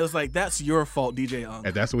 thing. And it was like, that's your fault, DJ Unk.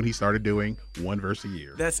 And that's when he started doing one verse a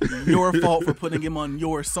year. That's your fault for putting him on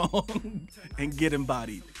your song and get him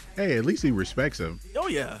bodied. Hey, at least he respects him. Oh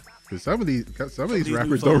yeah. Because some of these new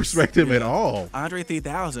rappers don't folks, respect him yeah. at all. Andre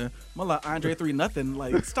 3000, more like Andre 3 nothing.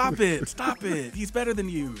 Like, stop it. He's better than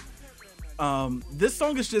you. This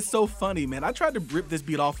song is just so funny, man. I tried to rip this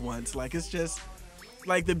beat off once. Like, it's just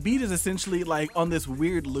like the beat is essentially like on this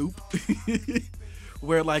weird loop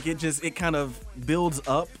where like it kind of builds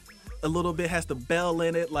up a little bit, has the bell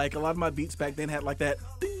in it. Like a lot of my beats back then had like that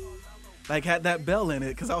ding, like had that bell in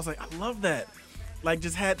it because I was like, I love that. Like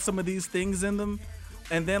just had some of these things in them.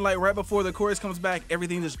 And then like right before the chorus comes back,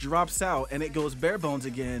 everything just drops out and it goes bare bones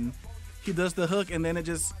again. He does the hook and then it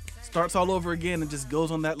just starts all over again and just goes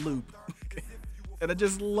on that loop. And I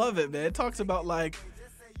just love it, man. It talks about like,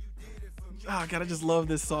 oh God, I just love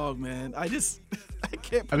this song, man. I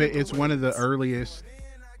can't. I mean, it's one of the earliest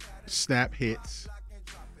snap hits.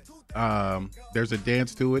 There's a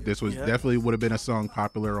dance to it. This was definitely would have been a song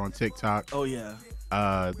popular on TikTok. Oh yeah.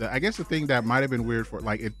 I guess the thing that might have been weird for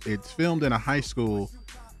like it's filmed in a high school,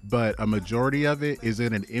 but a majority of it is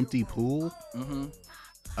in an empty pool. Mm-hmm.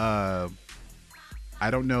 I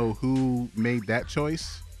don't know who made that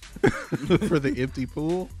choice for the empty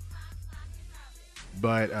pool,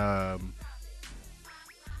 but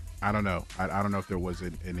I don't know. I don't know if there was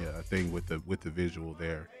any thing with the visual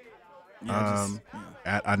there. Yeah,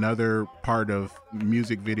 At another part of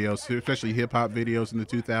music videos, especially hip hop videos in the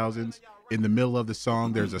 2000s, in the middle of the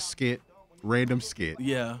song, there's a skit, random skit.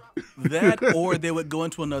 Yeah, that or they would go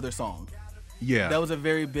into another song. Yeah. That was a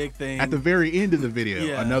very big thing. At the very end of the video,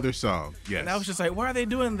 Yeah. another song. Yes. And I was just like, why are they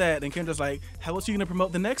doing that? And Kendra's like, how else are you going to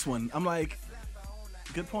promote the next one? I'm like,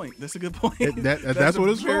 good point. That's a good point. That's what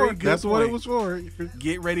it's very for. good That's what it point. was for.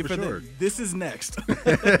 Get ready for sure. this is next.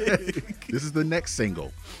 This is the next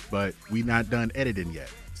single, but we not done editing yet.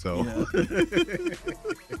 So,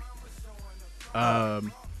 Yeah.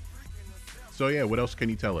 so yeah, what else can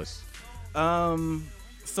you tell us?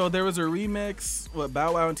 So there was a remix. What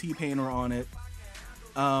Bow Wow and T-Pain were on it.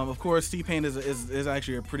 Of course, T-Pain is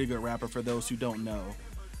actually a pretty good rapper for those who don't know.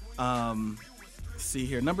 Let's see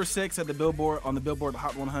here, number 6 at the Billboard on the Billboard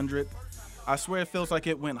Hot 100. I swear it feels like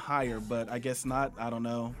it went higher, but I guess not. I don't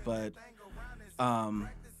know, but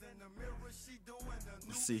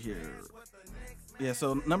let's see here. Yeah,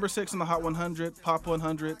 so number 6 on the Hot 100, Pop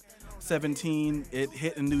 100, 17. It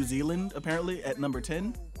hit in New Zealand apparently at number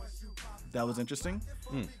 10. That was interesting.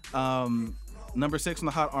 Number 6 on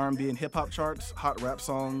the Hot R&B and Hip Hop charts, Hot Rap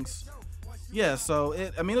songs. Yeah, so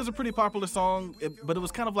it was a pretty popular song, but it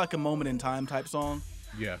was kind of like a moment in time type song.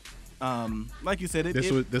 Yeah. Like you said,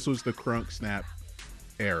 This was the crunk snap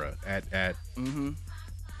era at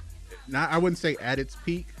not, I wouldn't say at its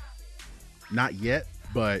peak, not yet,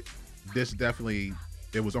 but this definitely,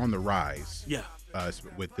 it was on the rise. Yeah.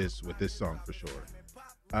 With this song for sure.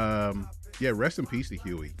 Yeah, rest in peace to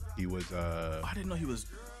Huey. He was I didn't know he was.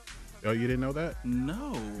 Oh, you didn't know that?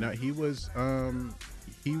 No. No, he was Was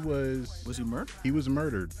he murdered? he was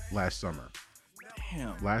murdered last summer.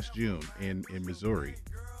 Damn. Last June in Missouri.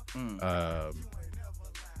 So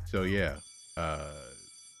yeah,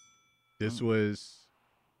 this is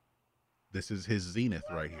his zenith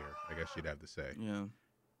right here, I guess you'd have to say. Yeah.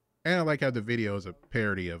 And I like how the video is a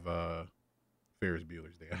parody of Ferris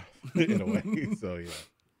Bueller's Day Off in a way.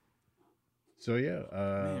 So yeah,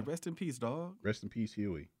 Man, rest in peace, dog. rest in peace,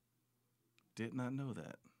 Huey. Did not know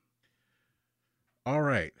that. All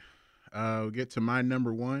right, we'll get to my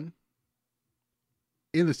number 1.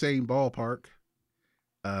 In the same ballpark,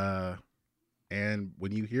 and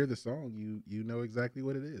when you hear the song, you know exactly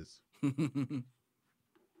what it is. I'm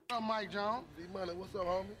Mike Jones. D-Money, what's up,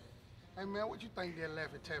 homie? Hey man, what you think that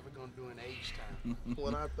Laffy Taffy gonna do in H-Town?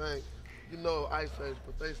 What I think, you know, Ice Age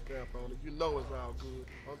put they stamp on it. You know it's all good.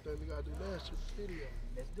 Only thing we gotta do now is shoot the video.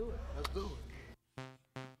 Let's do it. Let's do it.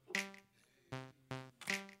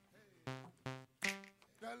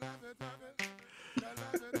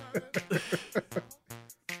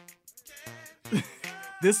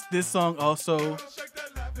 This song also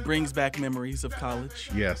brings back memories of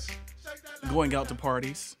college, Yes, going out to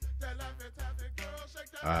parties.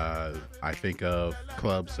 I think of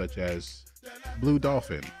clubs such as Blue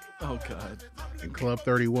Dolphin Oh God. and Club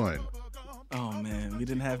 31. Oh man, we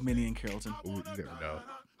didn't have many in Carrollton. No,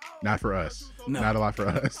 not for us. No. Not a lot for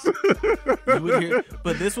us. You would hear,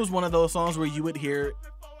 but this was one of those songs where you would hear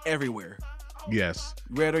everywhere, Yes.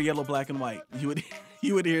 red or yellow, black and white. You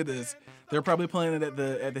would hear this. They're probably playing it at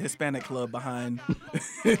the Hispanic club behind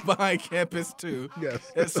behind campus too.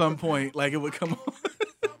 Yes. At some point, like it would come on.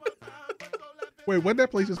 Wait, what that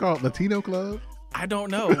place is called? Latino Club? I don't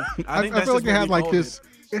know. I think that's feel like just it what had we like called this.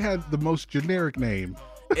 It had the most generic name.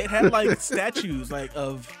 It had like statues like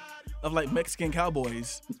of like Mexican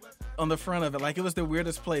cowboys on the front of it. Like it was the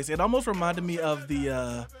weirdest place. It almost reminded me of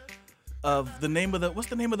the name of the what's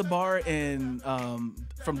the name of the bar in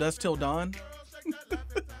From Dusk Till Dawn?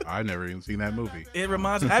 I never even seen that movie. It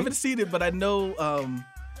reminds. I haven't seen it, but I know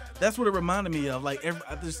that's what it reminded me of. Like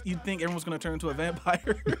you'd think everyone's gonna turn into a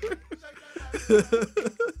vampire.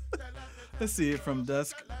 Let's see, From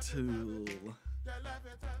Dusk Till.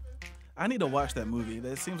 I need to watch that movie.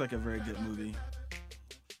 That seems like a very good movie.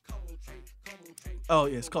 Oh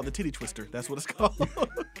yeah, it's called The Titty Twister. That's what it's called.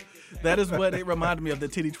 That is what it reminded me of, The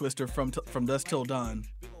Titty Twister from Dusk Till Dawn.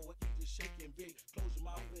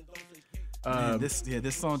 Man,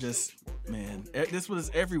 this song just this was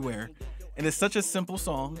everywhere, and it's such a simple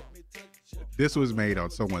song. This was made on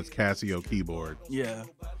someone's Casio keyboard Yeah,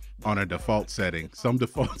 on a default setting, some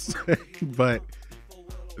default setting, but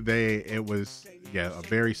it was a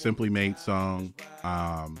very simply made song.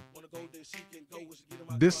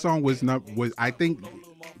 This song was I think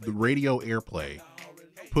the radio airplay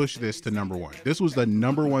pushed this to number 1. This was the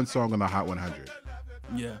number 1 song on the Hot 100.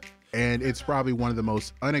 yeah. And it's probably one of the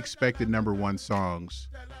most unexpected number 1 songs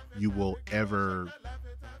you will ever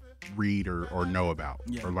read or know about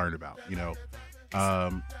or learn about, you know.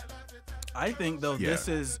 I think though Yeah. this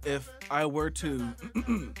is, if I were to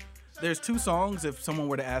there's 2 songs, if someone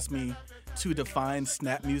were to ask me to define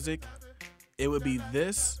snap music, it would be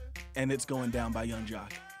this and It's Going Down by Young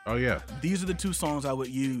Jock. Oh yeah. These are the 2 songs I would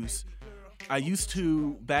use. I used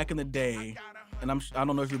to, back in the day, and I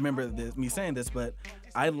don't know if you remember me saying this, but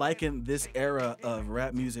I liken this era of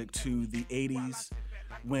rap music to the 80s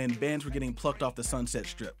when bands were getting plucked off the Sunset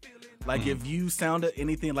Strip. Like if you sounded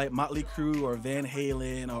anything like Motley Crue or Van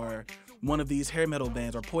Halen or one of these hair metal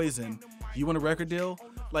bands or Poison, you want a record deal?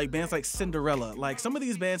 Like bands like Cinderella. Like some of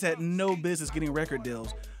these bands had no business getting record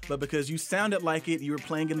deals, but because you sounded like it, you were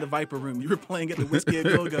playing in the Viper Room, you were playing at the Whiskey A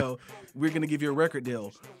Go-Go, we're going to give you a record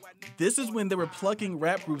deal. This is when they were plucking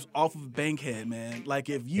rap groups off of Bankhead, man. Like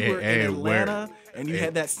if you were in Atlanta and you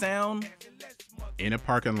had that sound. In a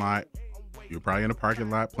parking lot, you're probably in a parking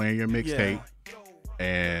lot playing your mixtape.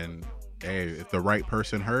 And hey, if the right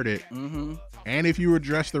person heard it, and if you were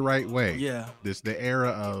dressed the right way, this the era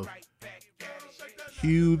of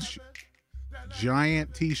huge,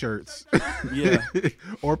 giant T-shirts,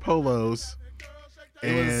 or polos,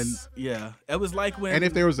 it was like when. And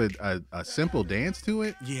if there was a simple dance to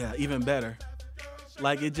it, even better.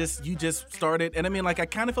 Like you just started, and I mean, like I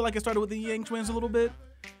kind of feel like it started with the Yang Twins a little bit,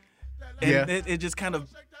 and it just kind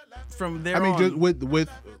of. From there, I mean, just with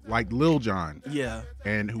like Lil Jon,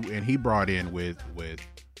 and he brought in with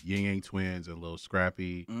Ying Yang Twins and Lil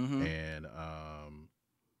Scrappy and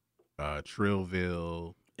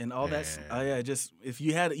Trillville and all that. Just if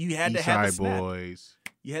you had to have the snap. Boys,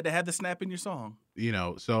 you had to have the snap in your song. You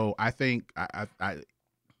know, so I think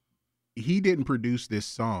he didn't produce this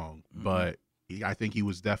song, but I think he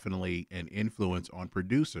was definitely an influence on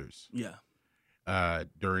producers.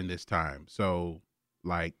 During this time, so.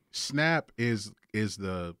 Like Snap is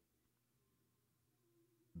the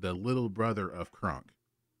little brother of Crunk.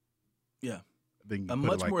 Yeah, a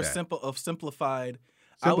much more simplified.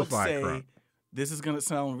 I would say Crunk. This is gonna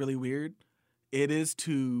sound really weird. It is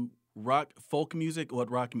to folk music what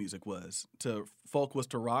rock music was. To folk was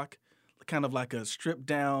to rock, kind of like a stripped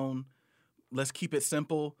down. Let's keep it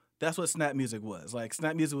simple. That's what Snap music was. Like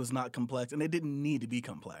Snap music was not complex, and it didn't need to be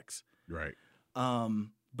complex. Right.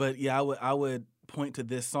 But yeah, I would point to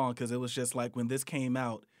this song because it was just like when this came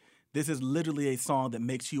out, this is literally a song that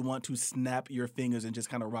makes you want to snap your fingers and just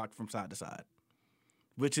kind of rock from side to side,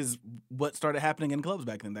 which is what started happening in clubs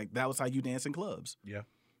back then. Like that was how you dance in clubs. Yeah,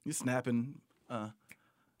 you snapping,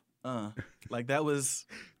 like that was.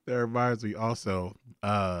 That reminds me also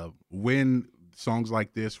when songs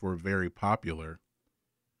like this were very popular.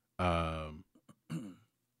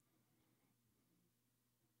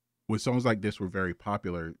 When songs like this were very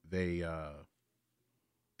popular, they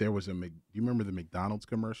there was do you remember the McDonald's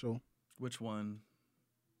commercial? Which one?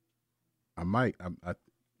 Let me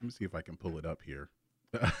see if I can pull it up here.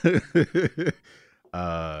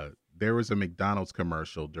 There was a McDonald's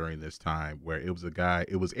commercial during this time where it was a guy,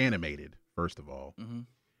 it was animated, first of all.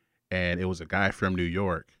 And it was a guy from New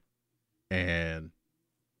York, and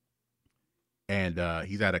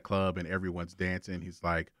he's at a club and everyone's dancing. He's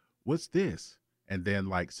like, "What's this?" And then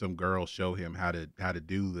like some girls show him how to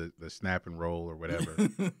do the snap and roll or whatever.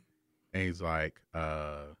 And he's like,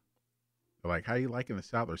 how you like in the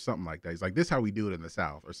South or something like that. He's like, this is how we do it in the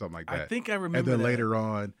South or something like that. I think I remember. And then that. later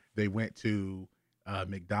on, they went to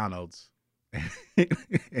McDonald's and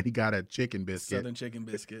he got a chicken biscuit. Southern chicken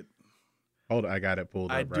biscuit. Hold on, I got it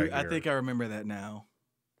pulled up right here. I think I remember that now.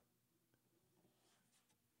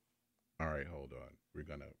 All right, hold on. We're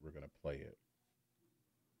gonna play it.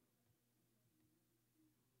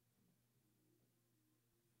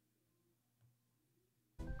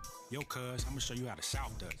 Yo, cuz, I'm gonna show you how the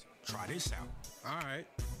South does it. Try this out. All right.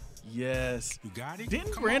 Yes. You got it?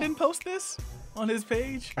 Didn't Brandon post this on his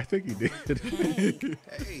page? I think he did.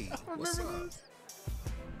 Hey, what's up? This.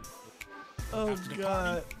 Oh,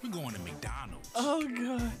 God. We're going to McDonald's. Oh,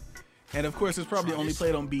 God. And, of course, it's probably only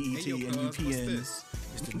played on BET hey, yo, and UPN. It's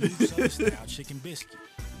the new Southern-style chicken biscuit.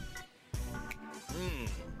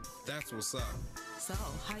 That's what's up. So,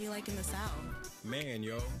 how you liking the South? Man,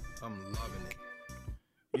 yo, I'm loving it.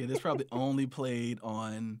 Yeah, this probably only played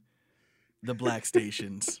on the black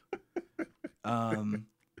stations. And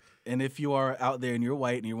if you are out there and you're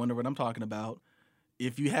white and you're wondering what I'm talking about,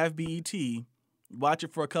 if you have BET, watch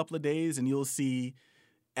it for a couple of days and you'll see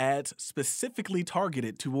ads specifically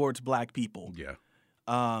targeted towards black people. Yeah.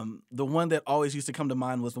 The one that always used to come to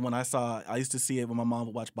mind was the one I saw. I used to see it when my mom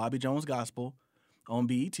would watch Bobby Jones Gospel on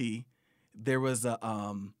BET. There was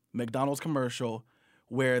a McDonald's commercial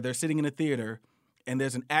where they're sitting in a theater and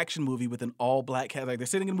there's an action movie with an all-black cast. Like, they're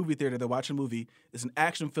sitting in a movie theater, they're watching a movie. It's an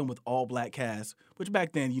action film with all-black cast, which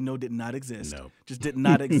back then, did not exist. No. Just did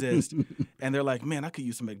not exist. And they're like, man, I could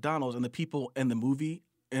use some McDonald's. And the people in the movie,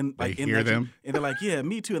 and like they hear them, and they're like, yeah,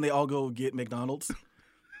 me too. And they all go get McDonald's.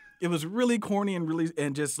 It was really corny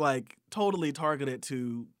and just like totally targeted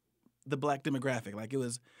to the black demographic. Like it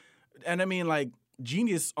was, and I mean, like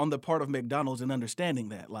genius on the part of McDonald's in understanding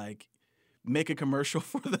that. Like, make a commercial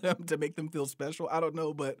for them to make them feel special. I don't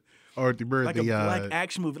know, but Or remember like the a black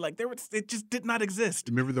action movie, like it just did not exist.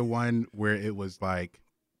 remember the one where it was like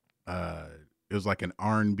an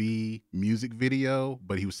R&B music video,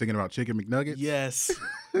 but he was singing about chicken McNuggets. Yes.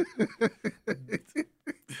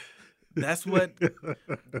 That's what,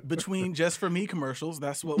 between Just For Me commercials,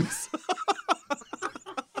 that's what we saw.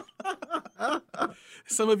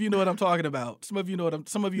 Some of you know what I'm talking about. Some of you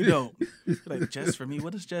don't. Like, Just For Me?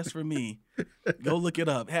 What is Just For Me? Go look it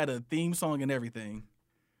up. Had a theme song and everything.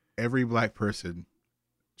 Every black person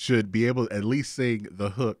should be able to at least sing the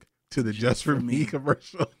hook to the Just For Me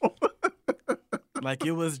commercial. Like,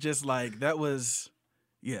 it was just like, that was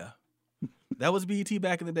BET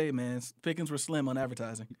back in the day, man. Pickings were slim on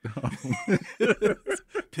advertising.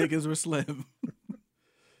 Pickings were slim.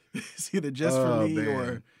 It's either Just For Me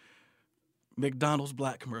or McDonald's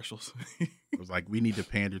black commercials. It was like, we need to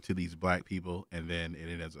pander to these black people, and then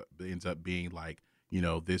it ends up being like,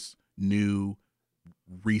 this new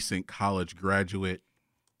recent college graduate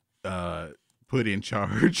put in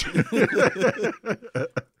charge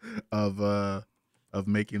of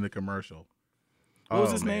making the commercial. What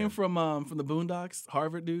was his name from the Boondocks?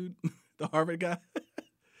 Harvard dude, the Harvard guy.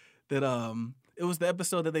 That it was the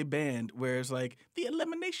episode that they banned where it's like the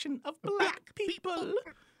elimination of black people.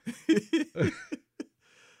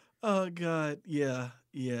 Oh God, yeah.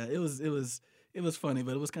 It was funny,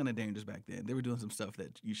 but it was kind of dangerous back then. They were doing some stuff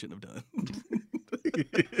that you shouldn't have done.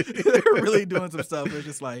 They were really doing some stuff. It was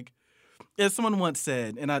just like, as someone once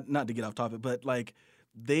said, and not to get off topic, but like,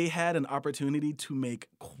 they had an opportunity to make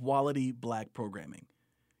quality black programming.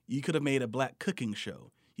 You could have made a black cooking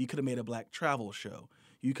show. You could have made a black travel show.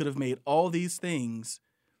 You could have made all these things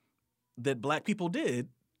that black people did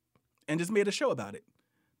and just made a show about it.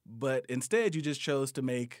 But instead, you just chose to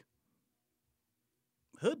make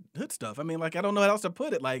hood stuff. I mean, like, I don't know how else to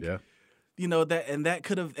put it. Like, that's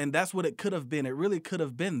what it could have been. It really could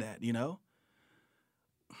have been that,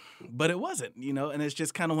 But it wasn't, and it's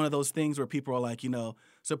just kind of one of those things where people are like,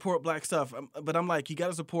 support black stuff. But I'm like, you got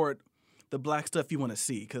to support the black stuff you want to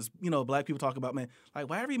see. Because, black people talk about, man, like,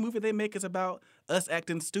 why every movie they make is about us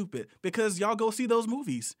acting stupid? Because y'all go see those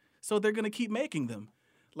movies. So they're going to keep making them.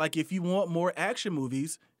 Like, if you want more action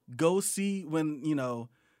movies, go see when,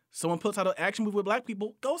 someone puts out an action movie with black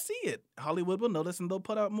people, go see it. Hollywood will notice and they'll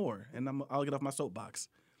put out more. And I'll get off my soapbox.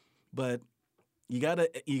 But you gotta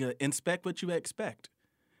inspect what you expect.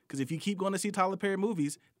 Because if you keep going to see Tyler Perry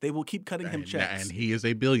movies, they will keep cutting him checks. And he is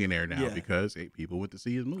a billionaire now because people went to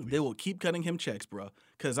see his movies. They will keep cutting him checks, bro.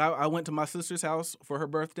 Because I went to my sister's house for her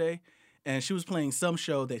birthday, and she was playing some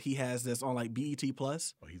show that he has that's on like BET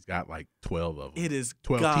Plus. Oh, he's got like 12 of them. It is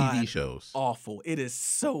 12 TV shows. Awful. It is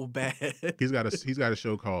so bad. He's got a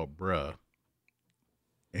show called Bruh,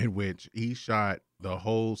 in which he shot the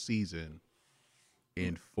whole season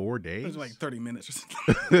in 4 days. It was like 30 minutes or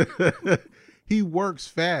something. He works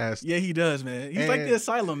fast. Yeah, he does, man. He's like the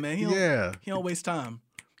Asylum, man. He don't waste time.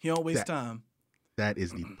 Time. That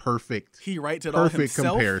is the perfect. He writes it all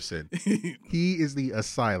himself. Comparison. He is the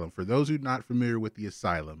Asylum. For those who are not familiar with the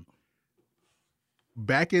Asylum,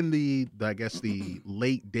 back in the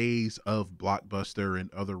late days of Blockbuster and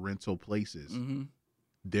other rental places,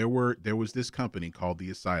 there was this company called the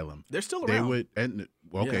Asylum. They're still around.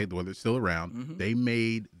 They're still around. Mm-hmm. They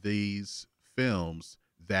made these films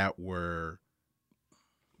that were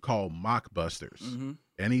called mockbusters. Mm-hmm.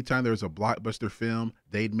 Anytime there was a blockbuster film,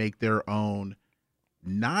 they'd make their own,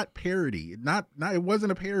 not parody, not it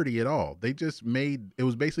wasn't a parody at all. They just made, it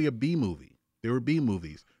was basically a B movie. They were B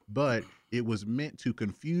movies, but it was meant to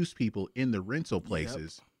confuse people in the rental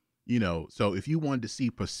places. Yep. So if you wanted to see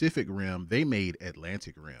Pacific Rim, they made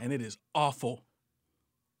Atlantic Rim. And it is awful.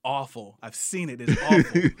 Awful. I've seen it. It's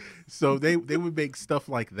awful. So they would make stuff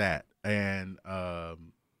like that. And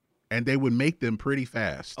they would make them pretty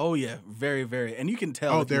fast. Oh yeah, very, very. And you can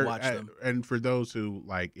tell if you watch them. And for those who,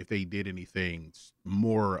 like, if they did anything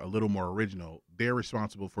a little more original, they're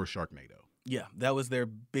responsible for Sharknado. Yeah, that was their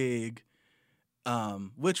big,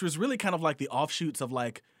 which was really kind of like the offshoots of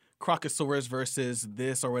like Crocosaurus versus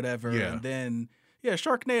this or whatever. Yeah. And then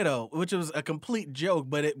Sharknado, which was a complete joke,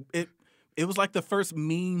 but it was like the first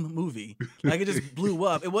meme movie. Like, it just blew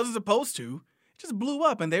up. It wasn't supposed to. Just blew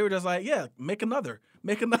up, and they were just like, make another.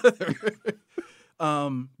 They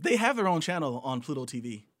have their own channel on Pluto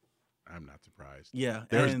TV. I'm not surprised. Yeah.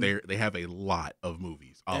 They have a lot of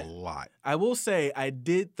movies. A lot. I will say I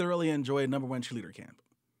did thoroughly enjoy Number One Cheerleader Camp.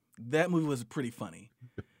 That movie was pretty funny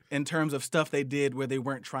in terms of stuff they did where they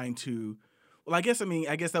weren't trying to, well, I guess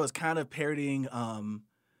that was kind of parodying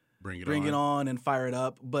Bring It On and Fire It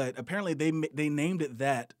Up. But apparently they named it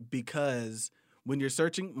that because when you're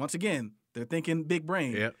searching, once again, they're thinking big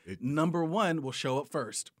brain. Yep. Number 1 will show up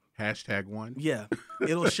first. #1. Yeah.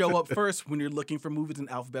 It'll show up first when you're looking for movies in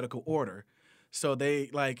alphabetical order. So they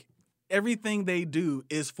everything they do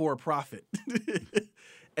is for profit.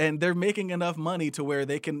 And they're making enough money to where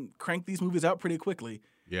they can crank these movies out pretty quickly.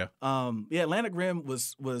 Yeah. Atlantic Rim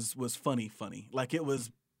was funny. Like it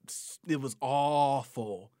was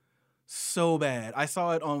awful. So bad. I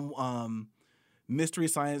saw it on Mystery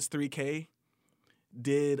Science 3K.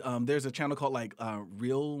 There's a channel called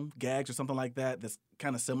Real Gags or something like that that's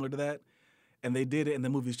kind of similar to that. And they did it and the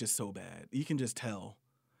movie's just so bad. You can just tell.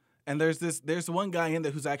 And there's one guy in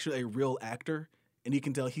there who's actually a real actor, and you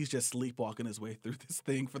can tell he's just sleepwalking his way through this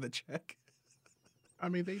thing for the check. I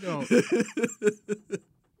mean, they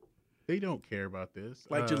don't care about this.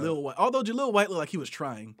 Like Jaleel White. Although Jaleel White looked like he was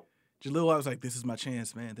trying. Jaleel White was like, "This is my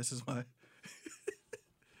chance, man. This is my."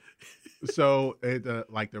 So, their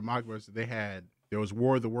mockbusters, there was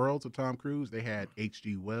War of the Worlds with Tom Cruise. They had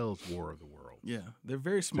H.G. Wells' War of the Worlds. Yeah, they're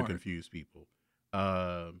very smart to confuse people.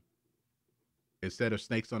 Instead of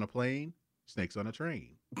snakes on a plane, snakes on a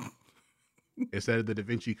train. Instead of the Da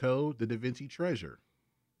Vinci Code, the Da Vinci Treasure.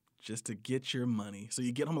 Just to get your money. So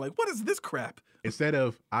you get home like, what is this crap? Instead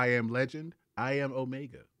of I Am Legend, I Am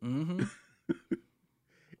Omega. Mm-hmm.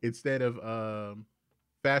 Instead of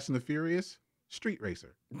Fast and the Furious, Street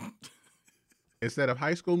Racer. Instead of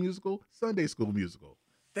High School Musical, Sunday School Musical.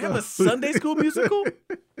 They have a Sunday School Musical?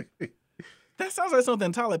 That sounds like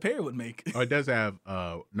something Tyler Perry would make. Oh, it does have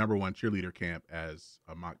number 1 cheerleader camp as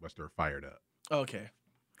a mockbuster, Fired Up. Okay.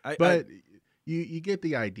 You get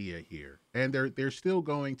the idea here. And they're still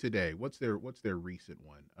going today. What's their recent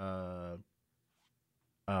one?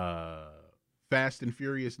 Fast and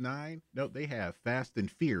Furious 9? No, they have Fast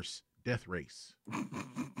and Fierce Death Race.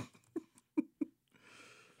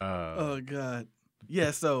 Oh God.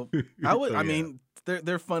 Yeah, so I mean,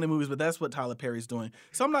 they're funny movies, but that's what Tyler Perry's doing.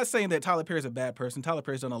 So I'm not saying that Tyler Perry's a bad person. Tyler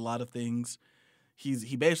Perry's done a lot of things.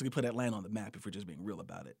 He basically put Atlanta on the map, if we're just being real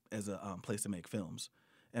about it, as a place to make films,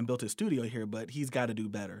 and built his studio here. But he's got to do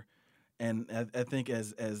better. And I think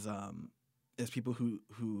as people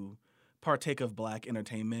who partake of Black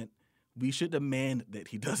entertainment, we should demand that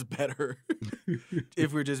he does better.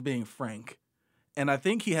 If we're just being frank. And I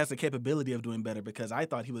think he has the capability of doing better because I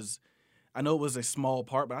thought he was. I know it was a small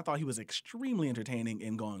part, but I thought he was extremely entertaining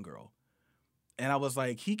in Gone Girl. And I was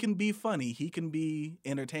like, he can be funny. He can be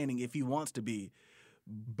entertaining if he wants to be.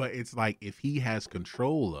 But it's like if he has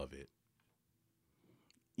control of it.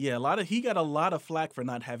 Yeah, he got a lot of flack for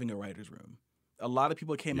not having a writer's room. A lot of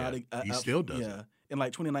people came out. He still does. Yeah, in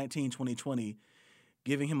 2019, 2020,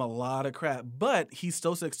 giving him a lot of crap. But he's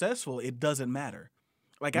so successful, it doesn't matter.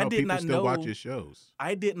 I did not know. People still watch his shows.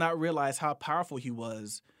 I did not realize how powerful he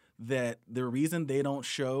was. That the reason they don't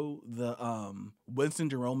show the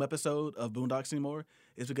Winston Jerome episode of Boondocks anymore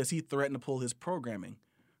is because he threatened to pull his programming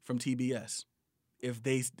from TBS if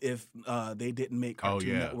they didn't make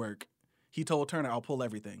Cartoon Network. He told Turner, "I'll pull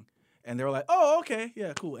everything," and they were like, "Oh, okay,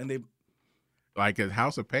 yeah, cool." And they at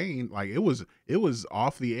House of Pain, it was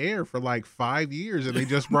off the air for 5 years, and they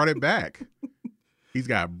just brought it back. He's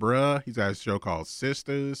got Bruh. He's got a show called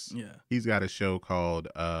Sisters. Yeah. He's got a show called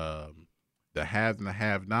The Have and the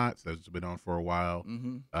Have-Nots that's been on for a while.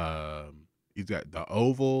 Mm-hmm. He's got The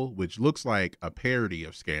Oval, which looks like a parody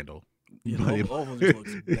of Scandal. Yeah, the Oval just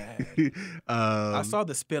looks bad. I saw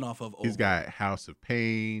the spinoff of Oval. He's got House of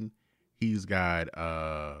Pain. He's got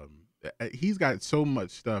so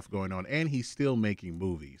much stuff going on, and he's still making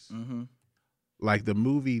movies. Mm-hmm. Like the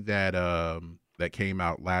movie that came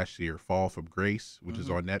out last year, Fall from Grace, which is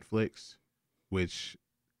on Netflix, which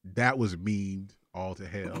that was memed all to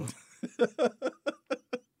hell.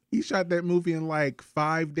 He shot that movie in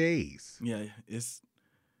 5 days. Yeah,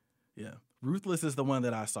 Ruthless is the one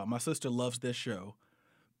that I saw. My sister loves this show,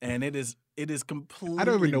 and it is completely. I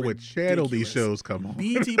don't even know ridiculous. what channel these shows come on.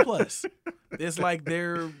 BET Plus. It's like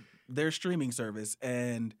their streaming service,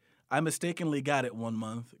 and I mistakenly got it one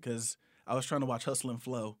month because I was trying to watch Hustle and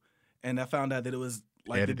Flow, and I found out that it was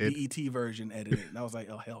edited. The BET version edited, and I was like,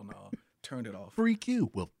 "Oh hell no!" Turned it off. Freak you.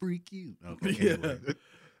 Well, freak you. Okay. Yeah.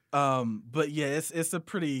 But yeah,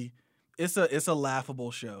 it's a laughable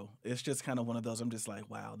show. It's just kind of one of those. I'm just like,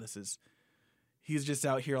 wow, he's just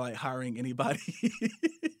out here hiring anybody,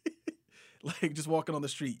 just walking on the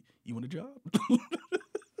street. You want a job?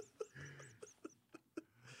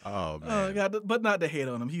 Oh man. Oh God, but not to hate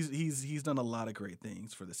on him. He's done a lot of great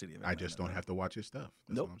things for the city of Atlanta. I just don't have to watch his stuff.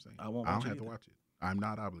 That's nope. what I'm saying. I won't. I don't have to watch it. I'm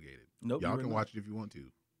not obligated. Nope. Y'all can watch it if you want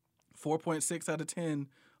to. 4.6 out of 10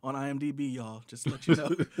 on IMDb, y'all. Just to let you know.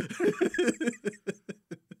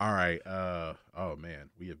 All right. Oh man,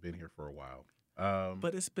 we have been here for a while.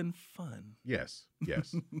 But it's been fun. Yes.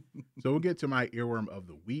 So we'll get to my earworm of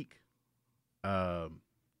the week.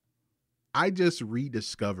 I just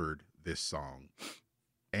rediscovered this song,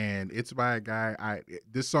 and it's by a guy.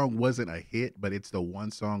 This song wasn't a hit, but it's the one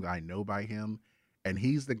song I know by him, and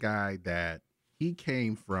he's the guy that he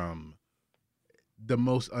came from the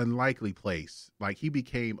most unlikely place. Like, he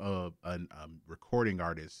became a recording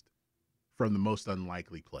artist from the most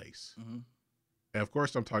unlikely place. Mm-hmm. And of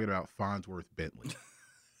course, I'm talking about Fonzworth Bentley.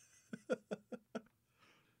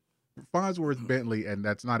 Fonzworth Bentley, and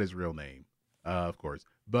that's not his real name, of course,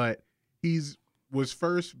 but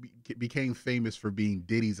became famous for being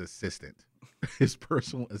Diddy's assistant, his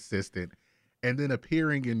personal assistant, and then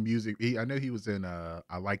appearing in music. I know he was in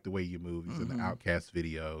I Like the Way You Move. He's in the Outkast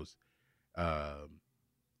videos.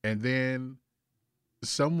 And then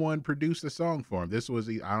someone produced a song for him. This was,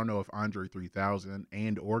 I don't know if Andre 3000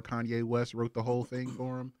 and or Kanye West wrote the whole thing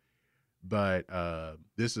for him, but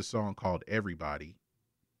this is a song called Everybody.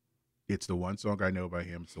 It's the one song I know by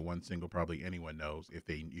him. It's the one single probably anyone knows if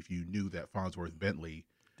you knew that Fonzworth Bentley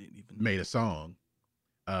made a song.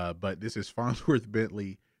 But this is Fonzworth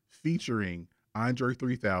Bentley featuring Andre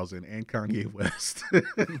 3000 and Kanye West.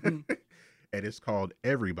 And it's called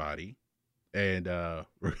Everybody. And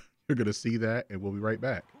we're going to see that, and we'll be right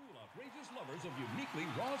back. Outrageous lovers of uniquely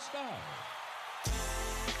raw style.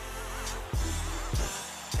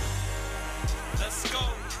 Let's go.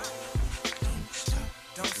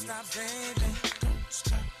 Don't stop, baby.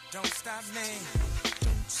 Don't stop me.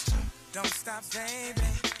 Don't stop, baby.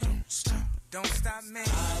 Don't stop me.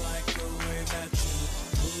 I like the way that you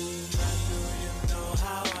move. I do, you know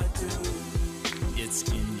how I do. It's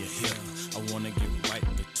in your hair. I wanna get right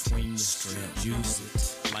between your strips. Use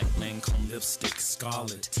it like Lancome lipstick,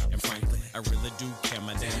 scarlet. And frankly, I really do care,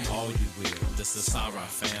 my damn, all you will. This is Sarah,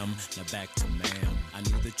 fam. Now back to ma'am. I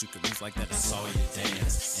knew that you could move like that. I saw you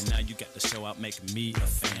dance. And now you got to show out, make me a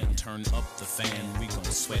fan. Turn up the fan, we gon'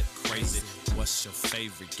 sweat crazy. What's your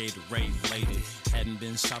favorite Gatorade lady? Hadn't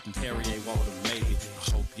been shopping Perrier, water maybe.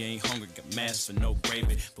 I hope you ain't hungry, got mass for no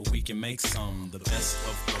gravy. But we can make some, the best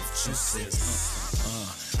of both juices.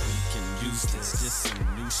 We can use this some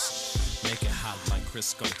new shit. Make it hot like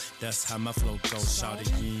Crisco. That's how my flow goes. Shawty,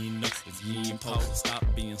 you ain't know if you ain't post. Stop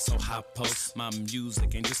being so hot post. My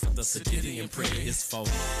music ain't just for the city and pretty. It's for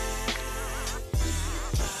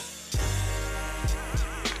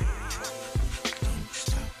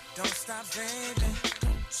Don't stop, baby.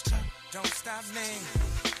 Don't stop me.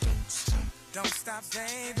 Don't stop,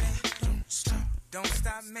 baby. Don't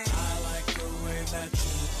stop me. I like the way that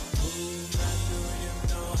you move. I do, you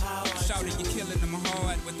know how I do. Shawty, you killing them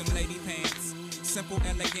hard with them lady pants. Simple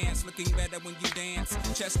elegance, looking better when you dance.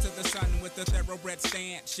 Chest to the sun with a thoroughbred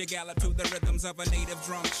stance. You gallop to the rhythms of a native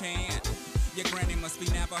drum chant. Your granny must be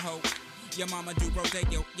Navajo. Your mama do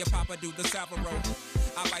rodeo, your papa do the Salvaro.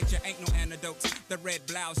 I bite you, ain't no antidotes. The red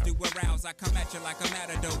blouse do arouse. I come at you like a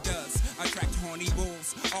matador does. Attract horny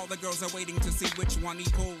bulls. All the girls are waiting to see which one he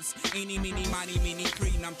pulls. Eeny, meeny, miny, meeny,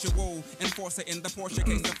 prenuptial. Enforcer in the Porsche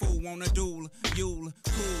case the fool wanna duel. You'll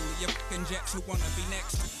cool your fucking jets who wanna be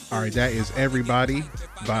next. All right, that is Everybody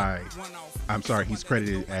by, I'm sorry, he's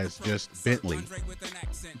credited as just Bentley,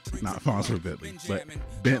 not Fonzworth Bentley, but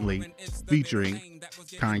Bentley featuring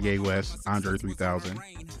Kanye West, Andre 3000.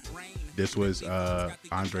 This was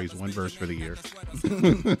Andre's one verse for the year.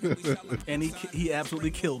 And he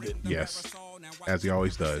absolutely killed it. Yes, as he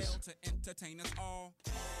always does.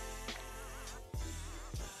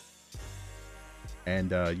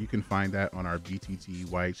 And you can find that on our BTT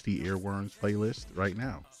YHT Earworms playlist right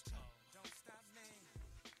now.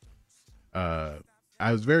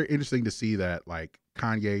 I was very interesting to see that, like,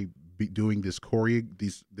 Kanye doing this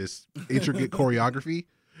this intricate choreography.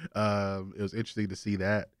 It was interesting to see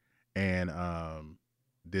that, and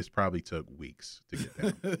this probably took weeks to get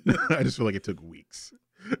down. I just feel like it took weeks.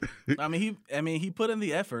 I mean, he put in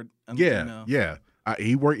the effort. Yeah.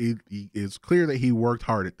 He worked. It's clear that he worked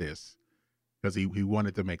hard at this because he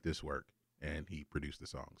wanted to make this work, and he produced the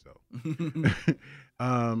song. So,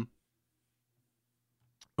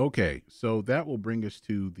 okay, so that will bring us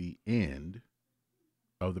to the end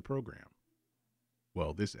of the program.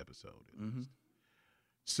 Well, this episode. Mm-hmm.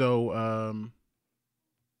 So,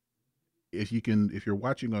 if you're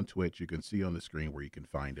watching on Twitch, you can see on the screen where you can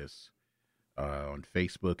find us on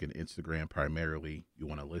Facebook and Instagram primarily. You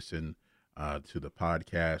want to listen to the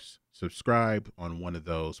podcast, subscribe on one of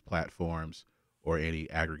those platforms or any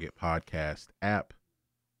aggregate podcast app.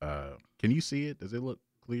 Can you see it? Does it look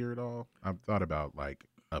clear at all? I've thought about, like,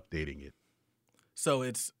 updating it. So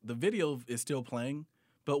the video is still playing,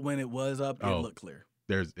 but when it was up, it looked clear.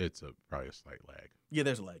 It's probably a slight lag. Yeah,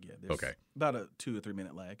 there's a lag. Yeah, there's okay, about a 2 or 3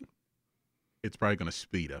 minute lag. It's probably going to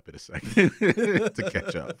speed up in a second to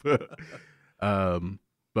catch up.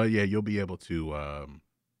 But yeah, you'll be able to.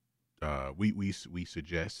 We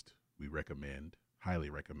suggest, we recommend, highly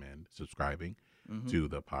recommend subscribing to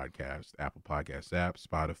the podcast, Apple Podcasts app,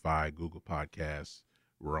 Spotify, Google Podcasts.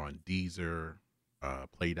 We're on Deezer,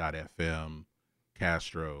 Play.fm,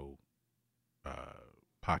 Castro,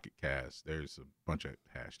 Pocket Cast. There's a bunch of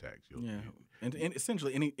hashtags. And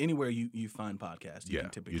essentially anywhere you find podcasts, you can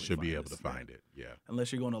typically you should be able us. to find it. Yeah,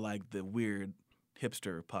 unless you're going to like the weird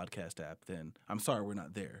hipster podcast app, then I'm sorry, we're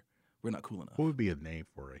not there. We're not cool enough. What would be a name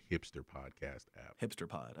for a hipster podcast app? Hipster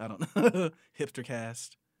Pod. I don't know.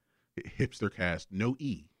 Hipstercast. Hipstercast. No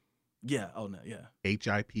E. Yeah. Oh no. Yeah.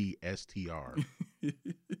 HIPSTR.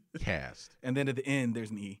 Cast. And then at the end, there's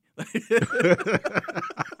an E.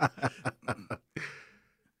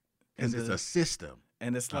 Because it's a system.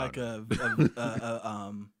 And it's like there's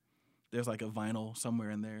like a vinyl somewhere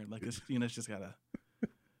in there. Like it's it's just gotta.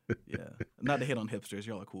 Yeah. Not to hit on hipsters.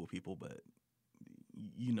 Y'all are cool people, but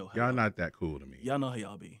you know how y'all not that cool to me. Y'all know how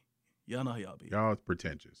y'all be. Y'all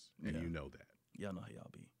pretentious, and you know that. Y'all know how y'all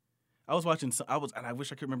be. I was watching. And I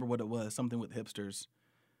wish I could remember what it was. Something with hipsters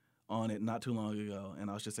on it not too long ago, and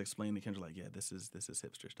I was just explaining to Kendra like, yeah, this is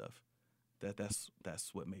hipster stuff. That's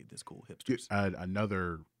what made this cool, hipsters.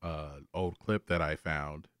 Another old clip that I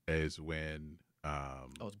found is when.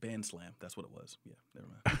 It's Band Slam. That's what it was. Yeah, never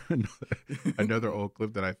mind. Another old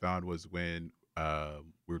clip that I found was when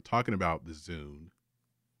we were talking about the Zune.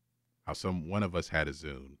 How one of us had a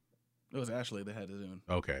Zune. It was Ashley that had a Zune.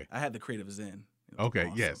 Okay. I had the Creative Zen. Okay.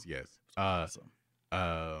 Awesome. Yes. Awesome.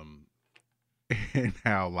 And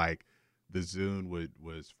how like the Zune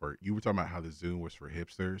was for, you were talking about how the Zune was for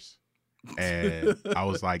hipsters, and I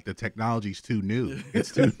was like, the technology's too new.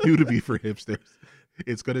 It's too new to be for hipsters.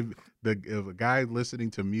 It's gonna if a guy listening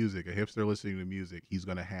to music, a hipster listening to music, he's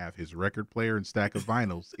gonna have his record player and stack of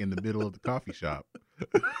vinyls in the middle of the coffee shop.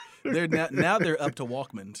 They're now they're up to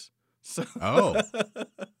Walkmans. So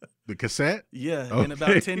the cassette? Yeah, okay. In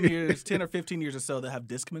about 10 or 15 years or so, they'll have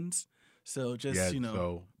Discmans. So just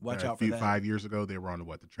watch out for that. 5 years ago, they were on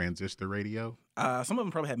the transistor radio. Some of them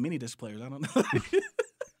probably had mini disc players. I don't know.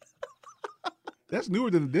 That's newer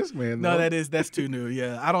than the Discman. No, that's too new.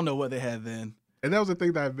 Yeah, I don't know what they had then. And that was the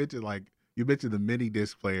thing that I mentioned. Like you mentioned the mini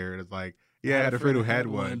disc player, and it's like, yeah, I had a friend who had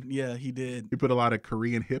one. Yeah, he did. He put a lot of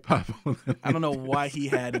Korean hip hop on it. I don't know why he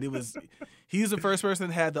had it. He's the first person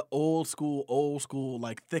that had the old school,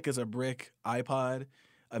 like thick as a brick iPod,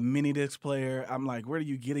 a mini disc player. I'm like, where are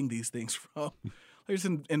you getting these things from? They're just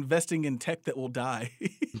investing in tech that will die.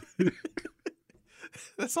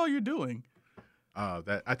 That's all you're doing. I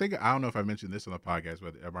don't know if I mentioned this on the podcast,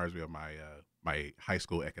 but it reminds me of my high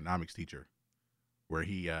school economics teacher, where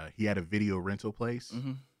he had a video rental place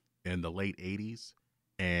in the late 80s,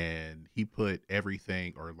 and he put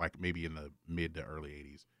everything, or like maybe in the mid to early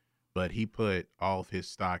 80s, but he put all of his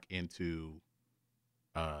stock into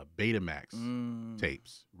Betamax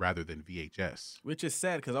tapes rather than VHS. Which is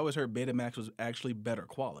sad because I always heard Betamax was actually better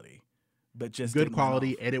quality, but just good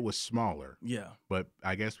quality, and it was smaller. Yeah. But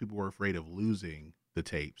I guess people were afraid of losing the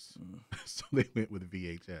tapes, so they went with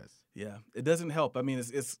VHS. Yeah, it doesn't help. I mean,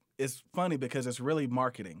 it's funny because it's really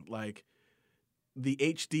marketing. Like the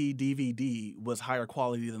HD DVD was higher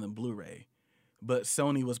quality than the Blu-ray, but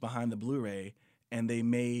Sony was behind the Blu-ray, and they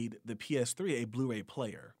made the PS3 a Blu-ray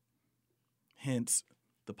player. Hence,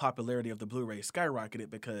 the popularity of the Blu-ray skyrocketed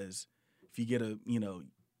because if you get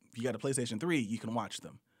a PlayStation 3, you can watch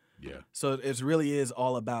them. Yeah. So it really is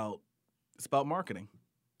all about marketing.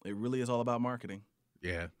 It really is all about marketing.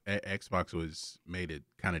 Yeah, Xbox made it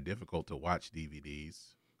kind of difficult to watch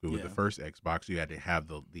DVDs. With the first Xbox, you had to have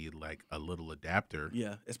the like a little adapter.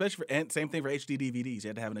 Yeah, especially and same thing for HD DVDs. You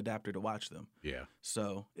had to have an adapter to watch them. Yeah.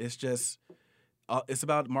 So it's just it's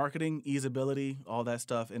about marketing, easeability, all that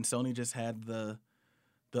stuff, and Sony just had the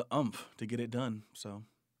oomph to get it done. So.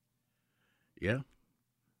 Yeah.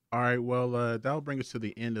 All right. Well, that'll bring us to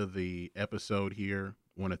the end of the episode here.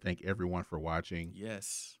 I want to thank everyone for watching.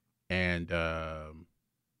 Yes. And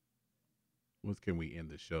what can we end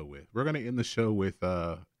the show with? We're going to end the show with,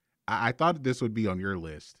 I thought this would be on your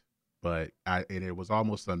list, and it was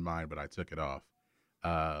almost on mine, but I took it off.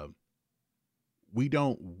 We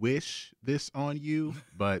don't wish this on you,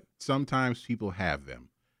 but sometimes people have them.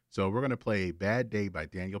 So we're going to play Bad Day by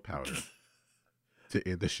Daniel Powter to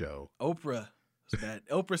end the show. Oprah.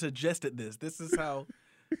 Oprah suggested this. This is how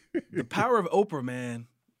the power of Oprah, man.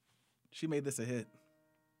 She made this a hit.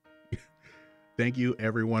 Thank you,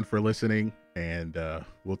 everyone, for listening, and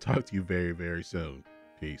we'll talk to you very, very soon.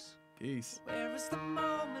 Peace. Peace. Where is the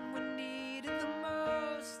moment we need it the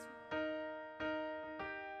most?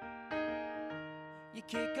 You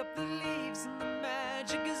kick up the leaves and the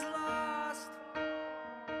magic is lost.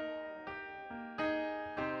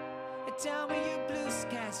 Tell me your blue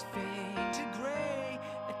skies fade to gray.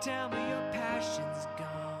 Tell me your passion's gone.